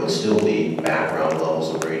happened, there would still be background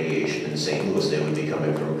levels of radiation in St. Louis. They would be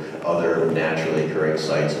coming from other naturally occurring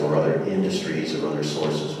sites or other industries or other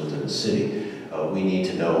sources within the city. We need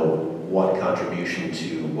to know what contribution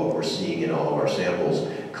to what we're seeing in all of our samples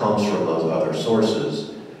comes from those other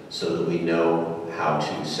sources so that we know how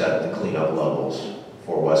to set the cleanup levels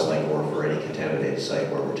for West Lake or for any contaminated site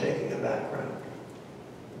where we're taking a background.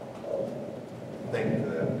 Thank you for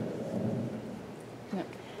that.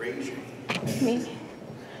 Raise your hand. Me?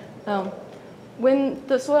 When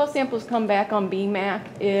the soil samples come back on BMAC,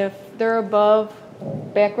 if they're above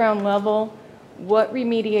background level, what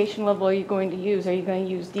remediation level are you going to use? Are you going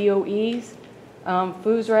to use DOEs,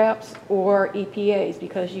 FUSRAPs, or EPAs?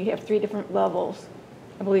 Because you have 3 different levels.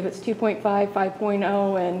 I believe it's 2.5,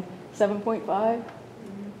 5.0, and 7.5.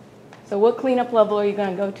 So what cleanup level are you going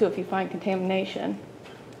to go to if you find contamination?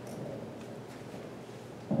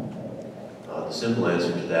 The simple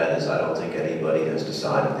answer to that is I don't think anybody has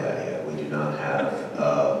decided that yet. We do not have,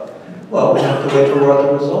 well, we have to wait for what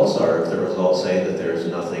the results are. If the results say that there's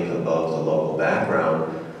nothing above the local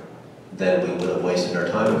background, then we would have wasted our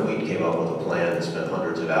time if we came up with a plan and spent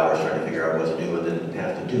hundreds of hours trying to figure out what to do and then didn't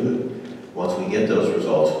have to do it. Once we get those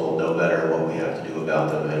results, we'll know better what we have to do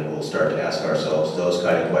about them, and we'll start to ask ourselves those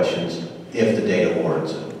kind of questions if the data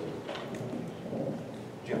warrants it.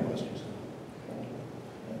 Do you have questions?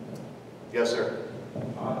 Yes, sir.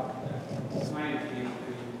 My name is Dan.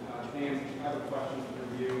 Dan, I have a question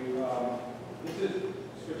for you. This is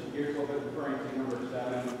switching gears a little bit, referring to number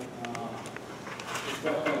 7. This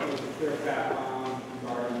question was a clear path on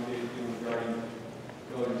regarding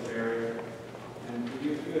building barrier. And you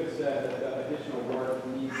had said that additional work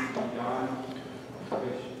needs to be done,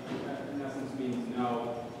 which in essence means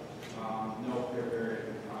no clear barrier to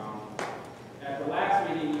be found. At the last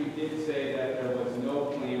meeting, you did say that there was no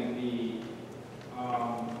plan B,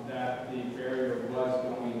 that the barrier was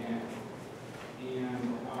going in. And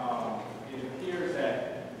it appears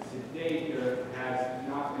that to date there has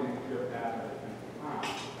not been a clear path that has been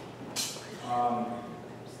found.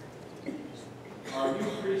 Are you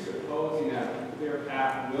presupposing that a clear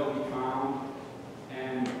path will be found?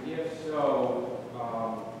 And if so,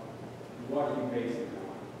 what are you basing it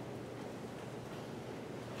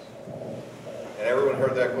on? And everyone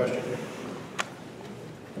heard that question?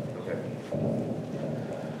 Okay.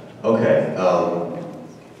 Okay.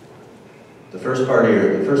 The first part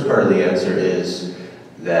of the answer is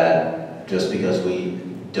that just because we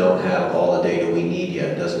don't have all the data we need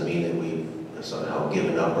yet doesn't mean that we've somehow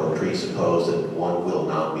given up or presupposed that one will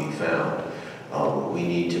not be found. We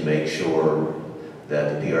need to make sure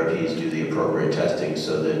that the PRPs do the appropriate testing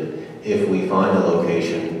so that if we find a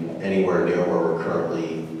location anywhere near where we're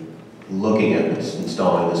currently looking at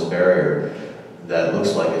installing this barrier that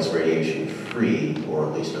looks like it's radiation free, or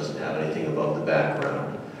at least doesn't have anything above the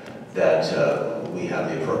background, that we have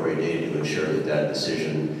the appropriate data to ensure that that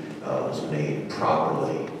decision was made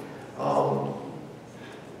properly.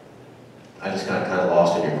 I just got kind of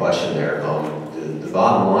lost in your question there. The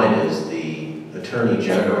bottom line is the Attorney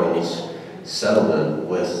General's settlement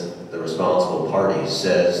with the responsible parties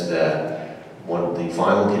says that the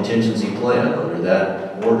final contingency plan under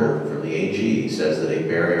that order from the AG says that a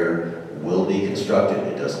barrier will be constructed.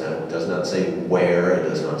 It does not say where, it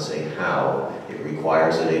does not say how. It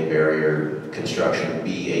requires that a barrier construction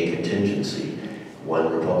be a contingency. When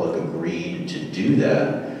Republic agreed to do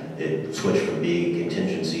that, it switched from being a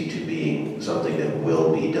contingency to being something that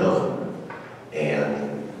will be done.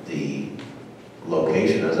 And the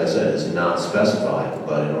location, as I said, is not specified,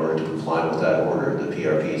 but in order to comply with that order, the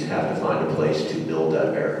PRPs have to find a place to build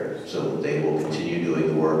that barrier. So they will continue doing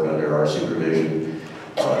the work under our supervision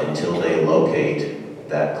until they locate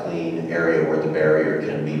that clean area where the barrier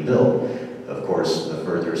can be built. Of course, the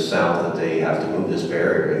further south that they have to move this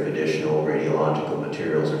barrier, if additional radiological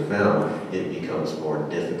materials are found, it becomes more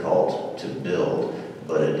difficult to build,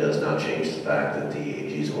 but it does not change the fact that the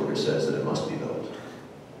AG's order says that it must be built.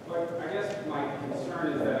 But I guess my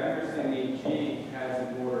concern is that I understand the AG has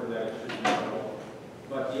an order that it should be built,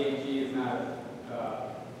 but the AG is not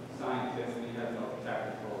a scientist and he has no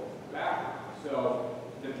technical background. So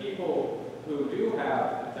the people who do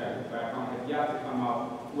have a technical background have yet to come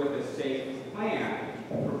up with a safe plan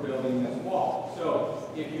for building this wall.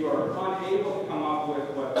 So if you are unable to come up with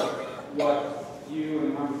what you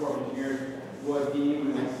and the Army Corps of Engineers would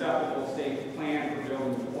deem an acceptable safe plan for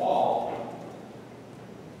building the wall,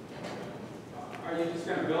 are you just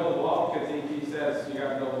going to build a wall because AG says you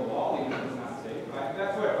got to build a wall even if it's not safe?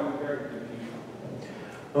 That's what I'm very confused.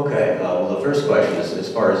 Okay, well the first question is,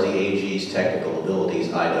 as far as the AG's technical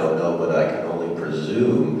abilities, I don't know, but I can only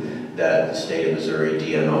presume that the state of Missouri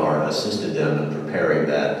DNR assisted them in preparing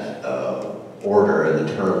that order and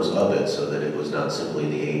the terms of it so that it was not simply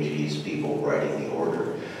the AG's people writing the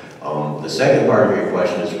order. The second part of your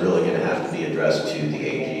question is really going to have to be addressed to the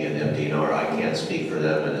AG and MDNR. I can't speak for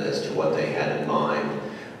them as to what they had in mind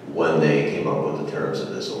when they came up with the terms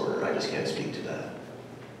of this order. I just can't speak to that.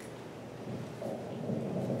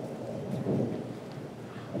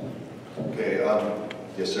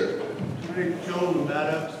 Yes, sir. My name's Joe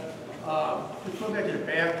Meadows. Just looking at your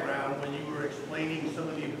background, when you were explaining some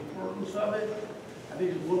of the importance of it, I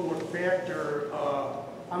think there's one more factor.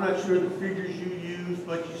 I'm not sure the figures you used,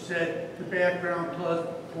 but you said the background plus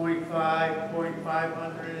 0.5,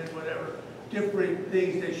 0.500, whatever, different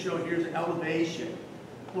things that show here's elevation.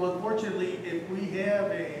 Well, unfortunately, if we have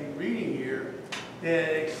a reading here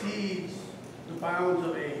that exceeds the bounds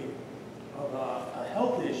of a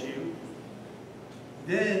health issue,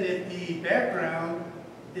 then if the background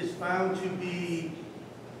is found to be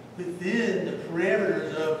within the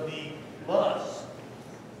parameters of the plus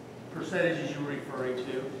percentages you're referring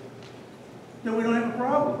to, then we don't have a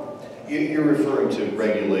problem. You're referring to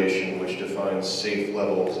regulation, which defines safe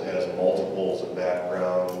levels as multiples of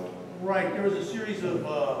background. Right, there was a series of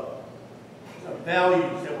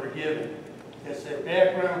values that were given that said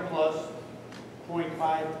background plus 0.5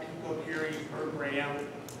 picocuries per gram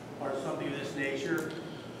or something of this nature.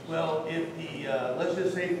 Well, if the, let's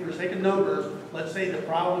just say for the sake of numbers, let's say the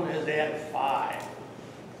problem is at 5,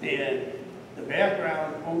 then the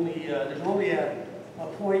background only, there's only a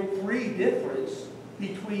 0.3 difference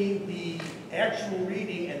between the actual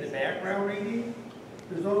reading and the background reading.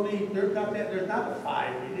 There's not a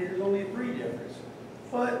 5 reading, there's only a 3 difference.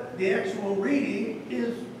 But the actual reading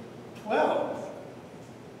is 12.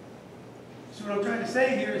 So what I'm trying to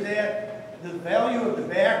say here is that the value of the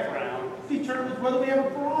background determines whether we have a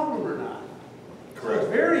problem or not. Correct. So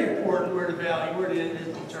it's very important where it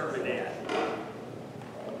is determined at.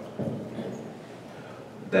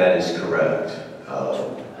 That is correct.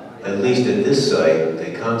 At least at this site,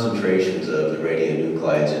 the concentrations of the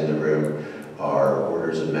radionuclides in the rim are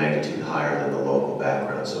orders of magnitude higher than the local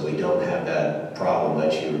background. So we don't have that problem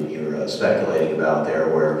that you're speculating about there,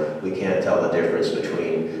 where we can't tell the difference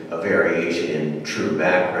between a variation in true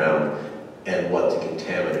background and what the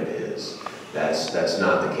contaminant is. That's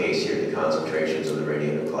not the case here. The concentrations of the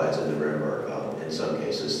radionuclides in the rim are, in some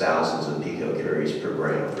cases, thousands of picocuries per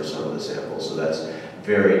gram for some of the samples. So that's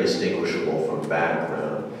very distinguishable from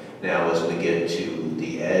background. Now, as we get to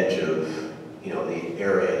the edge of the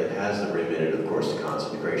area that has the rim in it, of course, the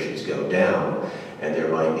concentrations go down, and there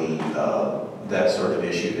might be that sort of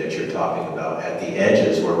issue that you're talking about at the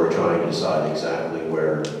edges, where we're trying to decide exactly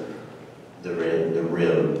where the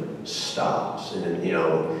rim stops. And then,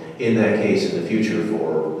 in that case, in the future,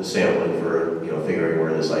 for the sampling, for figuring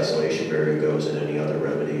where this isolation barrier goes and any other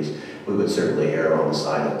remedies, we would certainly err on the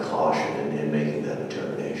side of caution in making that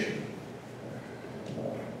determination.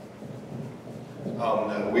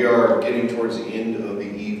 We are getting towards the end of the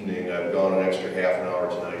evening. I've gone an extra half an hour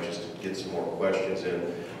tonight just to get some more questions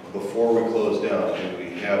in. Before we close down, do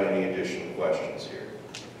we have any additional questions here?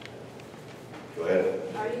 Go ahead.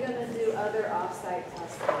 Are you going to do other off-site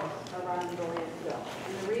testing around the landfill?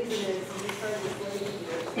 And the reason is, you've heard this lady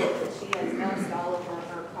here, that she has dust all over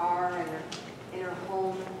her car and in her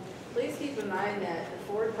home. Please keep in mind that the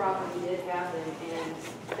Ford property did happen, and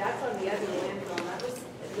that's on the edge of the landfill, and that was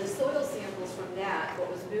the soil samples from that, what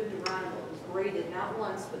was moved around, what was graded, not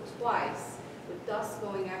once, but twice, with dust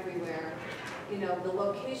going everywhere. The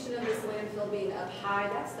location of this landfill being up high,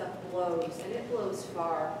 that stuff blows, and it blows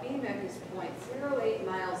far. BMAC is 0.08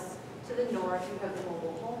 miles to the north. You have the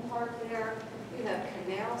mobile home park there. You have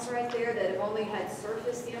canals right there that have only had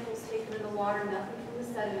surface samples taken in the water, nothing from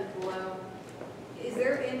the sediment below. Is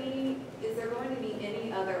there going to be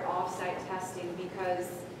any other off-site testing? Because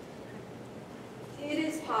it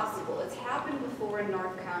is possible. It's happened before in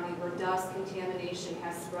North County where dust contamination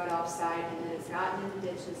has spread off-site and then it's gotten into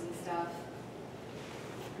ditches and stuff.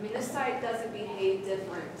 I mean, this site doesn't behave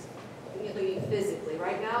different physically.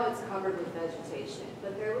 Right now it's covered with vegetation,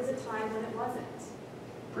 but there was a time when it wasn't.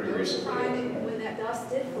 Pretty there was recently. a time when that dust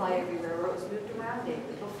did fly everywhere, where it was moved around daily,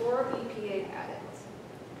 before EPA had it.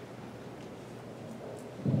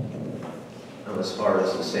 As far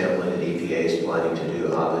as the sampling that EPA is planning to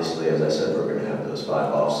do, obviously, as I said, we're going to have those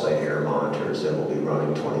 5 off-site air monitors that will be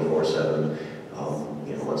running 24/7.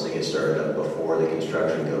 Once they get started up before the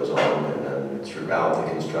construction goes on, and then throughout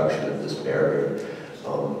the construction of this barrier.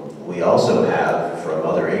 We also have, from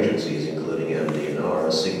other agencies, including MDNR,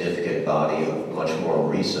 a significant body of much more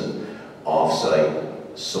recent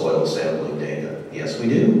off-site soil sampling data. Yes, we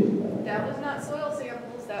do. That was not soil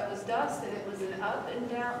samples, that was dust, and it was an up and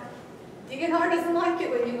down. DNR doesn't like it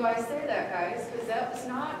when you guys say that, guys, because that was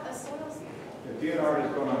not a soil sample. Yeah, DNR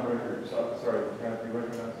has gone on record, sorry, can I be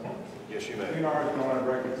recognized? Yes, you may. DNR has gone on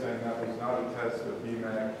record saying that was not a test of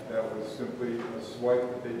BMAC, that was simply a swipe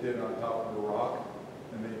that they did on top of a rock,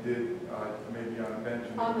 and they did maybe on a bench,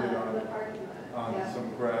 and they did on some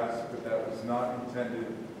grass, but that was not intended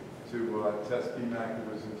to test BMAC.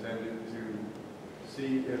 It was intended to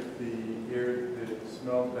see if the air that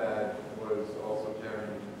smelled bad was also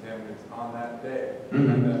carrying contaminants on that day.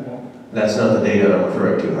 That moment. That's not the data I'm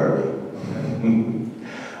referring to, Harvey.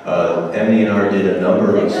 MDNR did a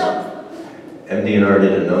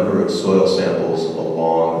number of soil samples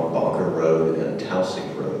along Bonker Road and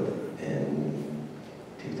Tausig Road in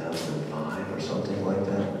 2005 or something like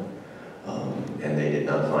that, and they did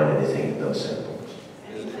not find anything in those samples.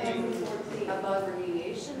 Anything above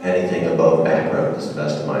remediation? Anything above background, is the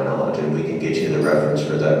best of my knowledge, and we can get you the reference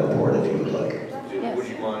for that report if you would like. Would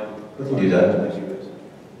you mind? We can do that.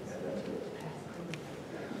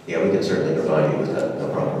 Yeah, we can certainly provide you with that, no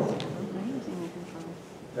problem.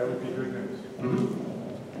 That would be good news.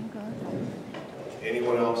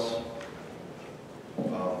 Anyone else?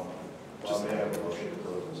 Well, may I have a motion to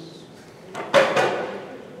close?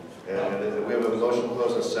 And we have a motion to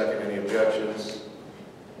close in a second. Any objections?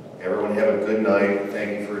 Everyone have a good night.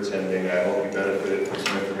 Thank you for attending. I hope you benefited from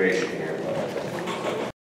some information here.